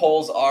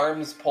 Pulls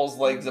arms, pulls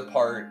legs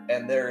apart,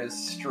 and there is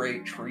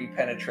straight tree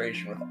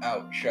penetration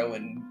without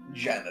showing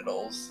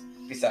genitals.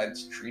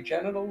 Besides tree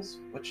genitals,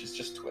 which is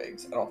just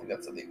twigs. I don't think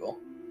that's illegal.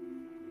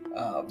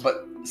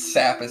 But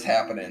sap is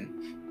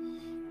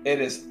happening.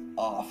 It is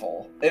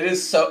awful. It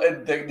is so...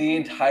 The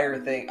entire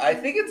thing... I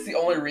think it's the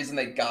only reason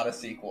they got a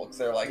sequel, because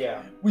they're like,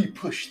 we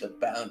push the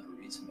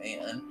boundaries,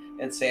 man.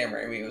 And Sam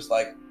Raimi was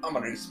like, I'm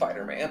gonna do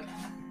Spider-Man.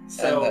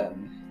 So,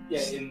 and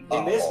then,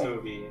 in this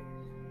movie...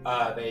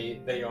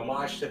 they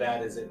homage to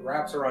that as it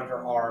wraps around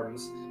her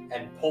arms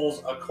and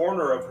pulls a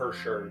corner of her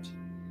shirt,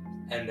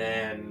 and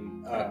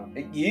then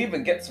you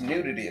even get some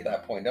nudity at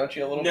that point, don't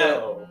you? A little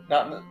bit.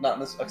 Not in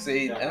this.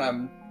 See, no.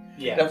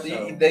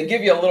 And they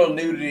give you a little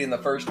nudity in the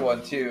first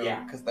one too,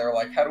 because they're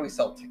like, how do we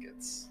sell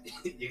tickets?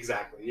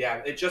 Exactly.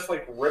 Yeah, it just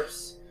like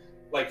rips.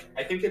 Like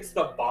I think it's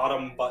the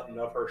bottom button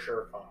of her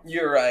shirt off.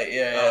 You're right.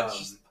 Yeah, it's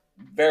just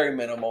very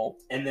minimal.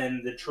 And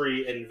then the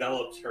tree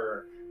envelops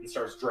her and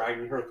starts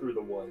dragging her through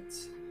the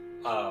woods.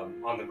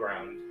 On the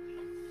ground.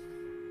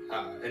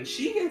 And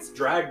she gets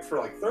dragged for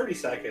like 30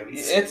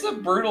 seconds. It's a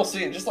brutal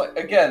scene. Just like,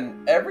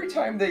 again, every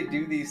time they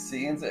do these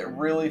scenes, it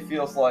really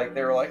feels like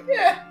they were like,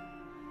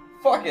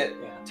 fuck it.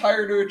 Yeah. Tie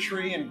her to a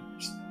tree and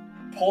just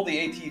pull the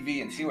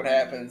ATV and see what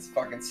happens.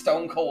 Fucking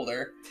stone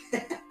colder.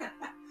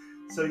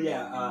 So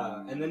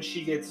and then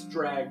she gets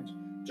dragged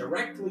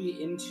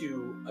directly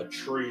into a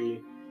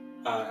tree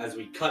as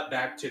we cut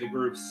back to the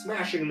group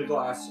smashing the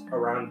glass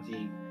around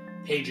the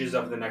pages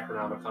of the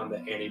Necronomicon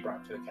that Annie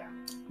brought to the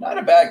cabin. Not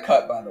a bad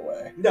cut, by the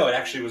way. No, it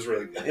actually was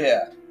really good.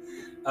 Yeah.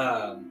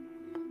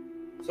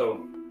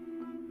 So,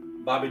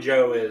 Bobby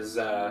Joe is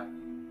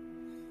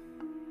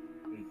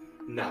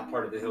not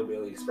part of the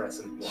Hillbilly Express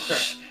anymore.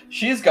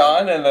 She's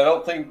gone, and I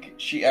don't think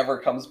she ever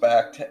comes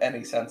back to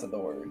any sense of the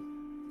word.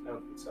 I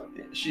don't think so.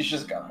 She's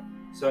just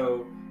gone.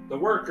 So, the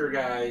worker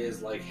guy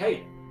is like,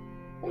 hey,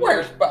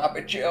 where's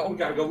Bobby Joe? We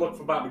gotta go look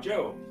for Bobby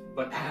Joe.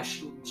 But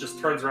Ash just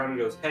turns around and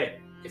goes, hey,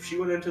 if she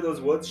went into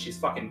those woods, she's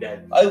fucking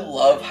dead. I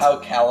love how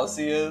callous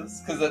he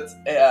is, because it's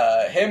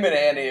him and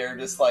Annie are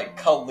just like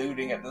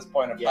colluding at this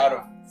point of how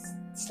to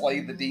slay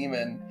the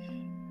demon,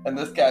 and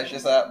this guy's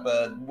just at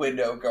the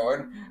window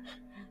going,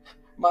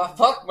 "My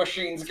fuck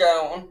machine's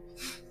gone."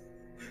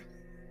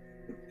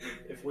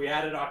 If we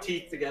added our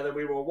teeth together,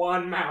 we were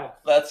one mouth.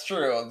 That's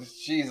true.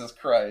 Jesus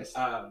Christ.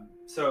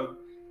 So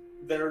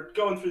they're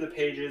going through the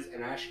pages,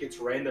 and Ash gets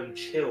random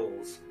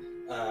chills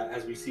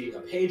as we see a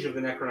page of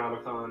the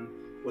Necronomicon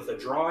with a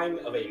drawing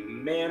of a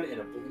man in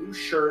a blue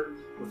shirt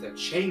with a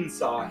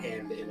chainsaw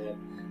hand in it.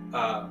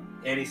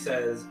 And he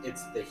says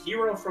it's the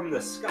hero from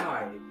the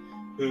sky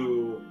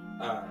who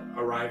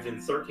arrived in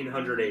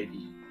 1300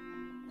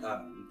 AD.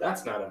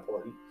 That's not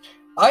important.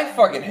 I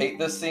fucking hate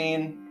this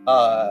scene.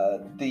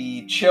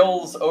 The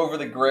chills over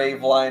the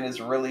grave line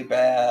is really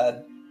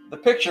bad. The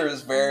picture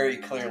is very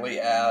clearly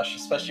Ash,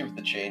 especially with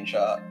the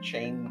chainsaw.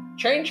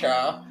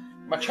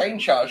 My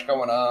chainsaw's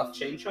going off.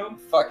 Chain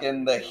chomp?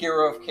 Fucking the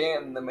hero of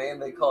Canton, the man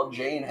they call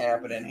Jane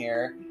happening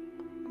here.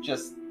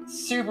 Just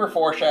super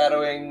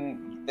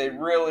foreshadowing. They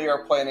really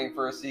are planning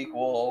for a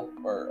sequel,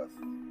 or a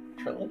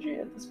trilogy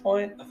at this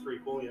point. A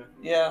threequel, yeah.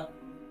 Yeah.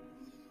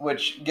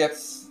 Which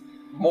gets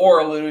more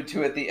alluded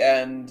to at the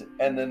end,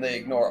 and then they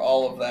ignore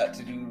all of that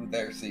to do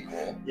their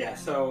sequel. Yeah,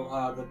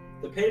 so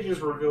the pages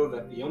reveal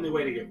that the only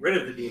way to get rid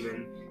of the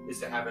demon is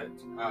to have it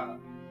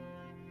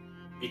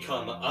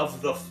become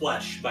of the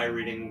flesh by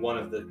reading one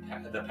of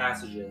the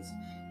passages,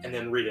 and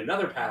then read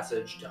another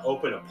passage to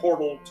open a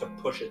portal to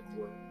push it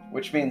through.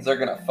 Which means they're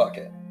gonna fuck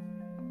it.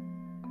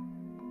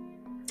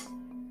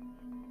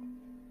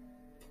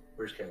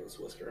 Where's Careless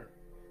Whisper?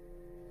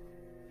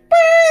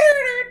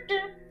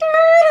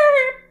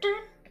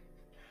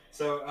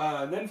 So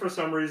then for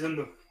some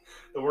reason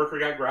the worker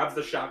guy grabs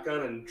the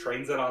shotgun and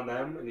trains it on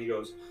them, and he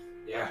goes,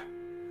 yeah,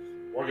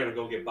 we're gonna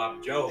go get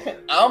Bobby Joe.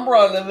 I'm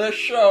running this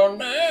show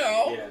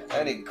now. Yeah.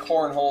 And he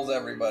cornholes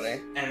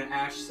everybody. And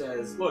Ash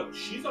says, look,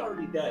 she's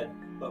already dead,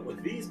 but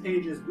with these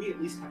pages, we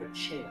at least have a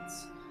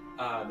chance.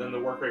 Then the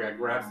worker guy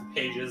grabs the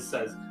pages,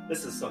 says,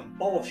 this is some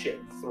bullshit,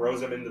 and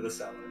throws them into the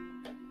cellar.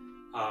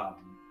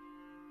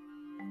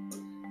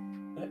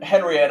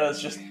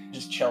 Henrietta's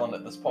just chilling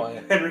at this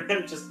point.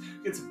 Henrietta just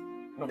gets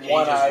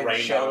one-eyed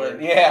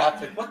chilling. Yeah.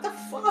 Like, what the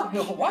fuck?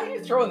 Why are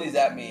you throwing these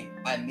at me?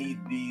 I need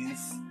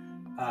these.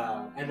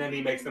 And then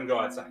he makes them go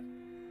outside.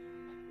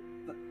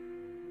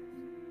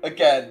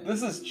 Again,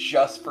 this is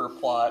just for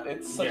plot.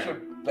 It's such a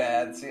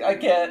bad scene. I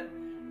get,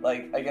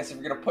 like, I guess if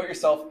you're gonna put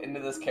yourself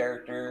into this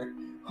character,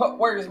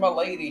 where's my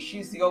lady?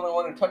 She's the only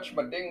one who touched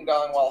my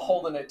ding-dong while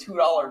holding a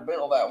 $2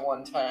 bill that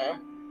one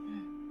time.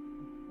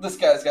 This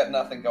guy's got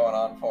nothing going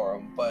on for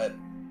him, but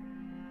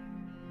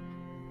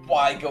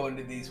why go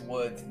into these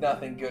woods?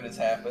 Nothing good has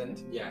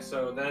happened. Yeah,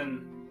 so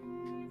then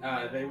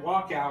they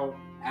walk out.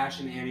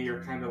 Ash and Annie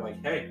are kind of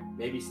like, hey,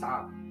 maybe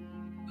stop.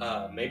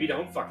 Maybe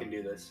don't fucking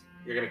do this.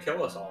 You're going to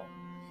kill us all.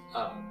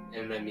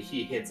 And then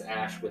he hits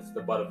Ash with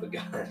the butt of the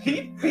gun.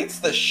 He beats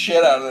the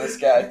shit out of this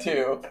guy,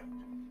 too.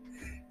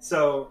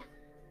 So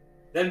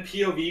then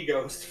POV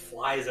Ghost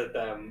flies at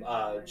them,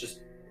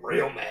 just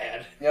real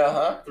mad.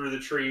 Through the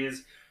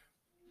trees.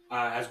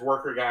 As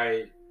Worker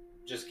Guy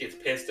just gets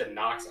pissed and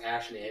knocks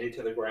Ash and Annie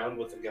to the ground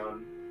with the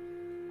gun.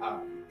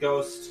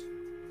 Ghost...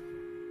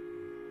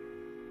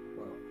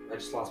 I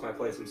just lost my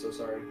place, I'm so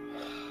sorry.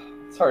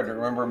 It's hard to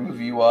remember a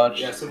movie you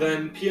watched. Yeah, so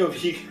then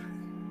POV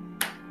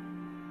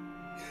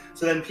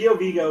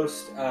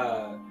Ghost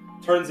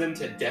turns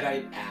into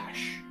Deadite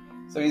Ash.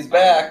 So he's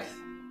back.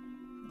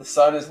 The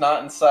sun is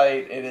not in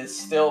sight. It is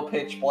still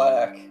pitch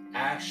black.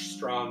 Ash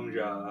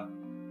Strongjaw,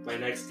 my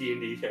next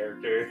D&D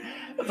character.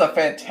 That's a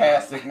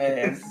fantastic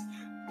name.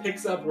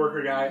 Picks up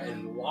Worker Guy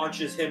and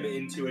launches him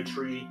into a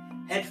tree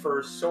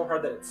headfirst so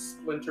hard that it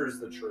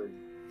splinters the tree.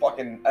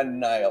 Fucking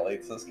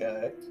annihilates this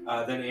guy.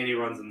 Then Annie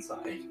runs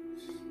inside.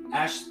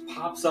 Ash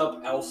pops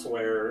up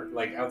elsewhere,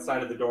 like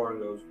outside of the door,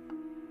 and goes,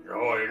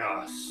 "Join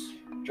us."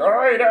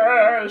 Join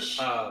us.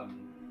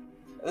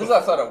 This is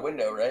outside a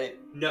window, right?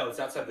 No, it's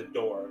outside the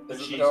door.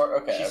 Is it the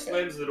door? Okay. She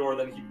slams the door,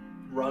 then he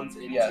runs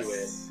into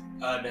it,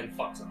 and then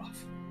fucks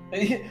off.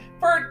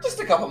 For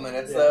just a couple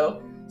minutes,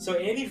 though. So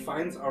Annie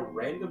finds a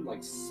random,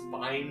 like,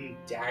 spine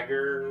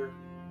dagger.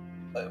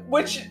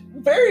 Which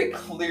very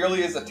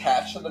clearly is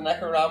attached to the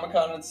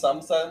Necronomicon in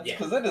some sense,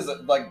 because it is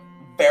like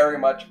very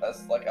much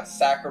a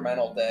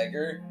sacramental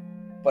dagger,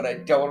 but I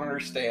don't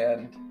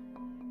understand.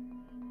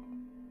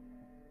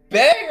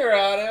 Banger,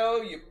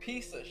 Otto, you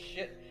piece of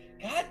shit!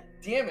 God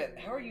damn it!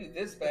 How are you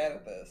this bad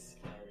at this?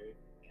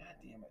 God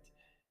damn it!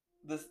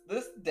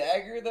 This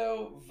dagger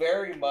though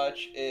very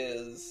much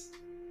is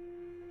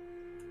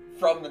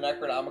from the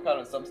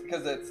Necronomicon in some,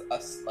 because it's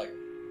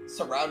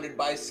surrounded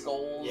by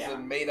skulls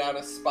and made out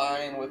of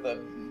spine with a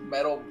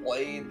metal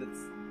blade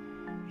that's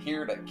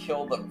here to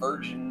kill the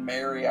Virgin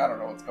Mary. I don't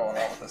know what's going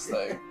on with this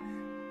thing.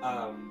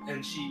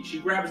 And she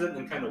grabs it and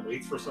then kind of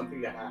waits for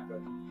something to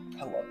happen.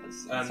 I love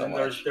this scene so so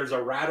much. There's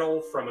a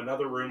rattle from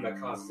another room that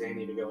causes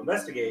Annie to go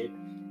investigate,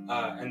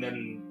 and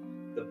then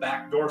the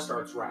back door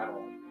starts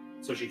rattling.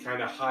 So she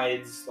kind of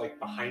hides like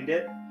behind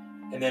it,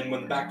 and then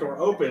when the back door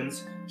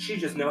opens, she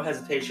just no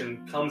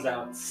hesitation comes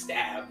out,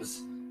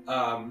 stabs.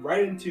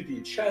 Right into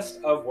the chest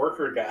of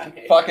Worker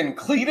Guy. Fucking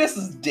Cletus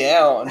is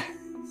down.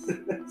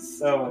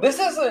 So this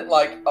isn't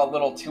like a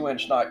little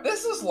 2-inch knock.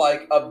 This is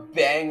like a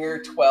banger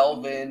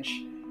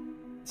 12-inch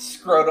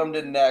Scrotum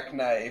to neck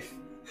knife.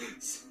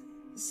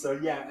 So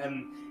yeah,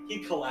 and he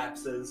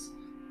collapses.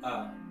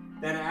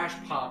 Then Ash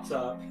pops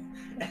up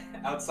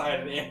outside,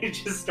 and Annie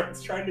just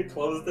starts trying to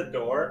close the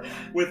door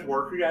with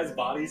Worker Guy's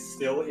body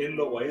still in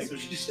the way, so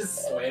she's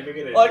just slamming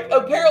it in. Like,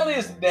 apparently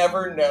has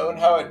never known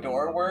how a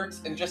door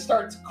works, and just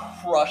starts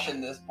crushing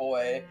this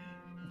boy.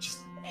 Just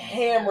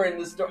hammering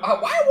this door.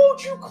 Why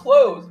won't you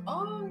close?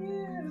 Oh,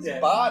 yeah, his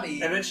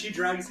body. And then she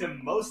drags him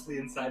mostly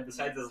inside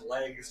besides his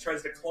legs,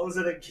 tries to close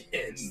it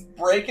again. She's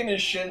breaking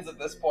his shins at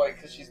this point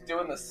because she's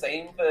doing the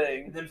same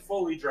thing. And then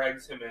fully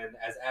drags him in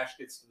as Ash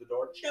gets to the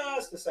door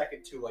just a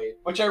second too late.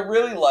 Which I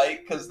really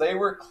like because they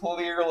were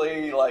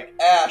clearly like,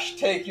 Ash,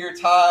 take your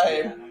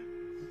time. Yeah.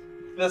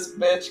 This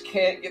bitch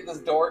can't get this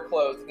door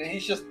closed. And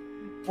he's just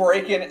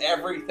breaking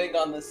everything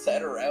on the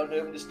set around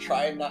him, just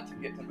trying not to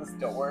get to this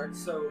door.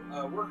 So,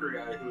 Worker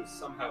Guy, who is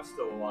somehow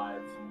still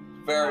alive,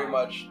 very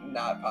much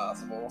not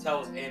possible,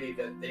 tells Annie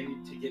that they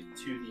need to get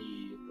to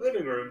the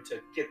living room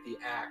to get the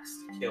axe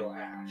to kill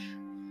Ash.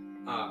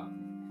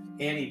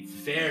 Annie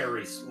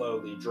very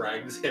slowly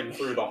drags him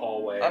through the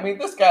hallway. I mean,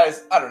 this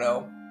guy's, I don't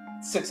know,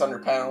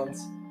 600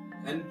 pounds.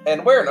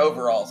 And wearing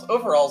overalls.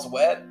 Overalls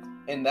wet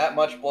in that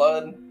much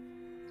blood.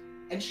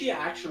 And she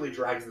actually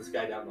drags this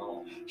guy down the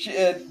hall.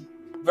 It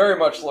very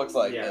much looks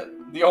like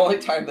it. The only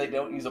time they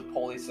don't use a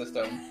pulley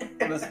system,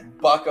 this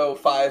bucko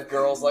 5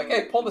 girls like,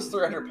 hey, pull this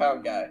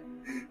 300-pound guy.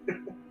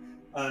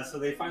 So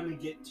they finally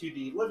get to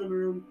the living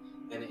room,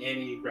 and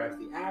Annie grabs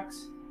the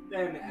axe.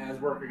 Then, as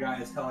Worker Guy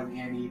is telling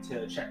Annie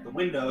to check the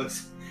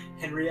windows,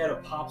 Henrietta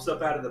pops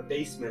up out of the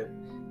basement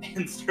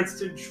and starts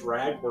to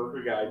drag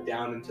Worker Guy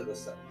down into the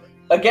cellar.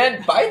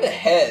 Again, by the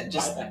head,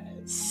 just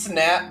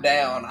snap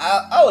down.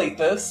 I'll eat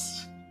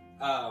this.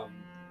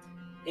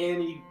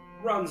 Annie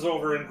runs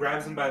over and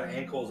grabs him by the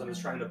ankles and is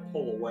trying to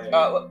pull away.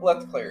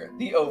 Let's clear it.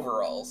 The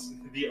overalls.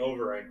 The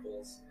over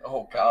ankles.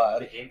 Oh,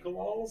 God. The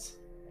ankle-alls?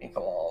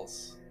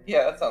 Ankle-alls.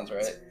 Yeah, that sounds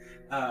right.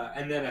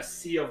 And then a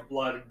sea of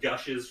blood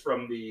gushes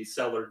from the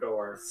cellar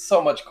door.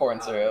 So much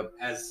corn syrup.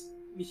 As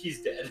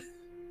he's dead.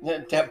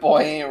 That boy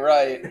ain't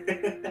right.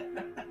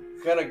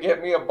 Gonna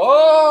get me a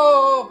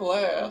ball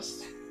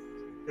blast.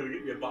 Gonna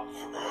get me a ball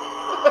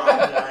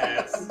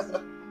blast.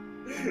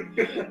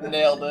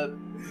 Nailed it.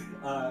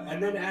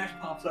 And then Ash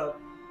pops up,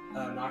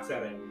 knocks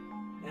out Annie.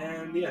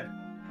 And the end.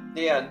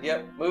 The end,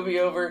 yep. Movie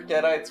over,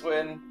 Deadites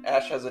win,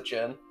 Ash has a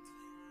chin.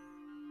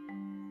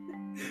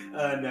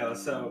 No,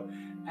 so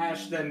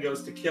Ash then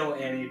goes to kill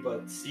Annie,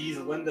 but sees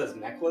Linda's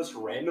necklace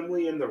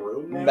randomly in the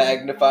room now.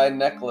 Magnified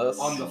necklace.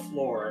 On the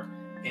floor.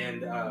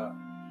 And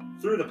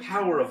through the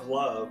power of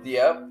love...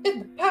 Yep. In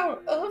the power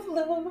of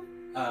love.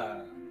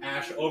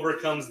 Ash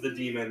overcomes the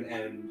demon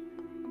and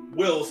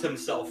wills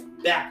himself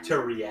back to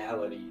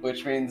reality.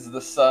 Which means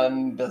the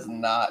sun does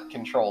not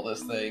control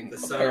this thing. The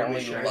sun apparently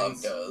only shines,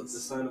 love does. The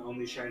sun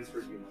only shines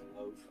for human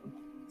love.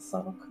 The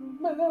sun will come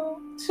out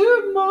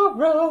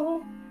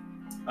tomorrow.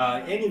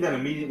 Annie then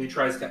immediately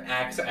tries to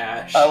axe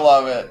Ash. I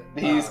love it.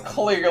 He's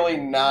clearly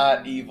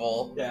not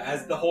evil. Yeah,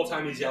 as the whole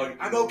time he's yelling,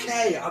 I'm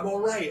okay, I'm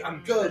alright,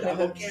 I'm good, I'm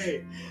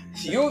okay.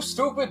 You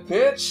stupid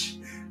bitch!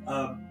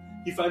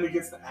 He finally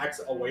gets the axe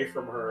away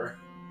from her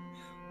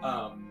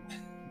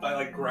by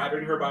like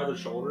grabbing her by the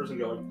shoulders and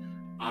going,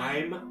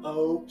 I'm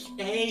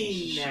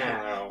okay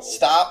now.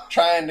 Stop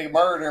trying to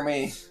murder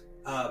me.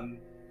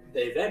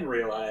 They then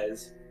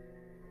realize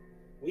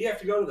we have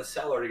to go to the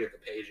cellar to get the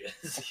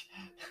pages.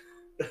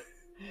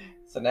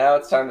 So now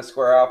it's time to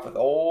square off with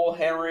old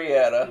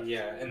Henrietta.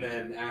 Yeah, and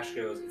then Ash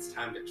goes, it's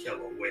time to kill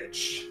a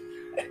witch.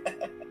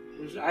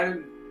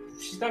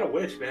 She's not a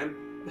witch, man.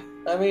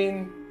 I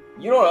mean,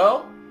 you don't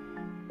know.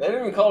 They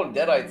didn't even call them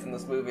Deadites in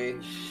this movie.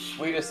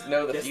 We just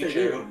know the future.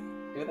 They do.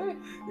 Do they?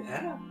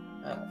 Yeah.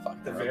 Oh,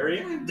 fuck. The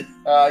very end.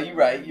 You're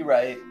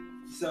right.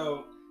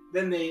 So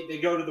then they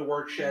go to the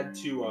work shed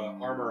to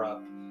armor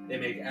up. They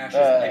make Ash's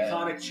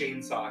iconic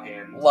chainsaw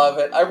hand. Love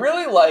it. I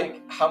really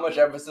like how much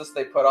emphasis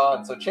they put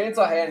on. So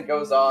chainsaw hand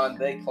goes on,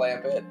 they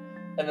clamp it,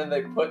 and then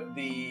they put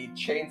the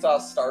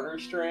chainsaw starter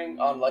string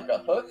on like a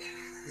hook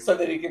so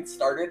that he can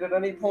start it at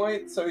any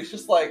point. So he's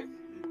just like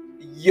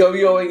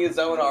yo-yoing his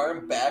own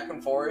arm back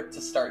and forth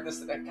to start this.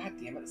 God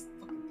damn it. This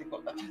fucking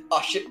thing.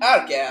 Oh shit,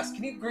 out of gas.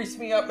 Can you grease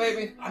me up,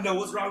 baby? I know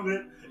what's wrong with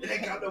it. It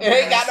ain't got no gas. It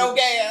ain't got no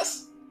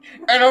gas.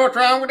 I know what's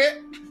wrong with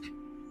it.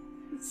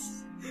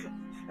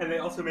 And they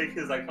also make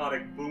his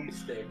iconic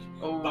boomstick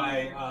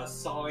by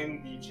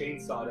sawing the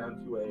chainsaw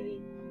down to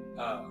a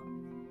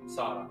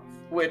sawed-off.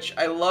 Which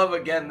I love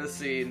again this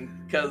scene,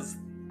 because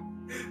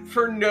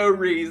for no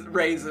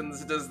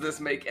reasons does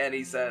this make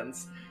any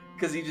sense.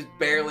 Because he just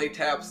barely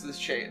taps this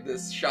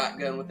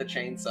shotgun with the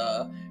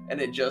chainsaw, and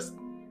it just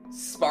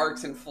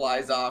sparks and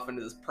flies off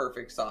into this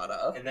perfect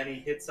sawed-off. And then he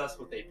hits us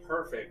with a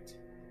perfect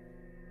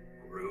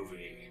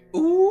groovy.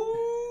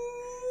 Ooh!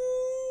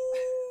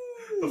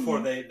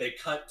 Before they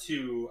cut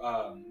to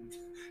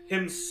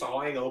him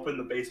sawing open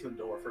the basement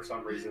door for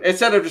some reason.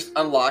 Instead of just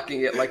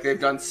unlocking it like they've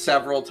done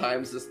several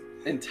times this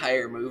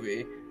entire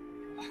movie.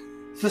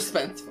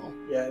 Suspenseful.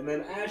 Yeah, and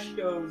then Ash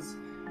goes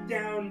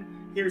down,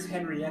 hears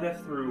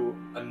Henrietta through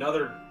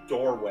another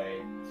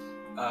doorway.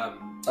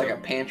 Like a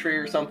pantry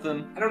or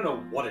something? I don't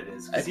know what it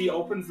is. Because he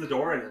opens the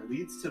door and it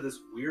leads to this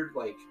weird,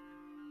 like,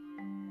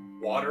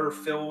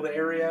 water-filled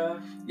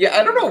area. Yeah,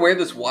 I don't know where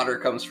this water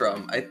comes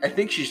from. I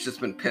think she's just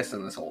been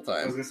pissing this whole I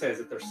was time. going to say, is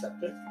it their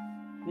septic?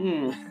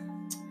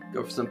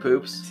 Go for some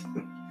poops.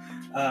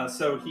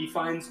 So he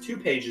finds 2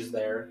 pages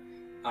there.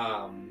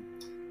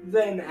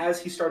 Then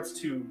as he starts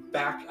to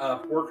back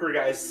up Worker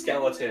Guy's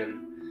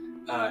skeleton,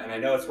 and I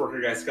know it's Worker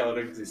Guy's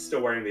skeleton because he's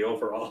still wearing the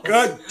overalls.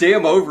 God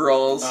damn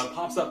overalls.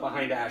 Pops up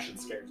behind Ash and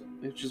scares him.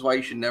 Which is why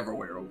you should never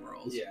wear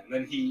overalls. Yeah, and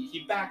then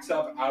he backs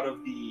up out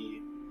of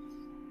the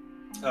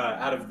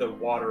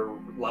water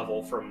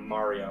level from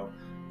Mario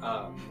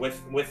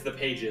with the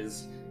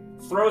pages,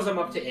 throws them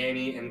up to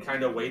Annie, and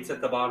kind of waits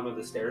at the bottom of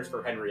the stairs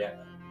for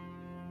Henrietta.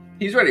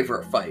 He's ready for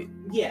a fight.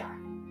 Yeah,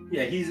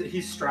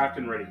 he's strapped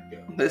and ready to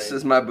go. This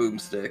is my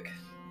boomstick.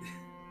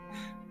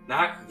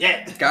 Not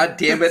yet. God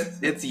damn it,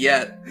 it's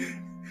yet.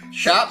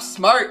 Shop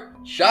smart.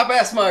 Shop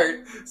ass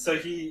smart. So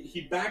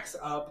he backs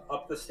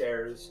up the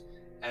stairs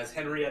as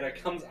Henrietta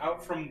comes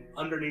out from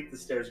underneath the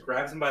stairs,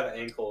 grabs him by the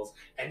ankles,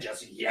 and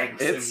just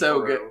yanks him It's so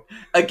through. good.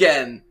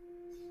 Again,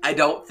 I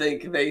don't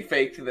think they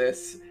faked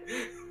this.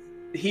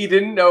 He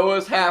didn't know what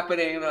was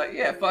happening. Like,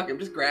 yeah, fuck him.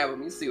 Just grab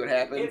him. You see what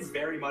happens. It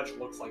very much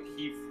looks like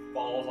he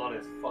falls on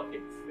his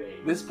fucking face.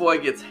 This boy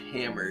gets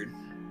hammered.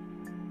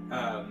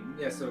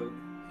 So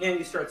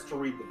Annie starts to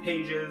read the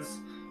pages,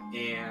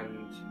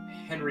 and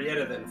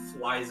Henrietta then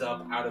flies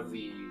up out of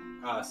the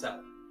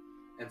cell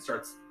and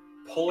starts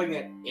pulling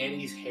at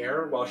Annie's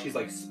hair while she's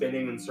like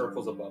spinning in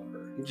circles above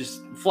her.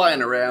 Just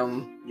flying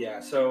around.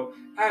 Yeah, so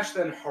Ash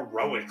then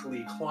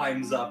heroically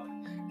climbs up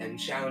and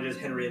challenges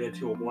Henrietta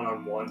to a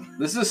one-on-one.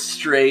 This is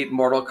straight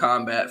Mortal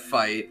Kombat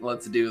fight.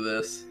 Let's do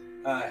this.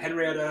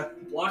 Henrietta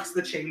blocks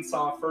the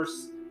chainsaw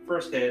first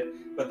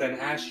hit, but then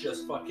Ash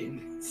just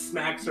fucking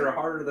smacks her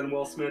harder than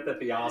Will Smith at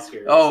the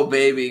Oscars. Oh,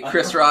 baby.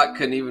 Chris Rock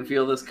couldn't even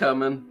feel this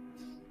coming.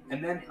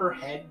 And then her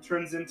head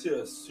turns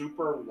into a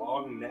super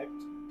long-necked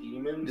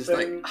demon Just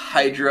thing. like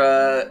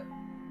Hydra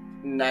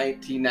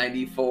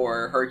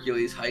 1994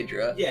 Hercules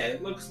Hydra. Yeah,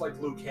 it looks like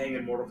Liu Kang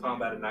in Mortal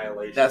Kombat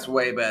Annihilation. That's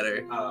way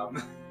better.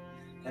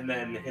 And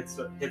then hits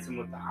him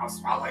with the "I'll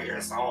swallow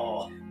your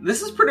soul."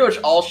 This is pretty much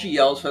all she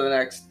yells for the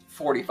next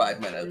 45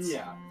 minutes.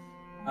 Yeah.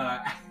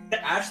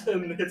 Ash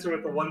then hits her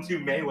with the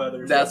 1-2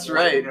 Mayweather. That's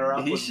right.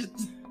 He should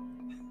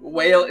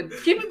wail.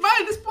 Keep in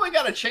mind, this boy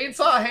got a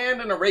chainsaw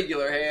hand and a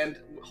regular hand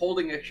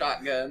holding a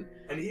shotgun.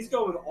 And he's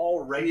going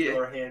all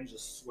regular hand,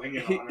 just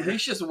swinging on her.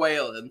 He's just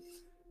wailing.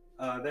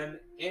 Then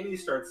Annie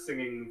starts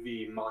singing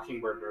the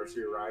Mockingbird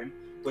nursery rhyme,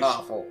 which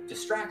Awful.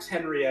 distracts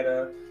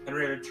Henrietta.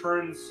 Henrietta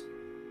turns,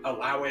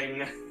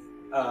 allowing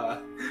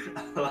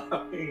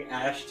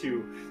Ash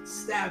to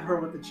stab her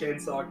with the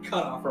chainsaw,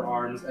 cut off her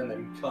arms, and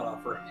then cut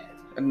off her head.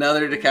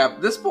 Another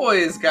decap. This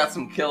boy's got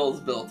some kills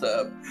built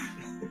up.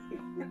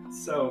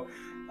 So,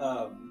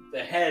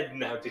 the head,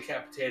 now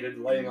decapitated,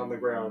 laying on the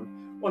ground,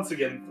 once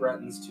again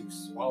threatens to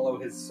swallow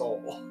his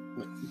soul.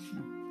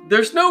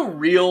 There's no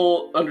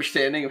real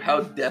understanding of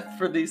how death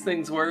for these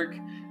things work,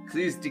 because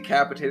he's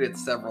decapitated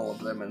several of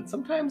them, and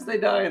sometimes they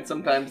die and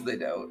sometimes they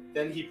don't.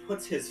 Then he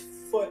puts his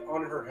foot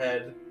on her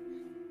head,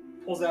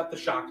 pulls out the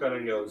shotgun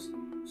and goes,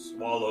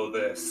 "Swallow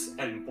this,"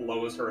 and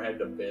blows her head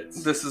to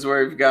bits. This is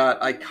where we've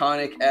got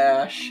iconic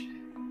Ash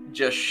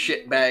just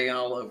shitbagging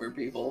all over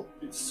people.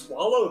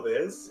 Swallow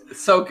this? It's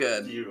so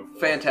good. Beautiful.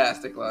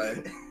 Fantastic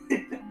line.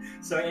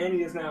 So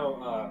Annie is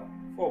now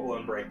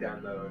full-blown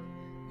breakdown mode,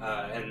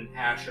 and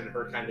Ash and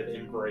her kind of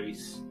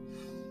embrace.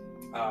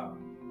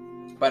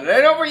 But it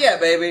ain't over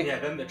yet, baby. Yeah,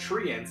 then the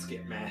tree ants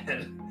get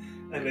mad,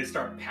 and they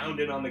start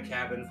pounding on the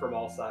cabin from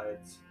all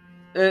sides.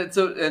 And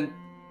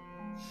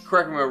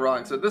correct me if I'm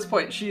wrong, so at this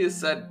point she has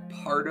said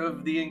part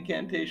of the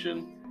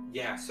incantation.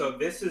 Yeah, so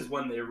this is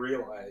when they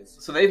realize.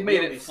 So they've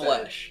made it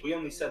flesh. We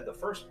only said the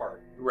first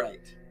part.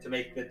 Right. To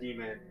make the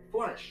demon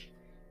flesh.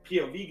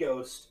 POV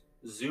Ghost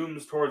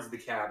zooms towards the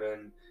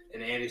cabin,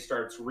 and Annie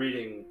starts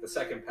reading the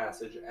second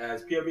passage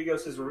as POV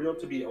Ghost is revealed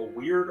to be a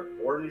weird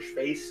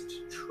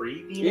orange-faced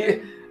tree demon. Yeah.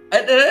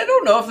 I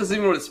don't know if this is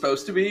even what it's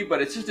supposed to be,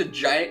 but it's just a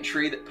giant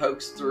tree that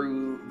pokes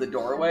through the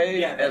doorway.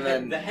 Yeah,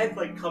 then the head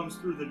like comes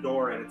through the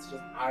door, and it's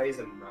just eyes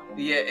and mouth.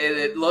 Yeah,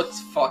 it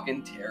looks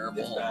fucking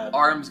terrible. It's bad.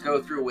 Arms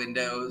go through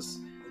windows,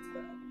 It's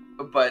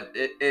bad. but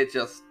it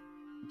just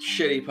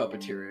shitty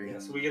puppeteering. Yeah,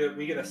 so we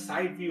get a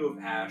side view of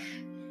Ash,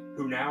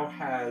 who now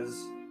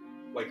has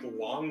like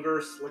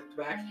longer slicked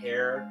back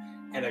hair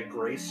and a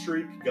gray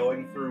streak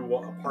going through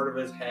a part of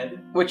his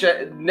head, Which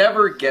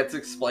never gets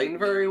explained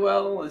very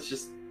well. It's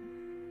just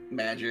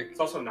magic. It's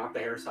also not the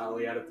hairstyle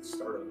he had at the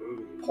start of the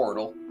movie.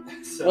 Portal.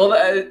 So,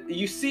 Well,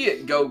 you see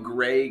it go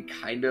gray,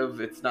 kind of.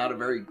 It's not a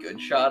very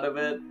good shot of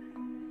it.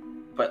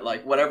 But,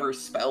 like, whatever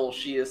spell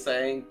she is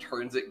saying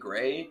turns it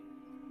gray.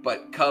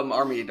 But come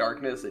Army of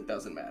Darkness, it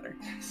doesn't matter.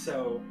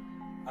 So,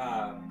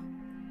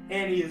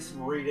 Annie is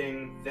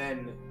reading,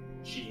 then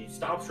she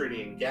stops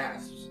reading and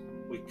gasps.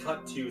 We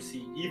cut to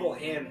see Evil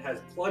Hand has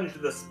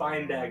plunged the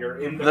spine dagger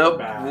into her The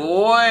back.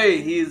 boy,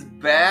 he's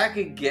back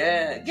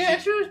again.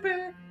 Guess who's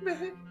back?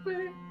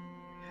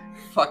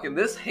 Fucking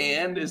this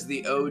hand is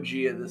the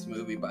OG of this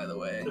movie, by the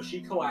way. So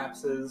she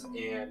collapses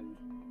and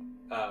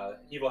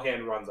Evil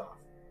Hand runs off.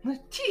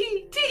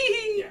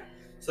 Yeah.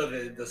 So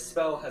the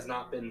spell has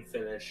not been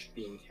finished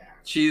being cast.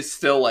 She's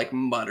still like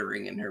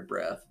muttering in her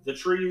breath. The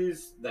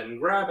trees then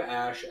grab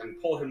Ash and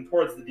pull him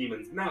towards the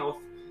demon's mouth.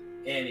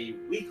 Annie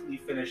weakly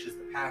finishes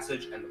the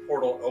passage and the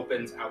portal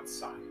opens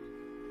outside.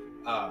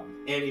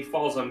 Annie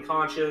falls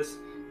unconscious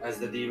as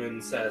the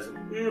demon says,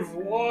 "We've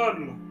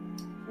won!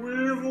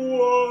 We've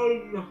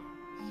won!"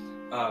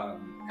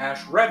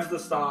 Ash revs the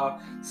saw,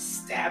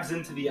 stabs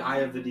into the eye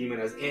of the demon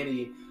as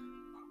Annie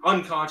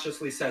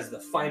unconsciously says the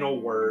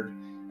final word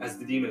as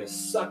the demon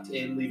is sucked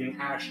in, leaving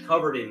Ash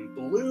covered in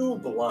blue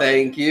blood.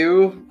 Thank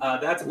you.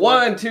 That's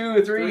 1,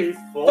 2, 3,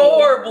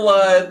 4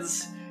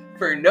 bloods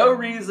for no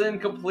reason,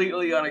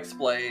 completely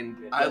unexplained.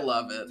 Yeah, I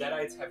love it.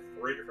 Deadites have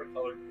 3 different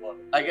colored blood.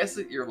 I guess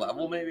at your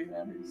level maybe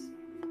matters.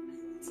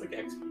 It's like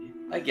XP.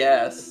 I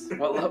guess.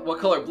 What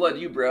color blood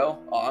you, bro?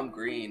 Oh, I'm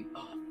green.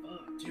 Oh,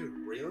 fuck, dude,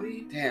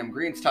 really? Damn,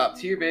 green's top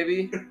tier,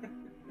 baby.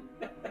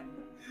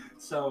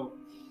 So,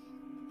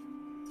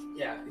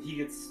 yeah,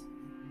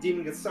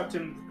 demon gets sucked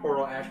into the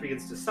portal. Ash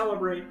begins to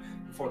celebrate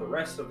before the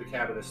rest of the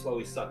cabin is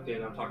slowly sucked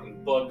in. I'm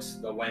talking books,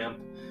 the lamp,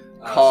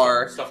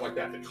 car, stuff like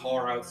that. The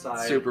car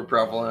outside, super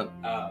prevalent.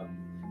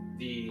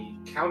 The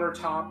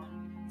countertop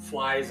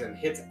flies and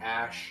hits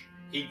Ash.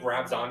 He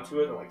grabs onto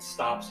it and like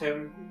stops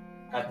him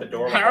at the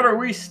door. How do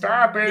we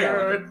stop it?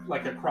 Yeah,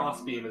 like a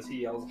crossbeam as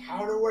he yells,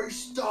 "How do we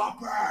stop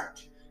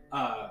it?"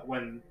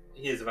 When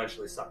he is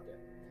eventually sucked in.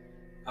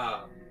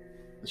 The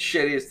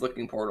shittiest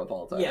looking portal of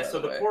all time. Yeah, so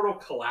the portal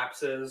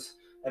collapses,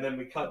 and then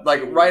we cut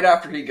like to, right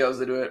after he goes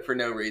into it for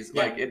no reason.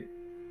 Yeah. Like it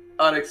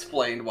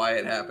unexplained why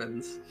it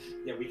happens.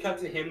 Yeah, we cut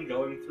to him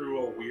going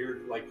through a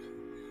weird like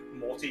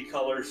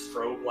multicolored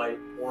strobe light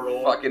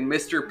portal. Fucking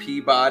Mr.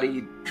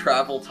 Peabody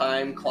travel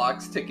time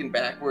clocks ticking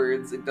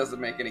backwards. It doesn't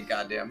make any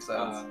goddamn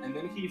sense. And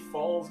then he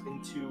falls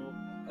into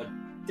a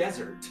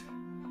desert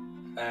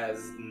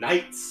as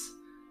knights.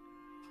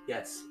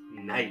 Yes,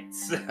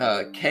 knights.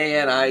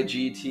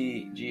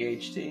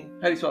 K-N-I-G-T-G-H-T.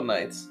 How do you spell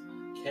knights?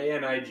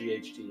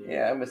 K-N-I-G-H-T.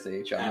 Yeah, I missed the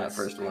H on that S.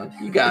 first one.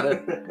 You got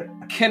it.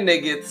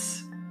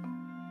 Kniggets.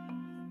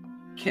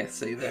 Can't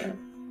say that.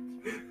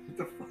 What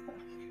the fuck?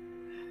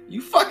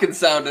 You fucking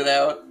sound it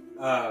out.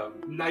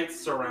 Knights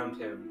surround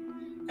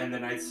him, and the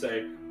knights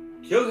say,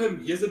 "Kill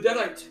him, he is a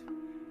Deadite."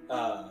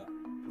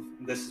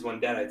 This is when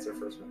Deadites are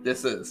first met.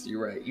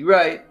 You're right. You're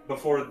right.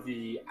 Before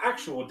the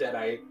actual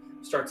Deadite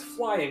starts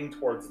flying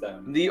towards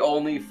them. The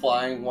only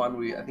flying one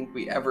I think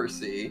we ever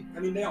see. I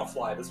mean, they all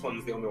fly. This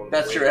one's the only one with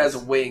That's true. It wings.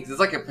 has wings. It's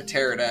like a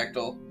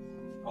pterodactyl.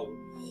 Oh,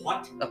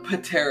 what? A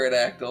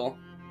pterodactyl.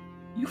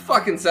 You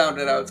fucking sound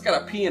it out. It's got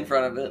a P in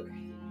front of it.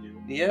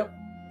 Yep.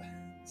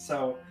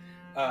 So,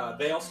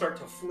 they all start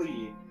to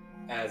flee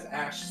as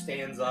Ash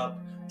stands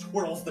up,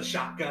 twirls the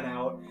shotgun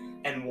out,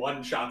 and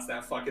one-shots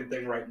that fucking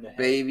thing right in the head.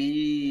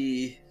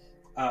 Baby.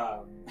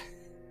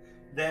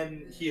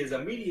 Then he is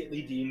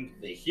immediately deemed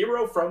the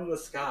hero from the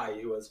sky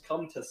who has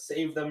come to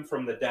save them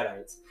from the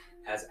Deadites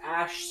as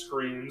Ash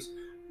screams,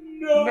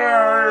 "No!"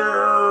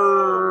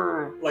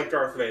 Like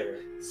Darth Vader.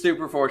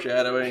 Super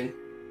foreshadowing.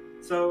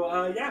 So,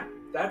 yeah,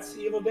 that's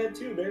Evil Dead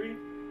 2, baby.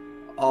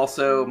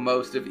 Also,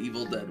 most of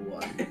Evil Dead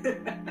 1.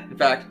 In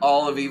fact,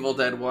 all of Evil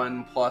Dead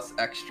 1 plus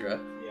extra.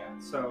 Yeah,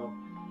 so,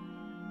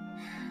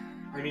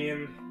 I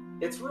mean,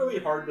 it's really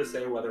hard to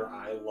say whether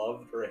I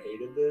loved or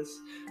hated this.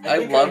 I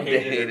think loved I to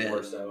hated hate it it.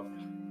 more so.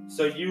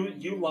 So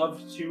you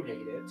loved to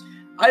hate it.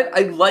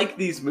 I like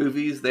these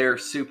movies. They're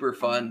super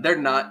fun. They're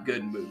not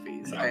good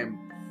movies. No. I am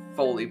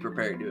fully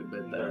prepared to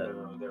admit that.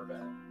 No, they're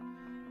bad.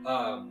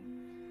 How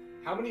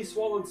many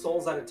swallowed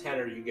souls out of 10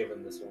 are you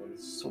giving this one?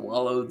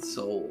 Swallowed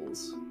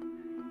souls.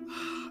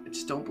 I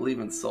just don't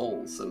believe in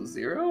souls, so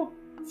 0?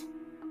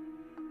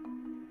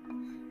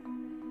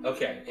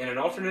 Okay, in an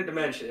alternate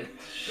dimension.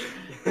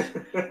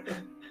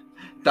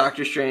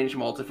 Doctor Strange,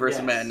 Multiverse of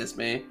Yes. Madness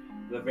me.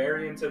 The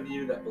variant of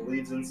you that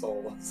believes in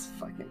souls. It's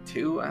fucking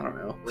 2? I don't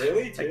know.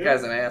 Really? 2? That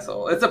guy's an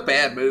asshole. It's a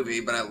bad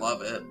movie, but I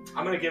love it.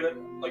 I'm gonna give it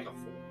like a 4.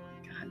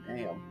 God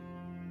damn.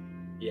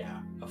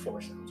 Yeah, a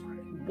 4 sounds right.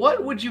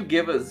 What would you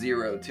give a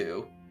 0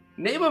 to?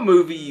 Name a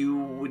movie you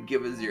would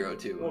give a 0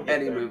 to. We'll get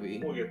Any there. movie.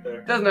 We'll get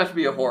there. Doesn't have to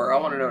be a horror. I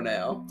want to know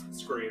now.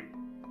 Scream.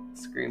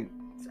 Scream.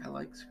 I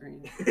like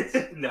Scream.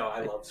 No,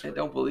 I love Scream. I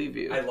don't believe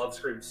you. I love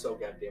Scream so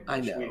goddamn much.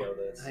 I know. We know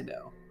this. I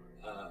know.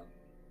 Um,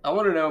 I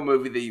want to know a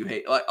movie that you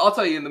hate. Like, I'll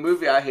tell you, in the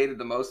movie I hated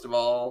the most of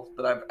all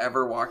that I've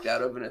ever walked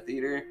out of in a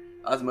theater,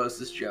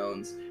 Osmosis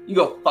Jones. You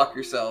go fuck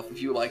yourself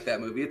if you like that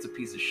movie. It's a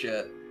piece of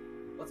shit.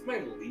 what's my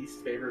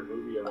least favorite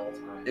movie of all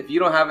time? If you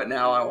don't have it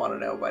now, I want to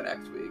know by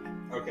next week.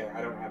 Okay,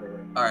 I don't have it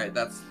right. All right,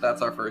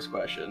 that's our first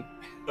question.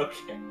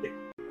 Okay.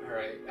 All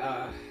right.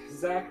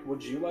 Zach,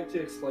 would you like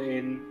to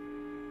explain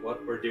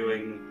what we're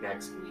doing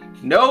next week?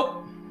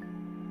 Nope.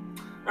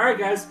 All right,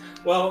 guys.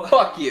 Well,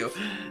 Fuck you.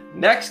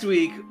 Next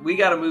week, we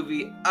got a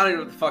movie. I don't know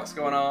what the fuck's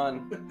going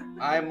on.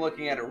 I'm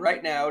looking at it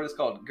right now. It is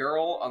called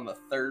Girl on the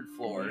Third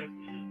Floor.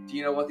 Do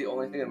you know what the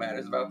only thing that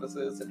matters about this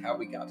is and how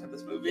we got to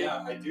this movie?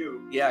 Yeah, I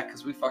do. Yeah,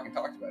 because we fucking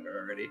talked about it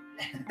already.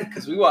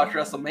 Because we watched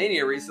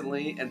WrestleMania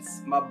recently, and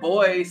my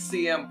boy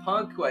CM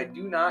Punk, who I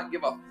do not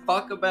give a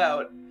fuck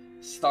about,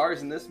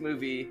 stars in this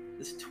movie,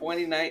 this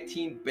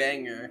 2019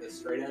 banger. The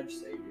straight edge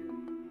savior.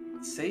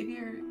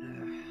 Savior?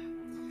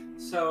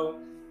 So,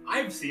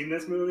 I've seen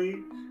this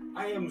movie.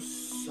 I am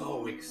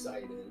so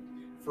excited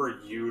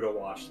for you to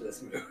watch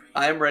this movie.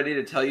 I am ready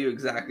to tell you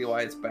exactly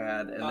why it's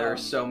bad, and there are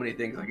so many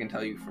things I can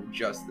tell you from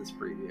just this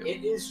preview.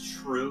 It is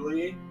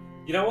truly...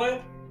 You know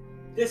what?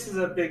 This is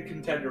a big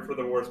contender for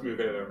the worst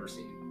movie I've ever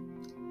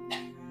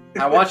seen.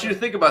 I want you to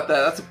think about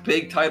that. That's a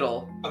big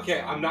title.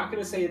 Okay, I'm not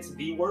going to say it's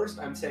the worst.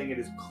 I'm saying it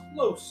is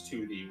close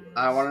to the worst.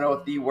 I want to know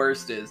what the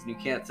worst is, and you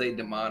can't say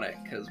demonic,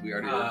 because we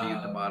already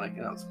reviewed demonic,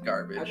 and that was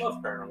garbage. I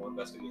love Paranormal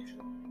Investigation.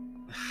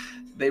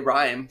 They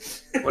rhyme.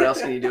 What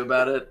else can you do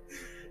about it?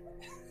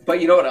 But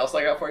you know what else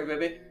I got for you,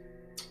 baby?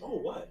 Oh,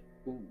 what?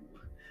 Ooh.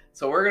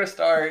 So we're going to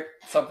start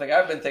something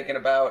I've been thinking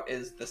about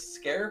is the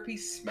Scarapy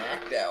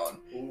Smackdown.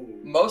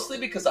 Ooh. Mostly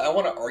because I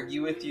want to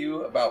argue with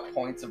you about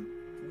points of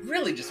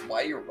really just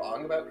why you're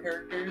wrong about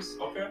characters.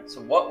 Okay.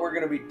 So what we're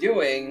going to be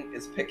doing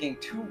is picking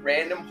two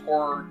random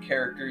horror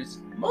characters,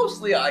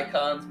 mostly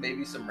icons,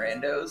 maybe some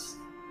randos.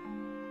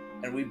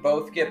 And we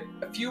both get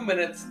a few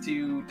minutes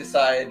to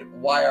decide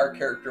why our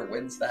character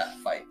wins that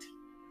fight.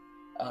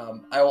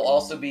 I will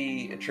also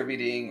be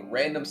attributing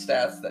random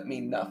stats that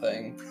mean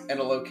nothing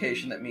and a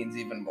location that means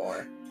even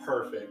more.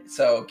 Perfect.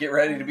 So get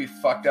ready to be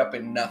fucked up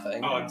in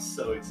nothing. Oh, I'm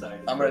so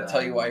excited. I'm going to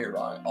tell you why you're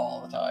wrong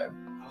all the time.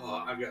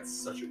 Oh, I've got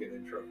such a good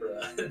intro for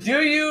that.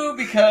 Do you?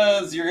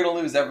 Because you're going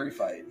to lose every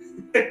fight.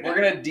 We're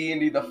going to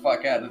D&D the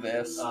fuck out of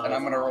this, and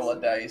I'm going to roll a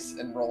dice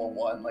and roll a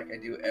 1 like I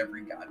do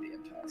every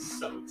goddamn time.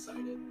 So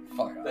excited.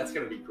 Fuck off. That's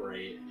going to be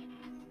great.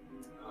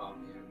 Oh,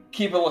 man.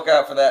 Keep a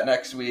lookout for that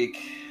next week.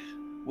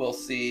 We'll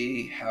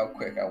see how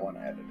quick I want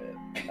to edit it,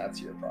 and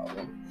that's your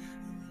problem.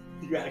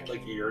 You act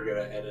like you're going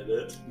to edit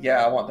it.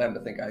 Yeah, I want them to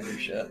think I do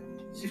shit.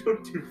 You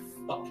don't do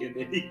fucking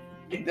anything.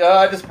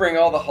 I just bring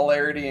all the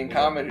hilarity and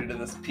comedy to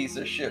this piece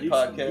of shit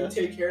podcast.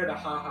 You take care of the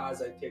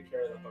ha-has, I take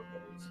care of the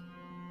ho-hos.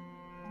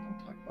 Don't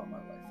talk about my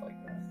life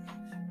like that.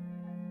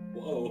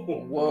 Whoa.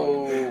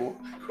 Whoa.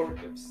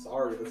 Courtney, I'm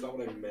sorry. That's not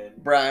what I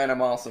meant. Brian,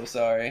 I'm also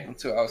sorry.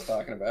 That's who I was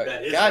talking about.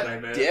 That is God what I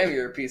meant. damn,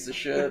 you're a piece of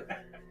shit.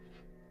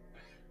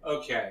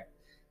 Okay.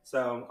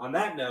 So, on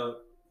that note,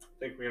 I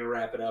think we're going to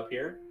wrap it up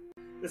here.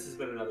 This has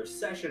been another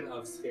session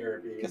of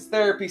Scarapy. Because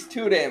therapy's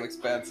too damn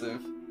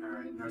expensive.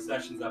 Alright, our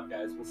session's up,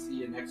 guys. We'll see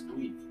you next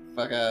week.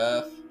 Fuck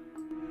off.